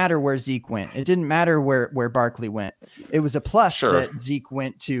it didn't matter where Zeke went. It didn't matter where Barkley went. It was a plus that Zeke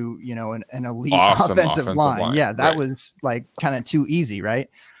went to, an elite offensive line. Yeah, that was like kind of too easy, right?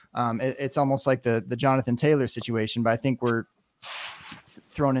 It's almost like the Jonathan Taylor situation, but I think we're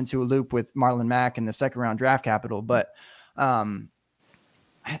thrown into a loop with Marlon Mack and the second round draft capital. But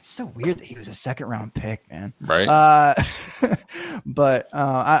it's so weird that he was a second round pick, man. Right. But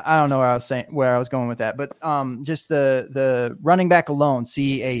I don't know where I was going with that. But just the running back alone,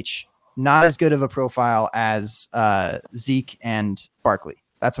 CEH, not as good of a profile as Zeke and Barkley.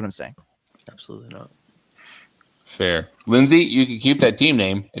 That's what I'm saying. Absolutely not. Fair. Lindsay, you can keep that team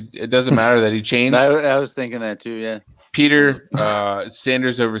name. It doesn't matter that he changed. I was thinking that too, yeah. Peter,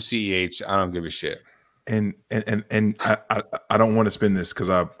 Sanders over CEH. I don't give a shit. And I don't want to spin this because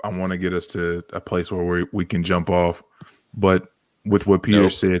I want to get us to a place where we can jump off. But with what Peter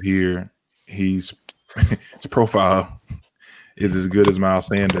said here, his profile is as good as Miles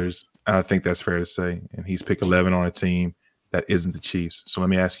Sanders. I think that's fair to say. And he's pick 11 on a team that isn't the Chiefs. So let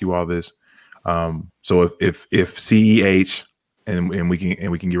me ask you all this. So if CEH and we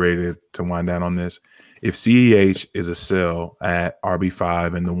can get ready to wind down on this. If CEH is a sell at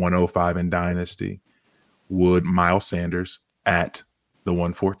RB5 and the 105 in Dynasty, would Miles Sanders at the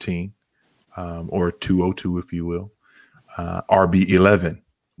 114 or 202, if you will, RB11,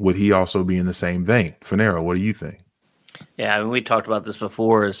 would he also be in the same vein? Fanero, what do you think? Yeah, I mean, we talked about this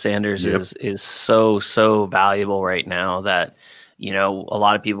before. Sanders is so valuable right now that, a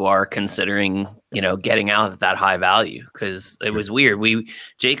lot of people are considering, getting out at that high value, because it was weird.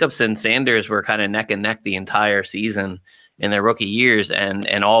 Jacobs and Sanders were kind of neck and neck the entire season in their rookie years.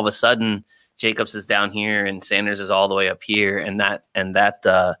 And all of a sudden Jacobs is down here and Sanders is all the way up here. And that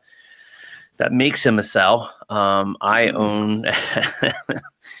makes him a sell. I own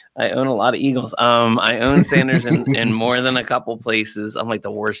a lot of Eagles. I own Sanders in more than a couple places. I'm like the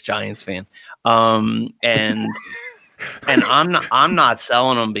worst Giants fan. And I'm not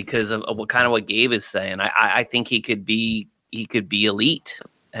selling him because of what Gabe is saying. I think he could be elite.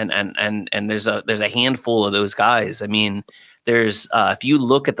 and there's a handful of those guys. I mean, there's if you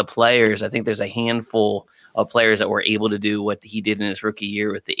look at the players, I think there's a handful of players that were able to do what he did in his rookie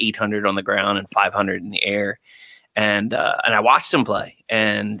year with the 800 on the ground and 500 in the air. And I watched him play,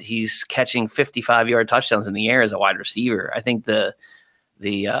 and he's catching 55-yard touchdowns in the air as a wide receiver. I think the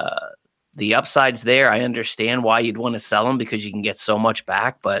upside's there. I understand why you'd want to sell him because you can get so much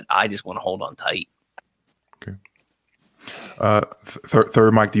back, but I just want to hold on tight. Okay.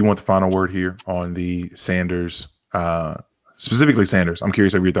 Third, Mike, do you want the final word here on the Sanders, specifically Sanders? I'm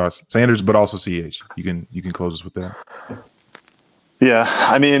curious of your thoughts. Sanders, but also CH. You can close us with that. Yeah,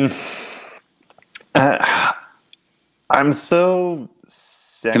 I mean, I'm so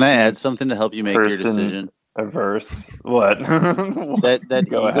Can I add something to help you make your decision? Averse. What? that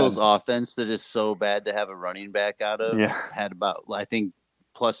Eagles offense that is so bad to have a running back out of had about, I think,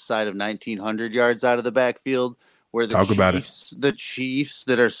 plus side of 1,900 yards out of the backfield. Where the Chiefs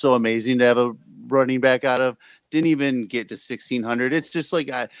that are so amazing to have a running back out of didn't even get to 1,600. It's just like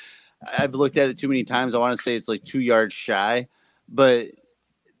I've looked at it too many times. I want to say it's like 2 yards shy, but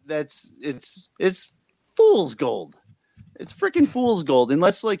it's fool's gold. It's freaking fool's gold,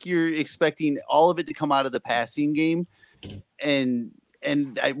 unless like you're expecting all of it to come out of the passing game. And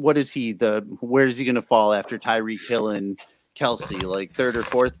what is he? Where is he going to fall after Tyreek Hill and Kelsey? Like third or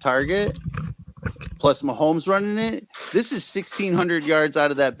fourth target, plus Mahomes running it. This is 1,600 yards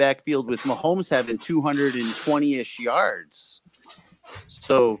out of that backfield with Mahomes having 220-ish yards.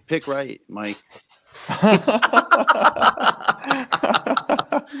 So pick right, Mike.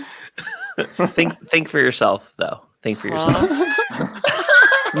 Think for yourself, though. Think for yourself.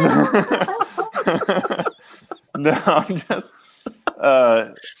 No, I'm just.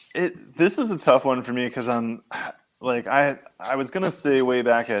 This is a tough one for me because I'm like I was gonna say way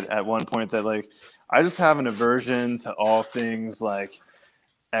back at one point that like I just have an aversion to all things like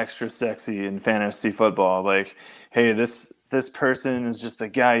extra sexy in fantasy football. Like, hey, this person is just a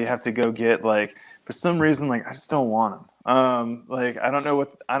guy you have to go get. Like, for some reason, like I just don't want him. Like I don't know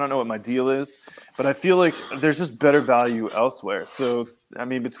what my deal is, but I feel like there's just better value elsewhere. So I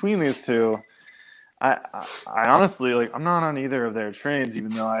mean, between these two, I honestly like I'm not on either of their trains,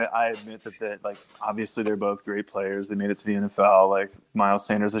 even though I admit that like obviously they're both great players. They made it to the NFL. Like Miles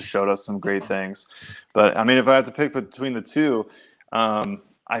Sanders has showed us some great things, but I mean, if I had to pick between the two,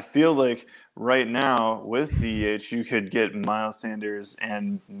 I feel like right now with CEH, you could get Miles Sanders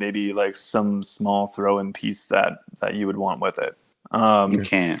and maybe like some small throw-in piece that you would want with it. You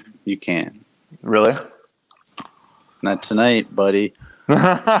can't. Really? Not tonight, buddy.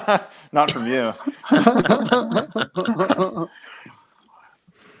 Not from you.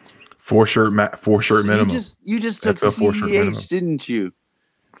 Four shirt minimum. You just took CEH, didn't you?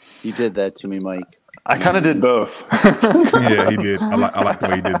 You did that to me, Mike. I kind of did both. Yeah, he did. I like the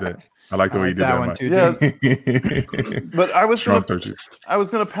way he did that. I like the way he did that one too. Yeah, but I was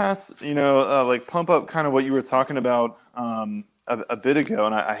gonna pass. Like pump up kind of what you were talking about a bit ago,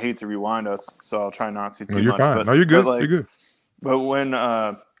 and I hate to rewind us, so I'll try not to too much. You're fine. But, no, you're good. But you're good. But when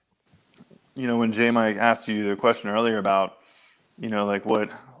when J Mike asked you the question earlier about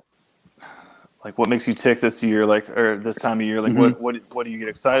what makes you tick this year, or this time of year, what do you get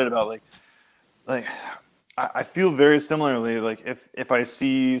excited about, like I feel very similarly. Like if I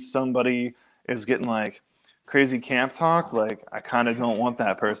see somebody is getting like crazy camp talk, like I kind of don't want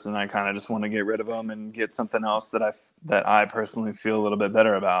that person. I kind of just want to get rid of them and get something else that I personally feel a little bit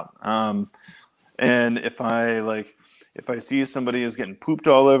better about. And if I see somebody is getting pooped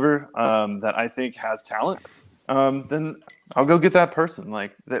all over that I think has talent, then I'll go get that person.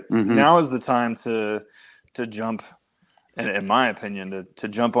 Like that. Now is the time to jump. And in my opinion, to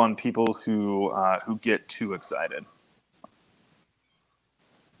jump on people who get too excited.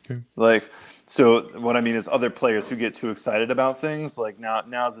 Okay. Like, so what I mean is other players who get too excited about things. Like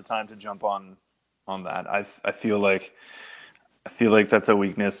now's the time to jump on that. I feel like that's a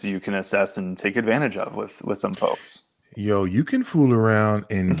weakness you can assess and take advantage of with some folks. Yo, you can fool around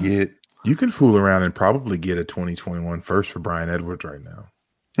and probably get a 2021 first for Bryan Edwards right now.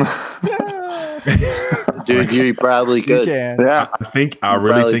 Dude, you probably could. Yeah, I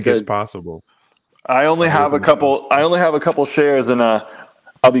really think it's possible. I only have a couple shares, and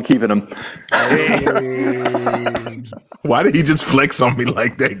I'll be keeping them. Why did he just flex on me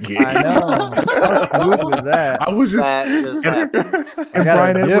like that, kid? I know. How smooth was that? I was just. I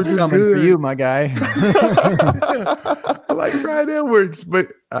got a gift coming for you, my guy. I like Bryan Edwards, but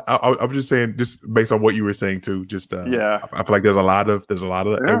I'm just saying, just based on what you were saying too. Just I feel like there's a lot of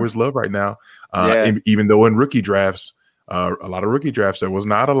Edwards love right now. Even though in rookie drafts, a lot of rookie drafts, there was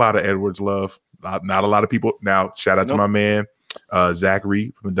not a lot of Edwards love. Not a lot of people. Now, shout out to my man, Zach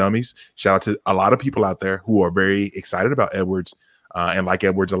Reed from the Dummies. Shout out to a lot of people out there who are very excited about Edwards and like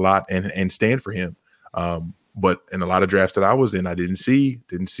Edwards a lot and stand for him. But in a lot of drafts that I was in, I didn't see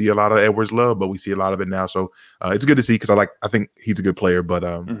a lot of Edwards love, but we see a lot of it now. So it's good to see because I think he's a good player. But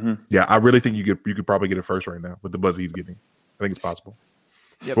yeah, I really think you could probably get it first right now with the buzz he's getting. I think it's possible.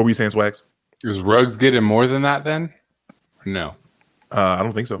 Yep. What were you saying, Swags? Is Ruggs getting more than that then? No. I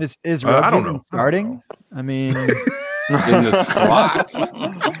don't think so. Is Ruggs I don't know. starting? I mean, in the slot.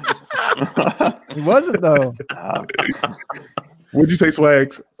 He wasn't though. What'd you say,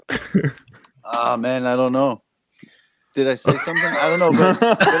 Swags? Oh man, I don't know. Did I say something? I don't know, but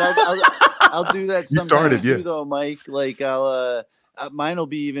I'll do that sometimes too, though, Mike. Like mine will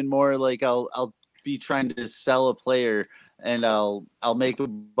be even more like I'll be trying to sell a player, and I'll make a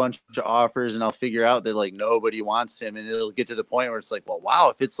bunch of offers, and I'll figure out that like nobody wants him, and it'll get to the point where it's like, well, wow,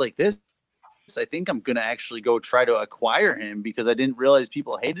 if it's like this, I think I'm gonna actually go try to acquire him because I didn't realize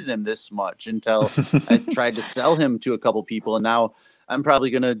people hated him this much until I tried to sell him to a couple people, and now I'm probably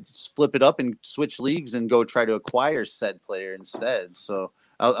going to flip it up and switch leagues and go try to acquire said player instead. So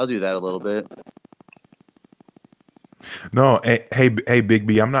I'll do that a little bit. No, hey, Big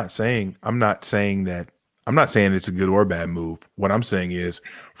B, I'm not saying it's a good or bad move. What I'm saying is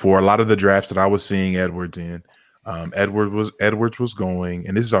for a lot of the drafts that I was seeing Edwards in, Edwards was going,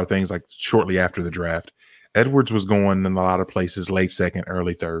 and these are things like shortly after the draft. Edwards was going in a lot of places late second,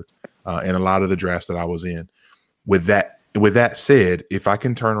 early third, in a lot of the drafts that I was in. With that said, if I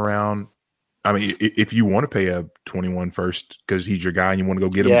can turn around, I mean, if you want to pay a 21 first because he's your guy and you want to go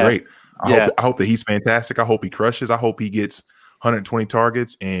get him, great. I hope that he's fantastic. I hope he crushes. I hope he gets 120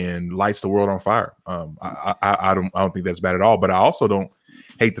 targets and lights the world on fire. I don't think that's bad at all. But I also don't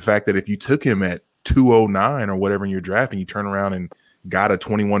hate the fact that if you took him at 209 or whatever in your draft and you turn around and got a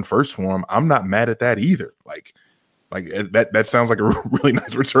 21 first for him, I'm not mad at that either. Like that sounds like a really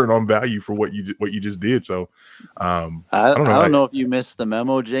nice return on value for what you just did. So I don't know if you missed the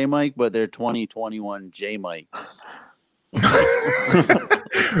memo, J Mike, but they're 2021 J Mikes.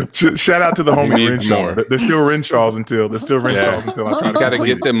 Shout out to the homie Renshaw. There's still Renshaws until I try to gotta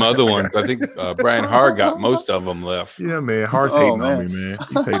get them other ones. I think Brian Hart got most of them left. Yeah, man. Hart's hating on me, man.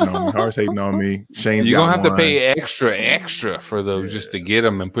 He's hating on me. Hart's hating on me. Shane's You're gonna have to pay extra for those just to get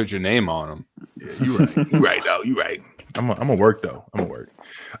them and put your name on them. Yeah, you're right. You're right. I'm gonna work though.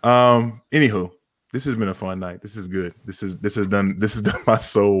 Anywho, this has been a fun night. This is good. This has done my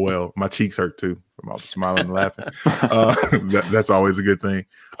soul well. My cheeks hurt too from all the smiling and laughing. That's always a good thing.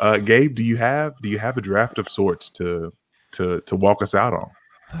 Gabe, do you have a draft of sorts to walk us out on?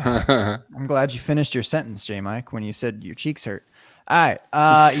 I'm glad you finished your sentence, J Mike, when you said your cheeks hurt. All right.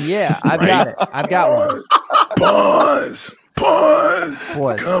 Yeah, I've got it. I've got one. Pause.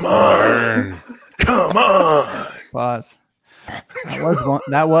 Come on. Pause.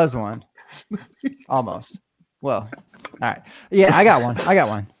 That was one. Almost. Well, all right. Yeah, I got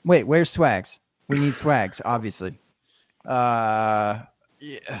one. Wait, where's Swags? We need Swags, obviously. Yeah.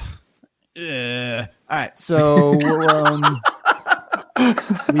 All right. So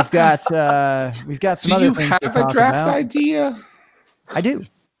we've got some other things to talk about. Do you have a draft idea? I do.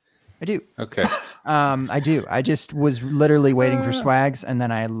 Okay. I do. I just was literally waiting for Swags, and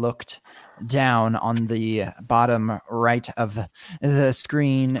then I looked down on the bottom right of the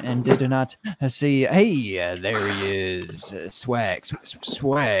screen and did not see. Hey, there he is, Swags.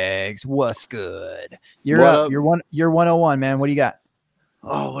 Swags, what's good? You're up. You're 101, man. What do you got?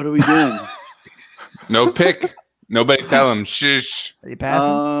 Oh, what are we doing? No pick. Nobody tell him. Shush. Are you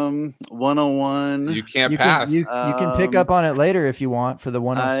passing? 101. You can't pass. You can pick up on it later if you want for the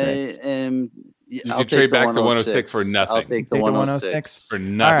 106. You can trade back to 106 for nothing. I'll take the 106 for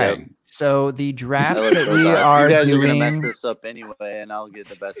nothing. Right. So the draft that we are you guys doing, are gonna mess this up anyway, and I'll get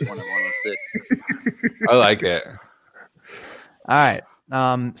the best one at 106. I like it. All right.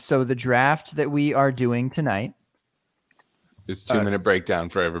 So the draft that we are doing tonight is 2-minute breakdown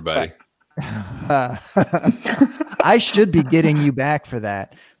for everybody. I should be getting you back for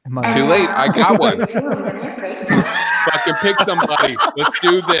that. Too late. I got one. Fucking pick somebody. Let's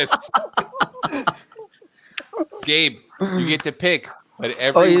do this. Gabe, you get to pick, but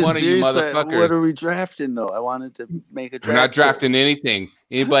every one of you motherfuckers. What are we drafting though? I wanted to make a draft. We're not drafting anything.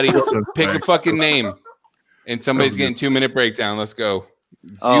 Anybody pick a fucking name, and somebody's getting 2-minute breakdown. Let's go.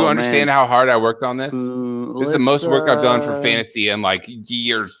 Do you understand how hard I worked on this? This is the most work I've done for fantasy in like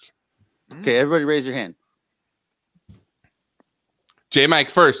years. Okay, everybody raise your hand. J Mike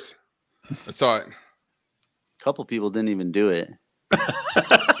first. I saw it. A couple people didn't even do it.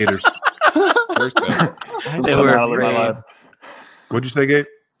 Hitters. First though. What'd you say, Gabe?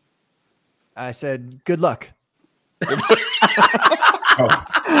 I said, good luck.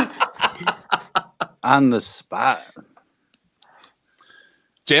 On the spot.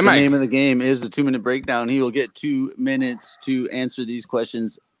 The name of the game is the 2-minute breakdown. He will get 2 minutes to answer these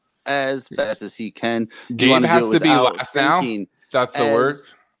questions as fast as he can. Game has to be last now. That's the word.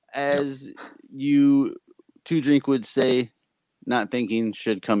 As you 2Drink would say, not thinking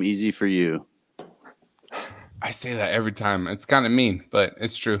should come easy for you. I say that every time. It's kind of mean, but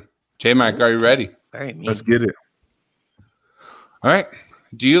it's true. J-Mike, are you ready? Very mean. Let's get it. All right.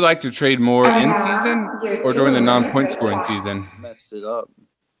 Do you like to trade more in season or during the non-point scoring season? Messed it up.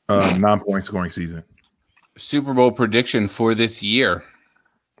 Non-point scoring season. Super Bowl prediction for this year.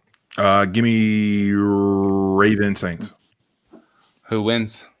 Give me Ravens Saints. Who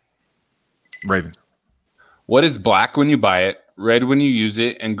wins? Ravens. What is black when you buy it, red when you use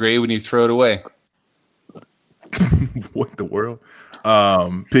it, and gray when you throw it away? What the world?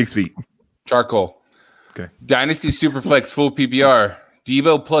 Pig's feet. Charcoal. Okay. Dynasty Superflex full PPR.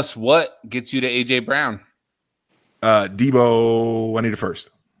 Debo plus what gets you to AJ Brown? Debo, I need it first.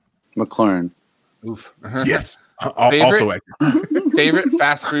 McLaurin. Oof. Yes. Also accurate. Favorite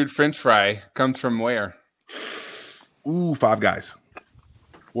fast food French fry comes from where? Ooh, Five Guys.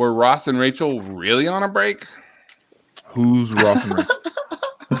 Were Ross and Rachel really on a break? Who's Ross and Rachel?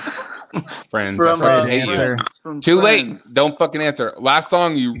 Friends. I fucking hate you. Too late. Don't fucking answer. Last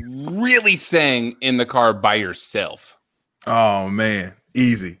song you really sang in the car by yourself. Oh man,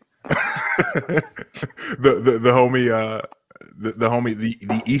 easy. the homie,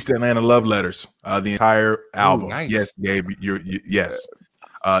 the East Atlanta Love Letters, the entire album. Ooh, nice. Yes, Gabe,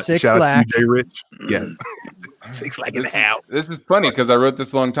 Six shout Lack. out to J Rich. Yeah, 6 Lack and a half. This is funny because I wrote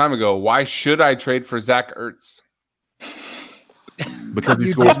this a long time ago. Why should I trade for Zach Ertz? Because he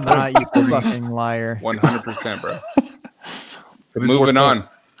You scores did not, you fucking liar. 100%, bro. Because he scores Moving on.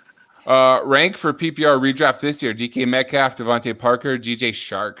 Rank for PPR redraft this year: DK Metcalf, Devontae Parker, DJ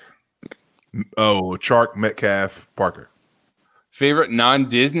Shark. Oh, Chark, Metcalf, Parker. Favorite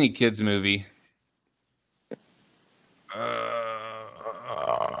non-Disney kids movie?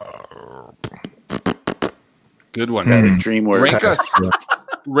 Good one. DreamWorks.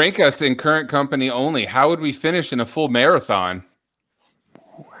 Rank us in current company only. How would we finish in a full marathon?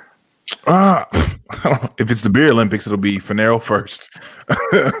 If it's the beer Olympics, it'll be Finero first.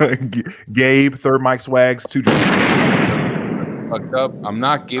 Gabe, third Mike Swags, 2 Fucked up. I'm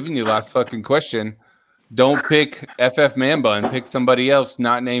not giving you last fucking question. Don't pick FF Man Bun. Pick somebody else,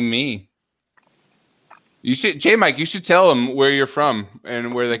 not name me. You should, J-Mike, you should tell them where you're from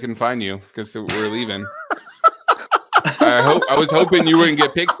and where they can find you because we're leaving. I was hoping you wouldn't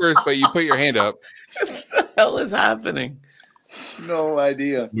get picked first, but you put your hand up. What the hell is happening? No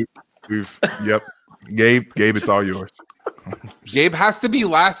idea. Yep. Gabe, it's all yours. Gabe has to be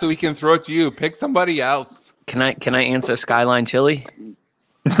last so he can throw it to you. Pick somebody else. Can I answer Skyline Chili?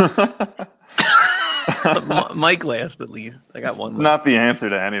 Mike last at least. I got one. It's not the answer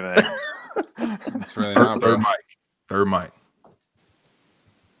to anything. It's really not, bro. Third Mike.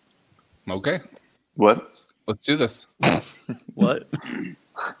 Okay. What? Let's do this. What?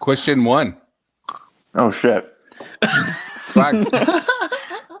 Question 1. Oh shit. Fact.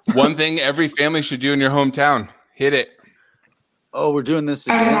 One thing every family should do in your hometown. Hit it. Oh, we're doing this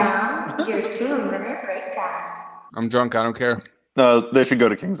again. Your 2-minute breakdown. I'm drunk. I don't care. They should go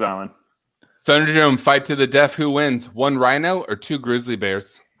to Kings Island. Thunderdome fight to the death. Who wins? 1 rhino or 2 grizzly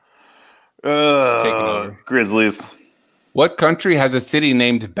bears? Take it over. Grizzlies. What country has a city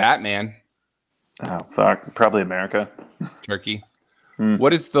named Batman? Oh fuck. Probably America. Turkey.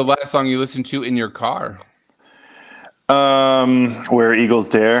 What is the last song you listened to in your car? Where Eagles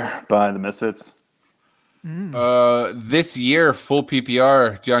Dare by the Misfits. This year, full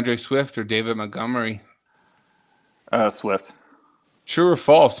PPR, DeAndre Swift or David Montgomery? Swift. True or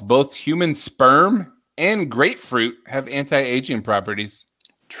false? Both human sperm and grapefruit have anti-aging properties.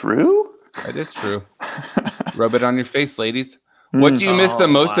 True? That is true. Rub it on your face, ladies. What do you miss the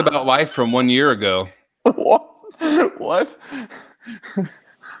most about life from 1 year ago? What?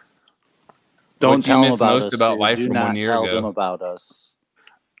 Don't tell them about most about life from 1 year ago? Tell them about us.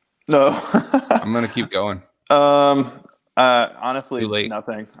 No. I'm gonna keep going. Honestly,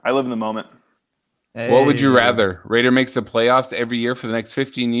 nothing. I live in the moment. Hey. What would you rather? Raider makes the playoffs every year for the next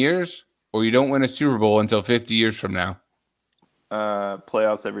 15 years, or you don't win a Super Bowl until 50 years from now?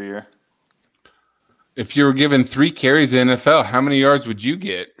 Playoffs every year. If you were given 3 carries in the NFL, how many yards would you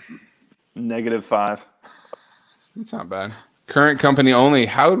get? -5. That's not bad. Current company only.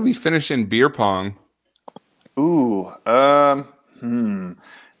 How would we finish in beer pong? Ooh. Damn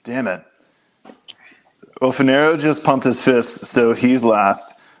it. Well, Finero just pumped his fist, so he's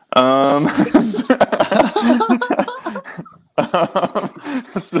last.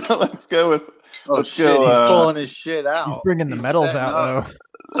 So let's go with. Let's go. He's pulling his shit out. He's bringing the medals out, though.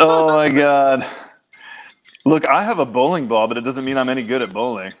 Oh my god! Look, I have a bowling ball, but it doesn't mean I'm any good at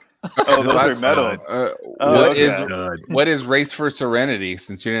bowling. Oh, those are medals. What is Race for Serenity?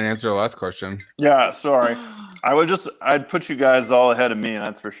 Since you didn't answer the last question. Yeah, sorry. I'd put you guys all ahead of me.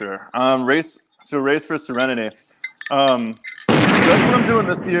 That's for sure. Race for Serenity. So that's what I'm doing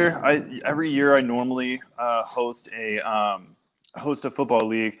this year. Every year I normally host a football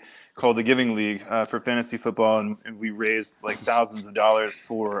league called the Giving League for fantasy football, and we raise like thousands of dollars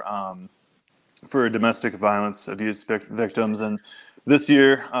for domestic violence abuse victims. And this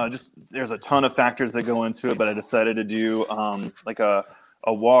year, there's a ton of factors that go into it, but I decided to do like a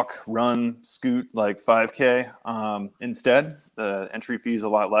walk, run, scoot, like 5K instead. The entry fee is a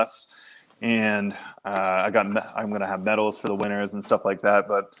lot less, and I'm gonna have medals for the winners and stuff like that.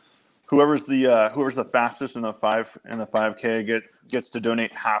 But whoever's the fastest in the 5K gets to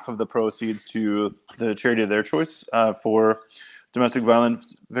donate half of the proceeds to the charity of their choice for domestic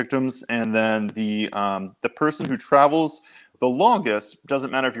violence victims, and then the person who travels the longest,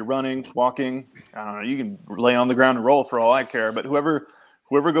 doesn't matter if you're running, walking, I don't know, you can lay on the ground and roll for all I care, but whoever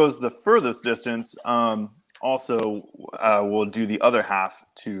goes the furthest distance also will do the other half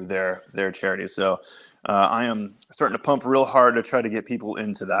to their charity. So I am starting to pump real hard to try to get people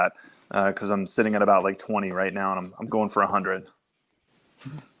into that because I'm sitting at about like 20 right now, and I'm going for 100.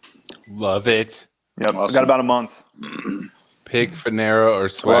 Love it. Yep, awesome. I got about a month. Pick Finero or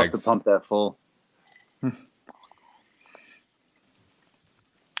Swags? We'll have to pump that full.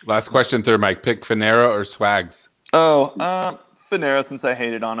 Last question, third mic. Pick Finero or Swags? Oh, Finero, since I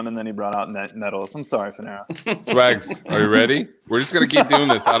hated on him, and then he brought out medals. I'm sorry, Finero. Swags, are you ready? We're just going to keep doing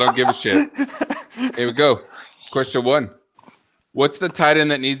this. I don't give a shit. Here we go. Question 1. What's the tight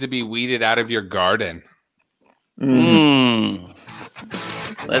end that needs to be weeded out of your garden?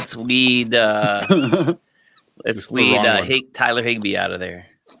 Let's weed Tyler Higbee out of there.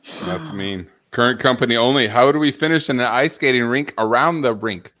 That's mean. Current company only. How do we finish in an ice skating rink around the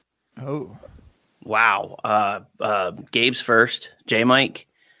rink? Oh. Wow. Gabe's first. J-Mike.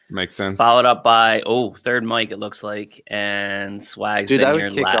 Makes sense. Followed up by, third Mike, it looks like. And Swag's dude, been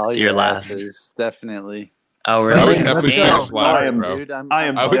your last. Asses, definitely. Oh, really? I would definitely finish last,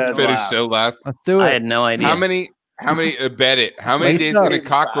 I would finish so last. Let's do it. I had no idea. How many bet it. How many days can a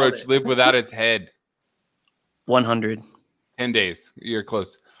cockroach live without its head? 100. 10 days. You're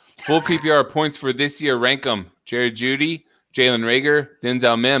close. Full PPR points for this year. Rank them. Jerry Jeudy, Jalen Reagor,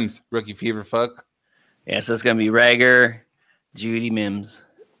 Denzel Mims. Rookie fever fuck. Yeah, so it's going to be Reagor, Jeudy, Mims.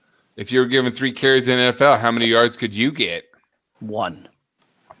 If you were given 3 carries in the NFL, how many yards could you get? 1.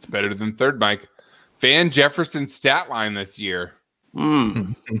 It's better than third, Mike. Van Jefferson's stat line this year.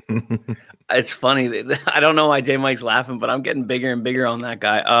 It's funny. I don't know why J Mike's laughing, but I'm getting bigger and bigger on that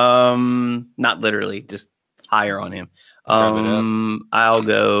guy. Not literally, just higher on him. I'll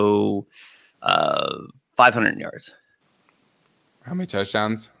go 500 yards. How many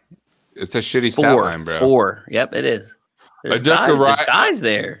touchdowns? It's a shitty stat line, bro. 4. Yep, it is. There's guys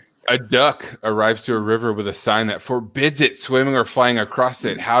there. A duck arrives to a river with a sign that forbids it swimming or flying across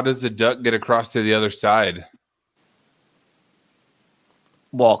it. How does the duck get across to the other side?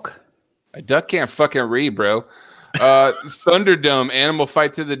 Walk. A duck can't fucking read, bro. Thunderdome, animal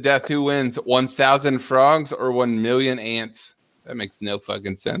fight to the death. Who wins? 1,000 frogs or 1 million ants? That makes no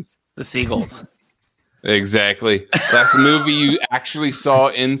fucking sense. The seagulls. Exactly. That's the movie you actually saw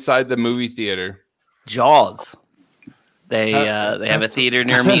inside the movie theater. Jaws. They have a theater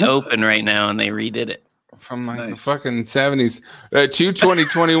near me open right now, and they redid it. From the fucking 70s.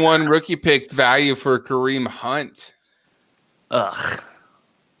 2021 rookie picks value for Kareem Hunt. Ugh.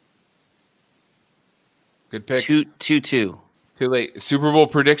 Good pick. 2-2. Too late. Super Bowl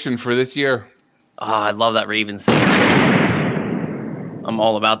prediction for this year. Oh, I love that Ravens Saint. I'm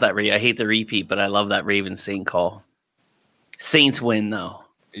all about that. I hate the repeat, but I love that Ravens Saint call. Saints win, though.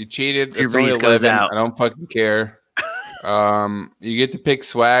 You cheated. Drew Brees goes out. I don't fucking care. You get to pick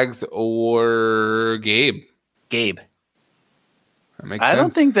Swags or Gabe. Gabe. That makes sense. I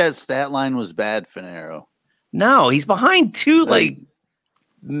don't think that stat line was bad, Finero. No, he's behind two.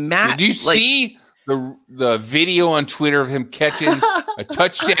 Matt. Did you see the video on Twitter of him catching a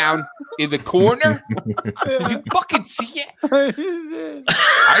touchdown in the corner? Did you fucking see it?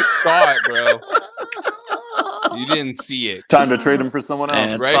 I saw it, bro. You didn't see it. Time to trade him for someone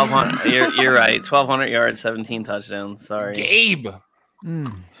else. Right? You're right. 1,200 yards, 17 touchdowns. Sorry. Gabe.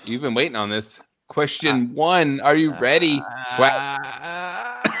 You've been waiting on this. Question 1. Are you ready? Swag.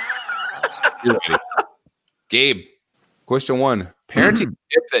 You're ready. Gabe. Question 1. Parenting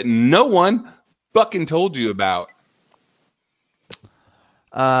tip that no one fucking told you about.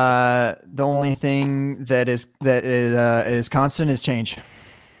 The only thing that is constant is change.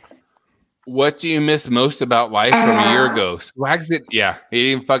 What do you miss most about life from a year ago? Swags it. Yeah,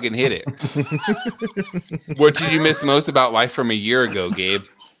 he didn't fucking hit it. What did you miss most about life from a year ago, Gabe?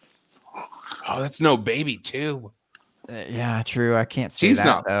 Oh, that's no baby too. Yeah, true. I can't say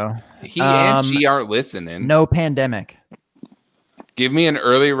that though. He and she aren't listening. No pandemic. Give me an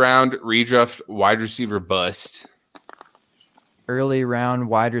early round redraft wide receiver bust. Early round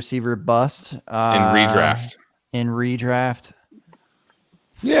wide receiver bust. In redraft.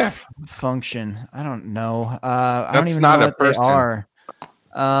 Yeah. Function. I don't know. I don't even not know a what person. they are.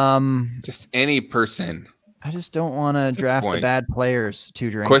 Just any person. I just don't want to draft the bad players to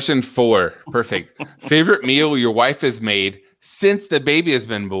drink. Question 4. Perfect. Favorite meal your wife has made since the baby has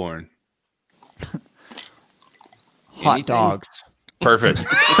been born? Hot dogs. Perfect.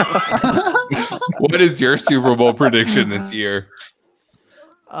 What is your Super Bowl prediction this year?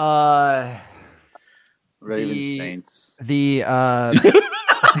 Ravens Saints. The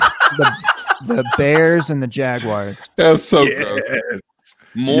Bears and the Jaguars. That's so gross.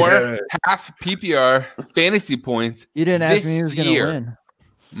 More half PPR fantasy points. You didn't ask me who was going to win.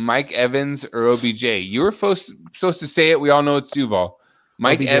 Mike Evans or OBJ? You were supposed to say it. We all know it's Duval.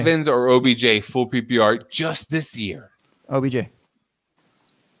 Mike OBJ. Evans or OBJ full PPR just this year. OBJ.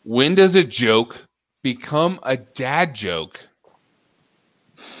 When does a joke become a dad joke?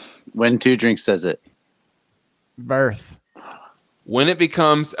 When 2 Drinks says it. Birth. When it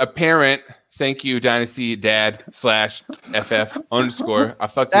becomes apparent. Thank you, Dynasty Dad /FF _ I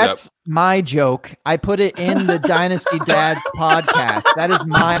fucked it up. That's my joke. I put it in the Dynasty Dad podcast. That is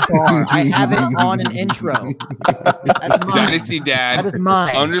my bar. I have it on an intro. That's mine. Dynasty Dad That is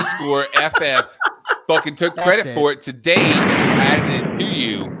mine. _ FF fucking took credit for it today. Added it to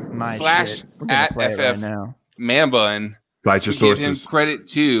you. My / at play FF right now. Man Bun. Cite your Give him sources. credit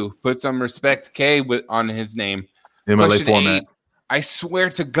too. Put some respect K on his name. MLA Question format. 8. I swear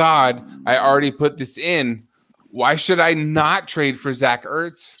to God, I already put this in. Why should I not trade for Zach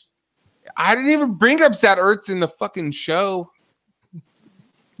Ertz? I didn't even bring up Zach Ertz in the fucking show.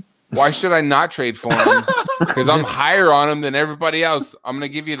 Why should I not trade for him? Because I'm higher on him than everybody else. I'm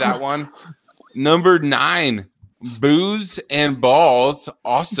going to give you that one. Number 9, booze and balls.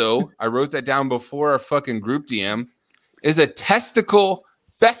 Also, I wrote that down before our fucking group DM. Is a testicle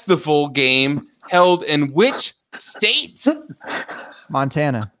festival game held in which state?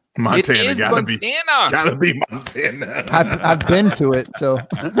 Montana. Montana. It is Gotta be Montana. I've been to it, so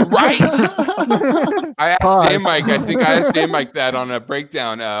Right. I asked Pause. J-Mike. I think I asked J-Mike that on a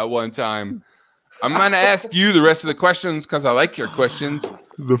breakdown one time. I'm going to ask you the rest of the questions because I like your questions.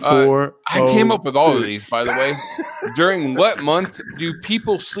 The 4. I came up with all of these, by the way. During what month do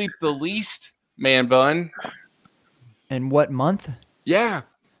people sleep the least, Man Bun? in what month? Yeah.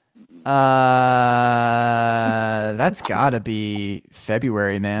 That's gotta be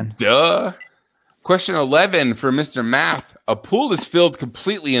February, man. Duh. Question 11 for Mr. Math. A pool is filled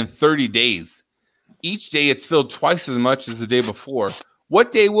completely in 30 days. Each day it's filled twice as much as the day before.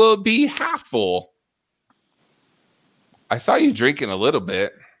 What day will it be half full? I saw you drinking a little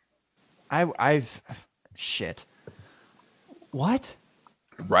bit. I've shit. What?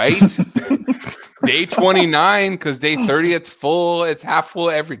 Right? Day 29, because day 30 it's full. It's half full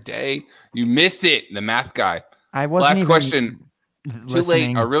every day. You missed it, the math guy. I wasn't Last even question.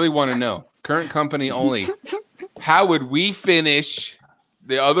 listening. Too late. I really want to know. Current company only. How would we finish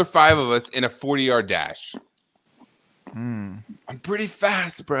the other 5 of us in a 40-yard dash? I'm pretty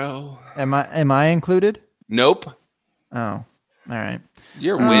fast, bro. Am I included? Nope. Oh, all right.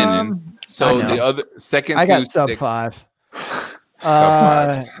 You're winning. So I know. the other second. I got through sub 6. 5.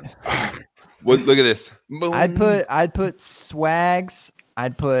 Sub 5. Look at this. Boom. I'd put swags.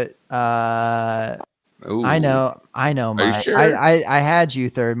 I'd put Ooh. I know, Mike. you sure? I had you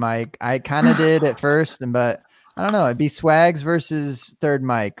third, Mike. I kind of did at first, but I don't know. It'd be Swags versus third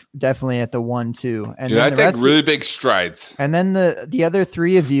Mike, definitely at the 1-2, and Dude, I then the take rest really big strides. and then the other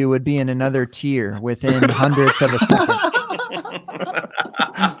 3 of you would be in another tier within hundredths of a second.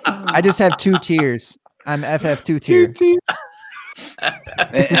 I just have 2 tiers. I'm FF 2 tier.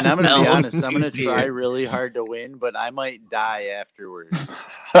 And I'm going to be honest, I'm going to 2 try tier. really hard to win, but I might die afterwards.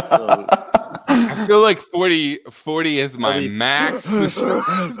 So, I feel like 40 is my Really? max.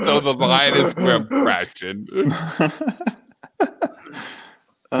 So the line is where I'm crashing.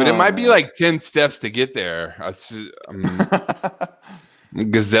 But it might be like 10 steps to get there. I'm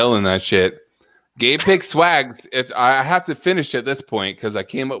gazelling that shit. Gabe picks Swags. I have to finish at this point because I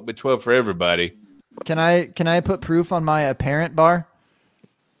came up with 12 for everybody. Can I put proof on my apparent bar?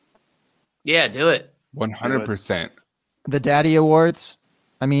 Yeah, do it. 100%. The Daddy Awards.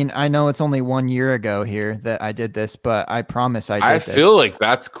 I mean, I know it's only 1 year ago here that I did this, but I promise I did I this. feel like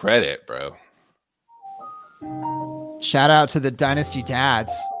that's credit, bro. Shout out to the Dynasty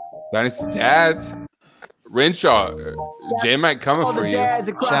Dads. Dynasty Dads. Renshaw. J-Mike coming for you.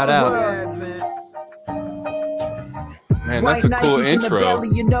 Shout out. Man, that's a cool intro. Belly,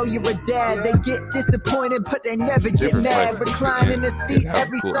 you know you're a dad. They get disappointed, but they never get mad. Recline in the seat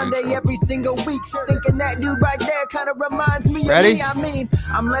every Sunday, every single week. Thinking that dude right there kind of reminds me of me. I mean,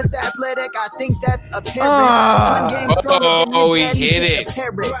 I'm less athletic. I think that's apparent. He hit it.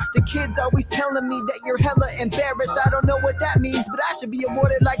 The kids always telling me that you're hella embarrassed. I don't know what that means, but I should be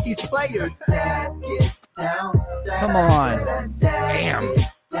awarded like these players. Come on. Damn.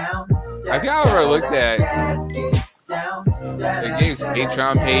 Have y'all ever looked at the game's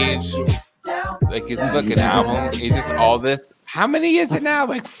Patreon page? Like his fucking album. It's just all this. How many is it now?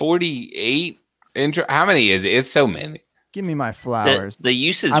 Like 48 intro. How many is it? It's so many. Give me my flowers. The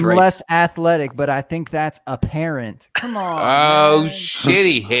usage. I'm less athletic, but I think that's apparent. Come on. Oh man. shit!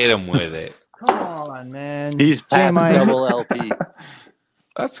 He hit him with it. Come on, man. He's past double LP.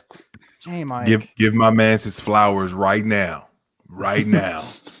 That's J-Mike. Give my man his flowers right now. Right now.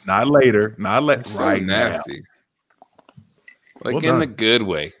 Not later. Not so right nasty. now. Like Well in done. the good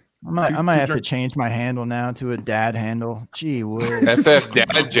way. I might have to change my handle now to a dad handle. Gee whiz. FF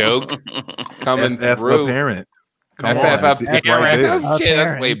dad joke coming through. Parent. FF It's right there. Oh shit,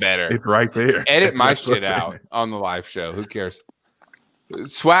 that's way better. It's right there. Edit my FF shit parent. out on the live show. Who cares?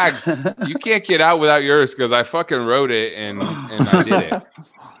 Swags, you can't get out without yours because I fucking wrote it and I did it.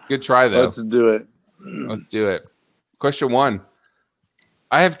 Good try though. Let's do it. Let's do it. Question 1.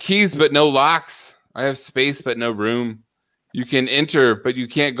 I have keys but no locks. I have space but no room. You can enter, but you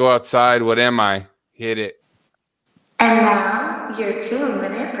can't go outside. What am I? Hit it. And now, your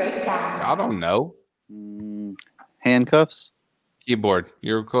 2-minute breakdown. I don't know. Handcuffs. Keyboard.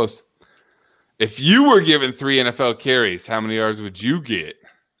 You're close. If you were given 3 NFL carries, how many yards would you get?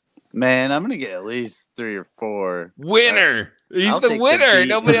 Man, I'm gonna get at least 3 or 4. Winner. He's I'll the take the winner. beat,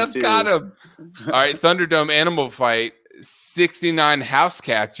 Nobody else too. got him. All right, Thunderdome Animal Fight. 69 house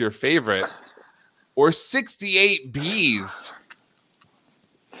cats, your favorite, or 68 bees?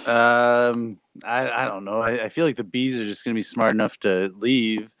 I don't know. I feel like the bees are just gonna be smart enough to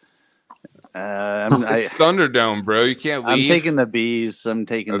leave. It's Thunderdome, bro. You can't leave. I'm taking the bees. I'm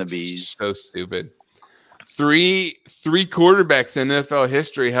taking That's the bees. So stupid. Three quarterbacks in NFL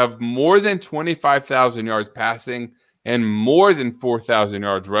history have more than 25,000 yards passing and more than 4,000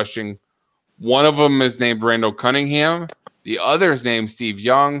 yards rushing. One of them is named Randall Cunningham. The other is named Steve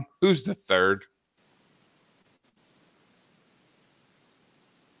Young. Who's the third?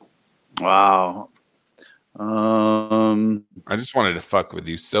 Wow. I just wanted to fuck with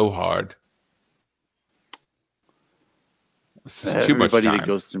you so hard. This is too much everybody time. that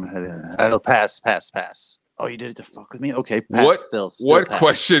goes through my head. I don't pass. Oh, you did it to fuck with me? Okay, pass. What Still what pass.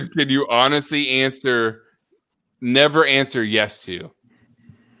 question can you honestly answer? Never answer yes to.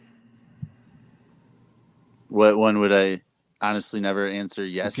 What one would I honestly never answer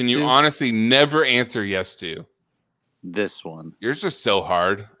yes Can to? you honestly never answer yes to? This one. Yours are so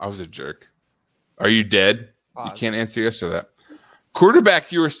hard. I was a jerk. Are you dead? Pause. You can't answer yes to that.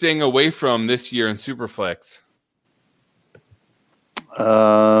 Quarterback you were staying away from this year in Superflex.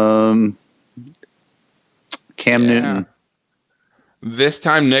 Cam Newton. This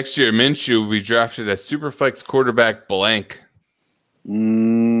time next year, Minshew will be drafted as Superflex quarterback blank.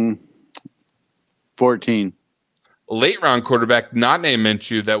 14. Late round quarterback not named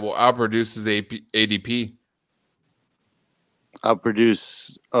Minshew that will outproduce his ADP.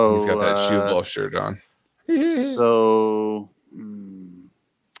 Outproduce. Oh, He's got that shoe ball shirt on. So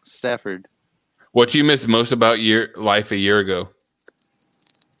Stafford. What do you miss most about life a year ago?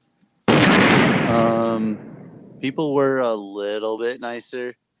 People were a little bit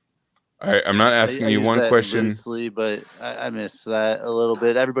nicer. All right, I'm not asking I you use one that question. loosely, but I miss that a little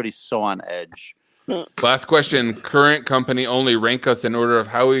bit. Everybody's so on edge. Last question. Current company only. Rank us in order of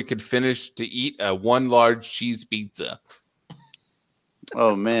how we could finish to eat a one large cheese pizza.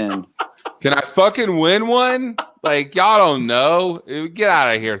 Oh, man. Can I fucking win one? Like, y'all don't know. Get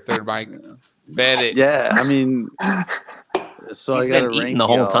out of here, Third Mike. Bet it. Yeah, I mean, so He's I got to been eating rank the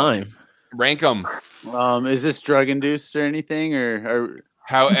whole y'all. time. Rank them. Is this drug induced or anything? Or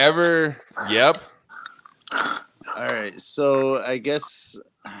However, yep. all right. So I guess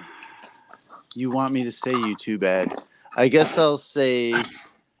you want me to say you too bad. I guess I'll say.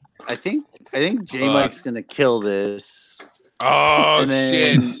 I think J Mike's gonna kill this. Oh,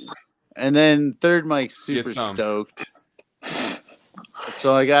 then, shit. And then Third Mike's super Get some. stoked.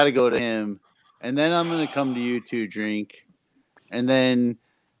 So I got to go to him. And then I'm going to come to you two, Drink. And then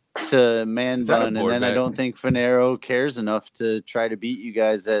to man bun, and then I don't think Finero cares enough to try to beat you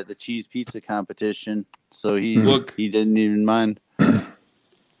guys at the cheese pizza competition. So he didn't even mind.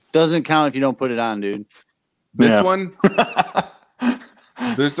 Doesn't count if you don't put it on, dude. This one,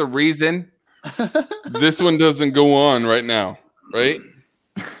 there's a reason. This one doesn't go on right now, right?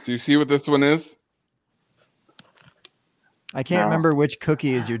 Do you see what this one is? I can't remember which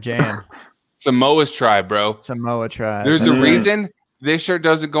cookie is your jam. Samoa's Tribe, bro. Samoa Tribe. There's a reason this shirt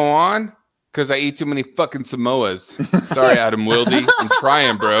doesn't go on, because I eat too many fucking Samoas. Sorry, Adam Wilde. I'm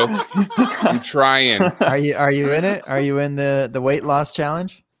trying, bro. I'm trying. Are you in it? Are you in the weight loss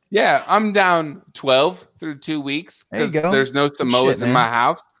challenge? Yeah, I'm down 12 through 2 weeks because there's no Samoas in my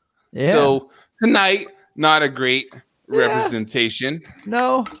house. Yeah. So tonight, not a great representation.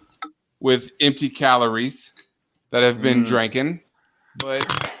 No. With empty calories that have been drinking.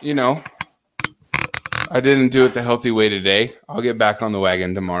 But, you know, I didn't do it the healthy way today. I'll get back on the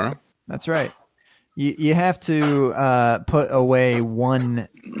wagon tomorrow. That's right. You have to put away one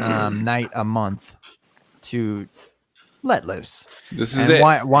night a month to let loose. This is it.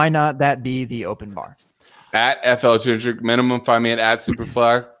 Why not that be the open bar? At FL Children, minimum, find me at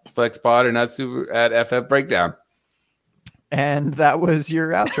Superflex Pod and at FF Breakdown. And that was your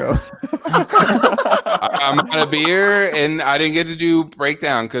outro. I'm on a beer, and I didn't get to do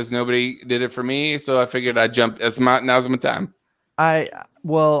Breakdown because nobody did it for me. So I figured I'd jump. Now's my time.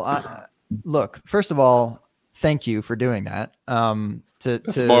 Look, first of all, thank you for doing that.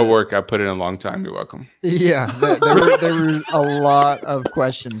 It's more work. I put in a long time. You're welcome. Yeah, there were a lot of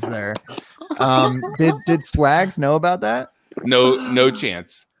questions there. Did Swags know about that? No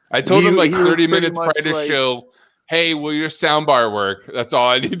chance. I told him like 30 minutes prior to the show, hey, will your soundbar work? That's all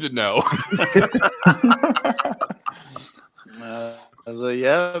I need to know. I was like,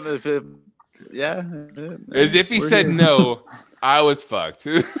 yeah. As if he said no, I was fucked.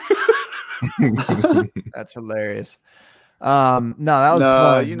 That's hilarious. No, that was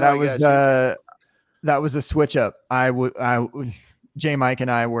fun. You know, that was a switch up. J Mike and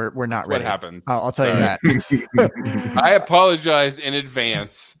I were not ready. What happened? I'll tell you that. I apologize in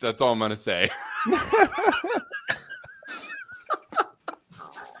advance. That's all I'm gonna say.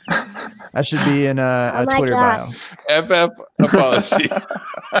 That should be in a Twitter bio. FF apology.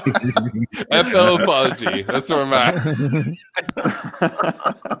 FL apology. That's where I'm at.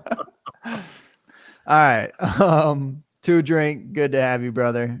 All right. Two drink. Good to have you,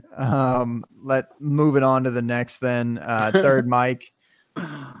 brother. Moving on to the next then. Third Mike.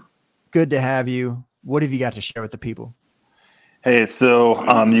 Good to have you. What have you got to share with the people? Hey, so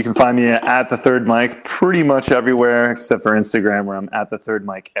you can find me at the Third Mike pretty much everywhere except for Instagram, where I'm at the Third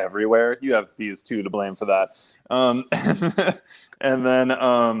Mike everywhere. You have these two to blame for that. And then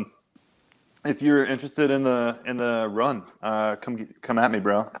if you're interested in the run, come at me,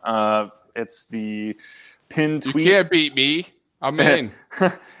 bro. It's the pinned tweet. You can't beat me. I'm in.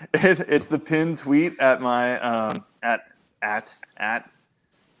 It's the pinned tweet at my at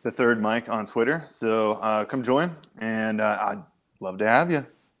the Third Mike on Twitter. So come join, and I'd love to have you.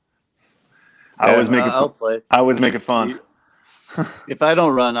 I always make it fun. If I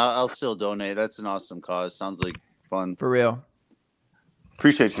don't run, I'll still donate. That's an awesome cause. Sounds like fun. For real.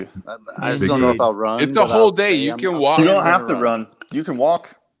 Appreciate you. I just don't know if I'll run. It's a whole day. You can walk. You don't have to run. You can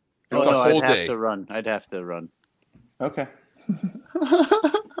walk. It's a whole day. I'd have to run. Okay.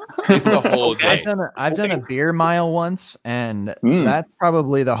 It's a whole day. I've done a beer mile once, and that's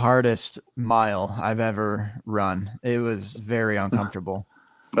probably the hardest mile I've ever run. It was very uncomfortable.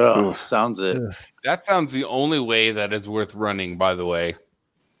 Sounds it. That sounds the only way that is worth running, by the way.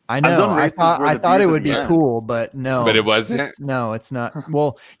 I know. I thought it would be cool, but no. But it wasn't? No, it's not.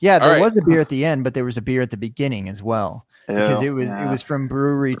 Well, yeah, there was a beer at the end, but there was a beer at the beginning as well. Because it was from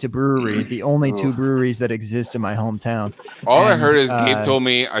brewery to brewery, the only two breweries that exist in my hometown. All I heard is Gabe told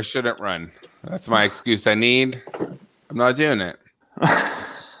me I shouldn't run. That's my excuse I need. I'm not doing it.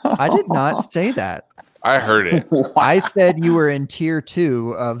 I did not say that. I heard it. I said you were in tier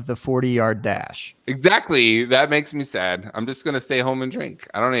 2 of the 40-yard dash. Exactly. That makes me sad. I'm just gonna stay home and drink.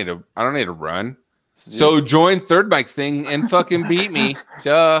 I don't need to run. So join Third Mike's thing and fucking beat me.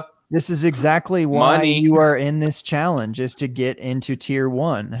 Duh. This is exactly why you are in this challenge, is to get into tier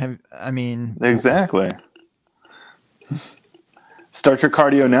 1. Exactly. Start your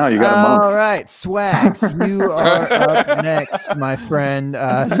cardio now. You got a month. All right, Swags, you are up next, my friend.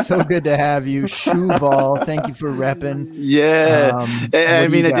 So good to have you. Shoeball, thank you for repping. Yeah. I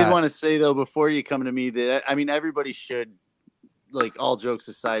did want to say, though, before you come to me, that everybody should, like, all jokes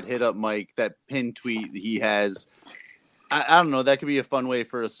aside, hit up Mike. That pin tweet he has I don't know. That could be a fun way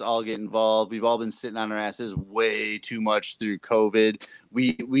for us to all get involved. We've all been sitting on our asses way too much through COVID.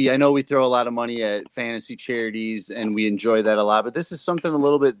 I know we throw a lot of money at fantasy charities and we enjoy that a lot, but this is something a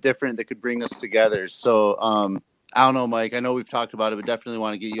little bit different that could bring us together. So I don't know, Mike. I know we've talked about it, but definitely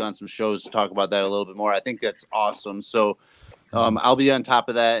want to get you on some shows to talk about that a little bit more. I think that's awesome. So I'll be on top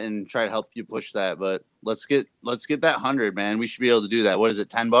of that and try to help you push that. But let's get that 100, man. We should be able to do that. What is it?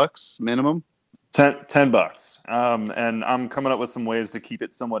 $10 minimum? $10. And I'm coming up with some ways to keep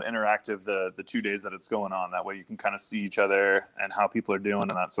it somewhat interactive the 2 days that it's going on. That way you can kind of see each other and how people are doing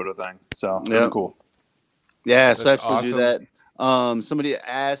and that sort of thing. So really cool. Yeah, so awesome. Do that. Somebody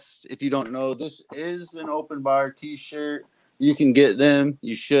asked, if you don't know, this is an Open Bar t-shirt. You can get them.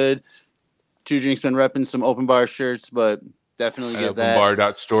 You should. Two Drinks been repping some Open Bar shirts, but definitely get that.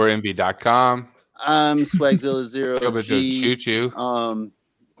 Openbar.storeenvy.com. I'm Swagzilla0G. Choo-choo.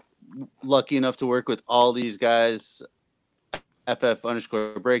 Lucky enough to work with all these guys.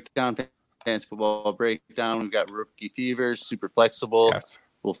 FF_breakdown, Fantasy Football Breakdown. We've got Rookie Fever, super flexible. Yes.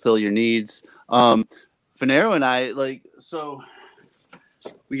 We'll fill your needs. Finero and I, so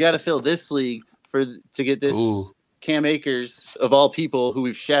we got to fill this league to get this. Ooh. Cam Akers, of all people, who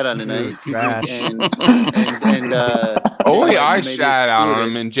we've shat on tonight. Only I shat on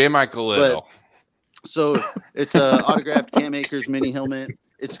him and J. Michael Little. So it's a autographed Cam Akers mini helmet.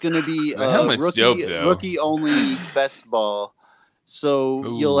 It's going to be rookie only best ball.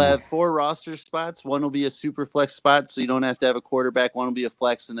 So you'll have 4 roster spots. One will be a super flex spot, so you don't have to have a quarterback. One will be a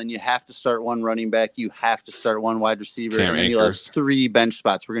flex, and then you have to start 1 running back. You have to start 1 wide receiver, and then you'll have 3 bench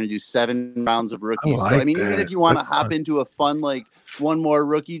spots. We're going to do 7 rounds of rookies. Even if you want to hop into a fun, one more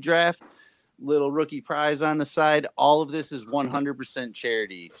rookie draft, little rookie prize on the side, all of this is 100%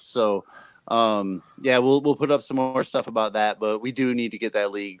 charity. So, we'll put up some more stuff about that, but we do need to get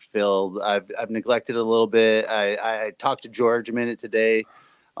that league filled. I've neglected it a little bit. I talked to George a minute today.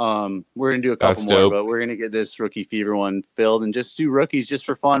 We're gonna do a couple more, but we're gonna get this Rookie Fever one filled and just do rookies just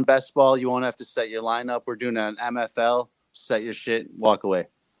for fun. Best ball. You won't have to set your lineup. We're doing an MFL. Set your shit. Walk away.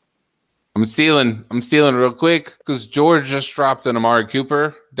 I'm stealing real quick because George just dropped an Amari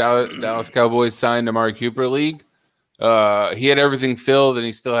Cooper. Dallas Cowboys signed Amari Cooper league. He had everything filled, and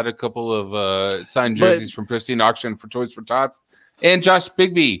he still had a couple of signed jerseys from Pristine Auction for Toys for Tots. And Josh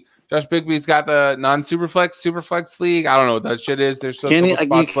Bigby. Josh Bigby's got the Superflex league. I don't know what that shit is. There's still you let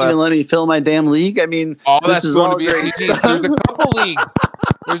me fill my damn league? I mean, that's going to be great. There's a couple leagues.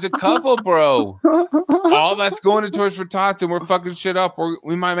 There's a couple, bro. All that's going to Toys for Tots, and we're fucking shit up.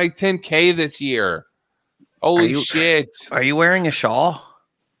 We might make $10K this year. Holy shit! Are you wearing a shawl?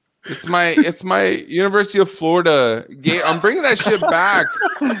 It's my University of Florida game. I'm bringing that shit back.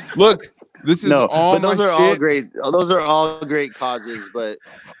 Look, this is all. But those are all great. Those are all great causes. But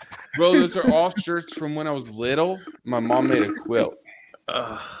bro, those are all shirts from when I was little. My mom made a quilt.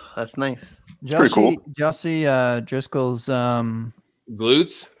 That's nice. Pretty cool. Jussie Driscoll's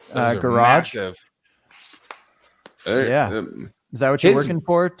glutes garage. Massive. Yeah. Is that what you're working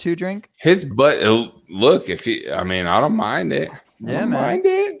for? To drink his butt. Look, I don't mind it. Yeah, man. Mind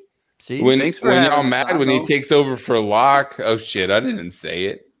it. See, when y'all mad when he takes over for Locke. Oh shit, I didn't say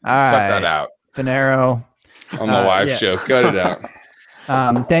it. All right. Cut that out. Finero on the live show. Cut it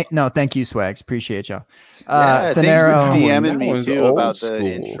out. Thank you, Swags. Appreciate y'all. Finero DMing me too about the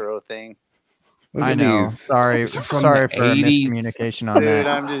intro thing. I know. Sorry for miscommunication on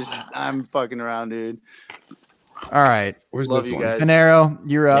that. Dude, I'm fucking around, dude. All right. Love you guys. Finero,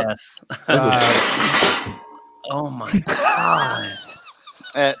 you're up. Yes. Oh my god!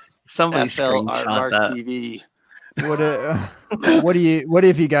 At somebody screenshot that. TV. What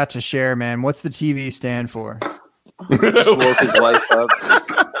have you got to share, man? What's the TV stand for? Just woke his wife up.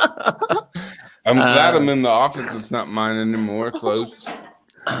 I'm glad I'm in the office. It's not mine anymore. Closed.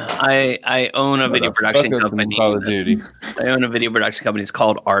 I own a video production company. Call of Duty. I own a video production company. It's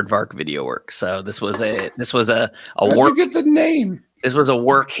called Aardvark Video Works. So this was a How'd work. You get the name? This was a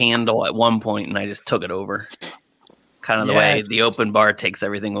work handle at one point, and I just took it over. Kind of the way the Open Bar takes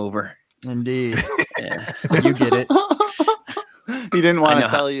everything over. Indeed. Yeah. You get it. He didn't want to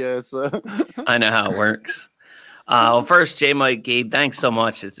tell you. So. I know how it works. Well, first, J. Mike, Gabe, thanks so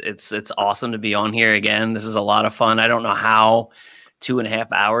much. It's awesome to be on here again. This is a lot of fun. I don't know how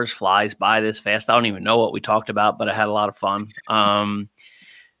 2.5 hours flies by this fast. I don't even know what we talked about, but I had a lot of fun.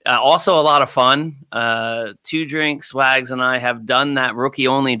 Also a lot of fun. Two Drinks, Swags, and I have done that rookie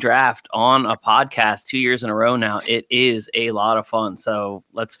only draft on a podcast 2 years in a row now. It is a lot of fun. So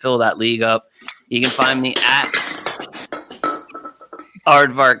let's fill that league up. You can find me at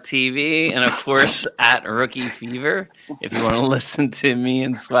Aardvark TV, and of course at Rookie Fever. If you want to listen to me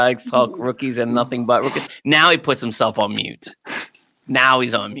and Swags talk rookies and nothing but rookies. Now he puts himself on mute. Now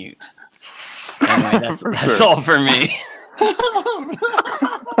he's on mute. Anyway, that's all for me.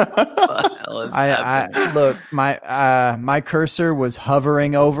 I look, my cursor was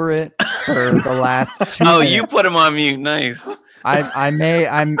hovering over it for the last 2 minutes. You put him on mute. Nice. I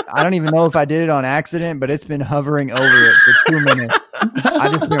don't even know if I did it on accident, but it's been hovering over it for 2 minutes.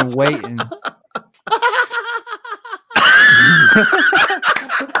 I've just been waiting.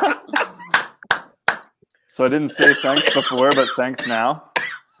 So I didn't say thanks before, but thanks now.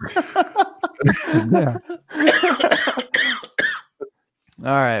 Yeah.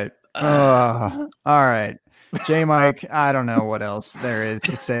 All right. All right. J Mike, I don't know what else there is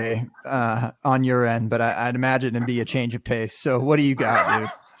to say on your end, but I'd imagine it'd be a change of pace. So what do you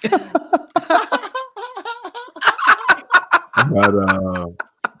got, dude? But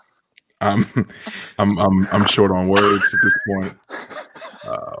I'm short on words at this point.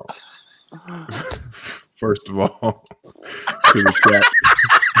 First of all, to the chat.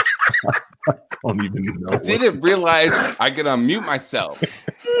 I don't even know. I didn't realize I could unmute myself.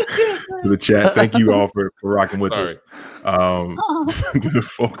 To the chat, thank you all for rocking with us. To the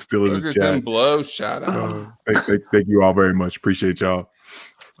folks still in the chat. Blow, shout out. Thank you all very much. Appreciate y'all.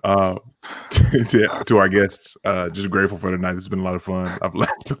 To our guests, just grateful for tonight. It's been a lot of fun. I've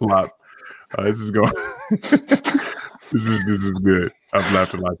laughed a lot. This is going. This is good. I've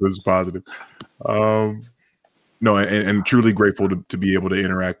laughed a lot. This is positive. No, and truly grateful to be able to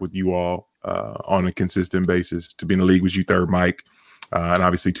interact with you all on a consistent basis. To be in the league with you, Third Mike, and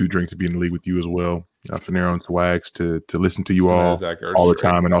obviously Two Drinks to be in the league with you as well. Finero and Swags to listen to you all the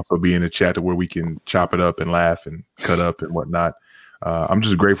time, and also be in a chat to where we can chop it up and laugh and cut up and whatnot. I'm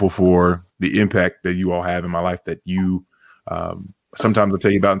just grateful for the impact that you all have in my life. That you sometimes I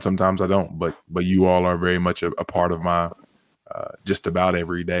tell you about, and sometimes I don't. But you all are very much a part of my just about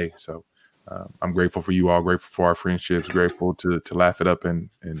every day. So. I'm grateful for you all, grateful for our friendships, grateful to laugh it up, and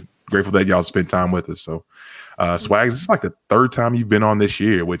grateful that y'all spend time with us. So, Swags, this is like the third time you've been on this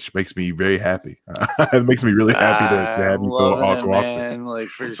year, which makes me very happy. It makes me really happy to have you so often. Like,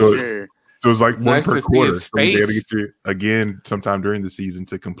 for sure. So it's like one nice per to quarter. See his So we'll be able to face. get you again sometime during the season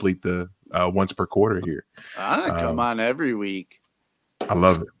to complete the once per quarter here. I come on every week. I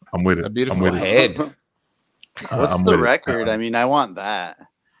love it. I'm with it. A beautiful I'm with head. What's I'm the with it. record? I mean, I want that.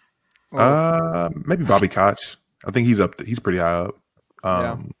 Maybe Bobby Koch. I think he's up. He's pretty high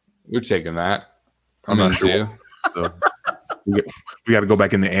up. We're taking that. I'm not sure. So we got to go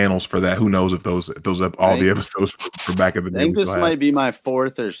back in the annals for that. Who knows if those up all the episodes for back in the day. I think this might be my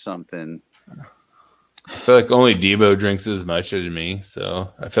fourth or something. I feel like only Debo drinks as much as me,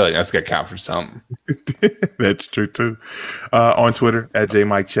 so I feel like that's gonna count for something. That's true too. On Twitter at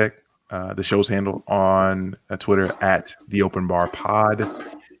JMikeCheck, the show's handle on Twitter at The Open Bar Pod.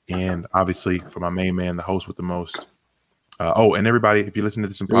 And obviously, for my main man, the host with the most. And everybody, if you listen to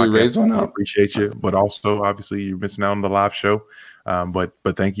this in podcast, I appreciate you. But also, obviously, you're missing out on the live show. But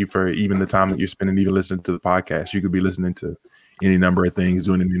thank you for even the time that you're spending even listening to the podcast. You could be listening to any number of things,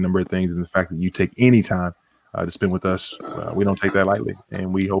 doing any number of things, and the fact that you take any time to spend with us, we don't take that lightly.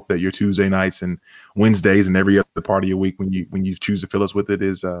 And we hope that your Tuesday nights and Wednesdays and every other part of your week, when you choose to fill us with it,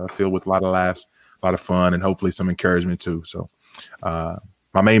 is filled with a lot of laughs, a lot of fun, and hopefully some encouragement too. So.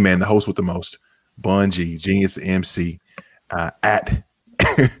 My main man, the host with the most, Bun G, Genius MC, at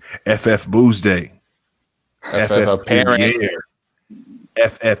FF Booze Day, FF Apparent,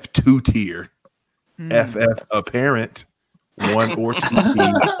 FF 2-tier, FF Apparent, 1 or 2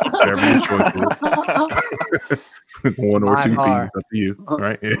 teams, whatever your choice is. 1 or 2 teams, up to you,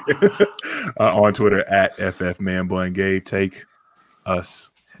 right? On Twitter at FF Man Bun Gabe, take us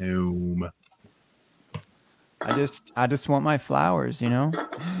home. I just want my flowers, you know.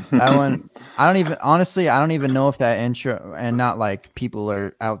 That one, I don't even know if that intro, and not like people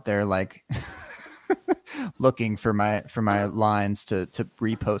are out there like looking for my lines to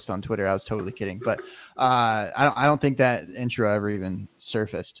repost on Twitter. I was totally kidding, but I don't think that intro ever even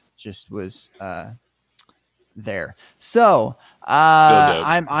surfaced. Just was there. So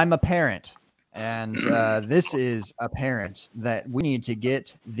I'm a parent, and this is apparent that we need to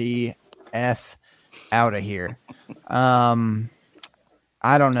get the F out of here. I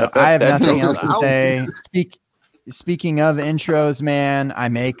don't know. I have nothing else to say. Speaking of intros, man, I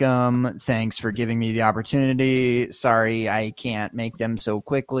make them. Thanks for giving me the opportunity. Sorry, I can't make them so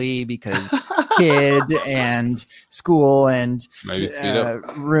quickly because kid and school and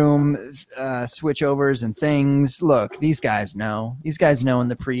room switchovers and things. Look, these guys know. These guys know in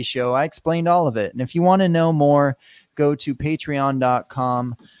the pre-show. I explained all of it. And if you want to know more, go to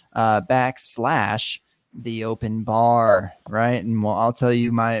patreon.com /The Open Bar, right? And I'll tell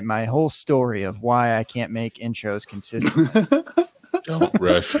you my whole story of why I can't make intros consistent. Don't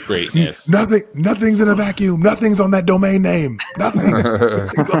rush greatness. Nothing's in a vacuum. Nothing's on that domain name. Nothing's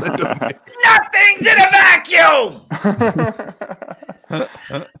on that domain. Nothing's in a vacuum.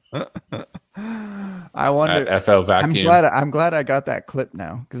 I wonder. At FL vacuum. I'm glad I got that clip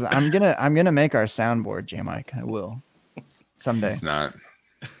now because I'm gonna make our soundboard, J Mike. I will someday. It's not.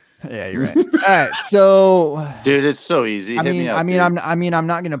 Yeah, you're right. All right, so dude, it's so easy. I'm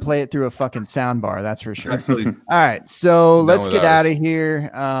not gonna play it through a fucking sound bar. That's for sure. All right, so let's get out of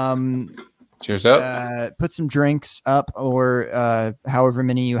here. Cheers up. Put some drinks up, or however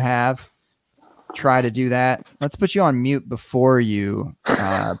many you have. Try to do that. Let's put you on mute before you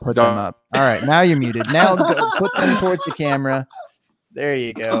put them up. All right, now you're muted. Now put them towards the camera. There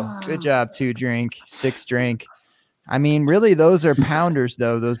you go. Good job. 2 drink, 6 drink. I mean, really, those are pounders,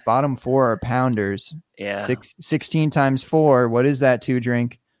 though. Those bottom 4 are pounders. Yeah. 16 times 4. What is that 2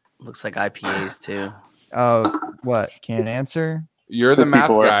 drink? Looks like IPAs, too. Oh, what? Can't answer? You're the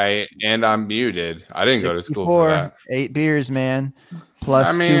 64. Math guy, and I'm muted. I didn't go to school for that. 8 beers, man.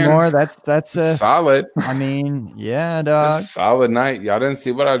 Plus 2 more. That's a solid. I mean, yeah, dog. Solid night. Y'all didn't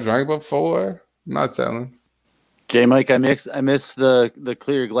see what I drank before? I'm not telling. J Mike, I missed the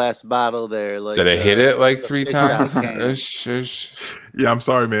clear glass bottle there. Like, did I hit it like 3 times? Yeah, I'm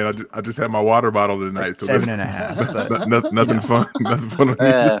sorry, man. I just had my water bottle tonight. So 7.5. But nothing fun. Nothing fun.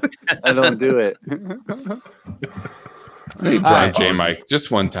 Yeah, I don't do it. Try J Mike just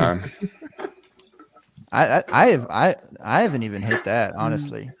one time. I haven't even hit that,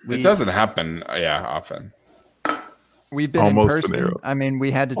 honestly. It doesn't happen often. We've been almost in person. I mean,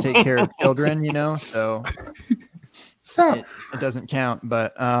 we had to take care of children, so it doesn't count.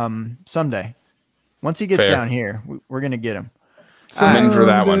 But someday, once he gets down here, we're gonna get him. I'm in for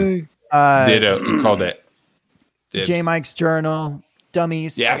that one. Ditto. You called it. J Mike's Journal,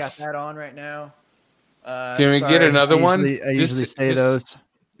 Dummies. Yes. I got that on right now. Can we get another one? I usually say those.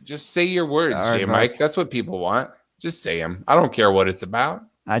 Just say your words, J Mike. That's what people want. Just say them. I don't care what it's about.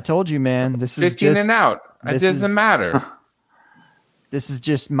 I told you, man. This is 15 and out. It doesn't matter. This is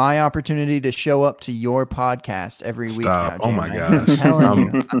just my opportunity to show up to your podcast every week. Now, oh my God.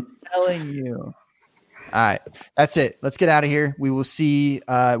 I'm telling you. All right. That's it. Let's get out of here. We will see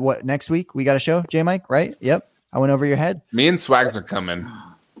next week. We got a show, J Mike, right? Yep. I went over your head. Me and Swags are coming.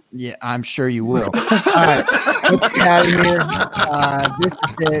 Yeah, I'm sure you will. All right. Let's get out of here. This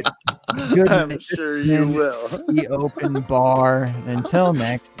is it. Good. I'm sure you will. The Open Bar. Until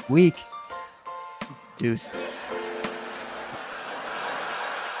next week. Deuces.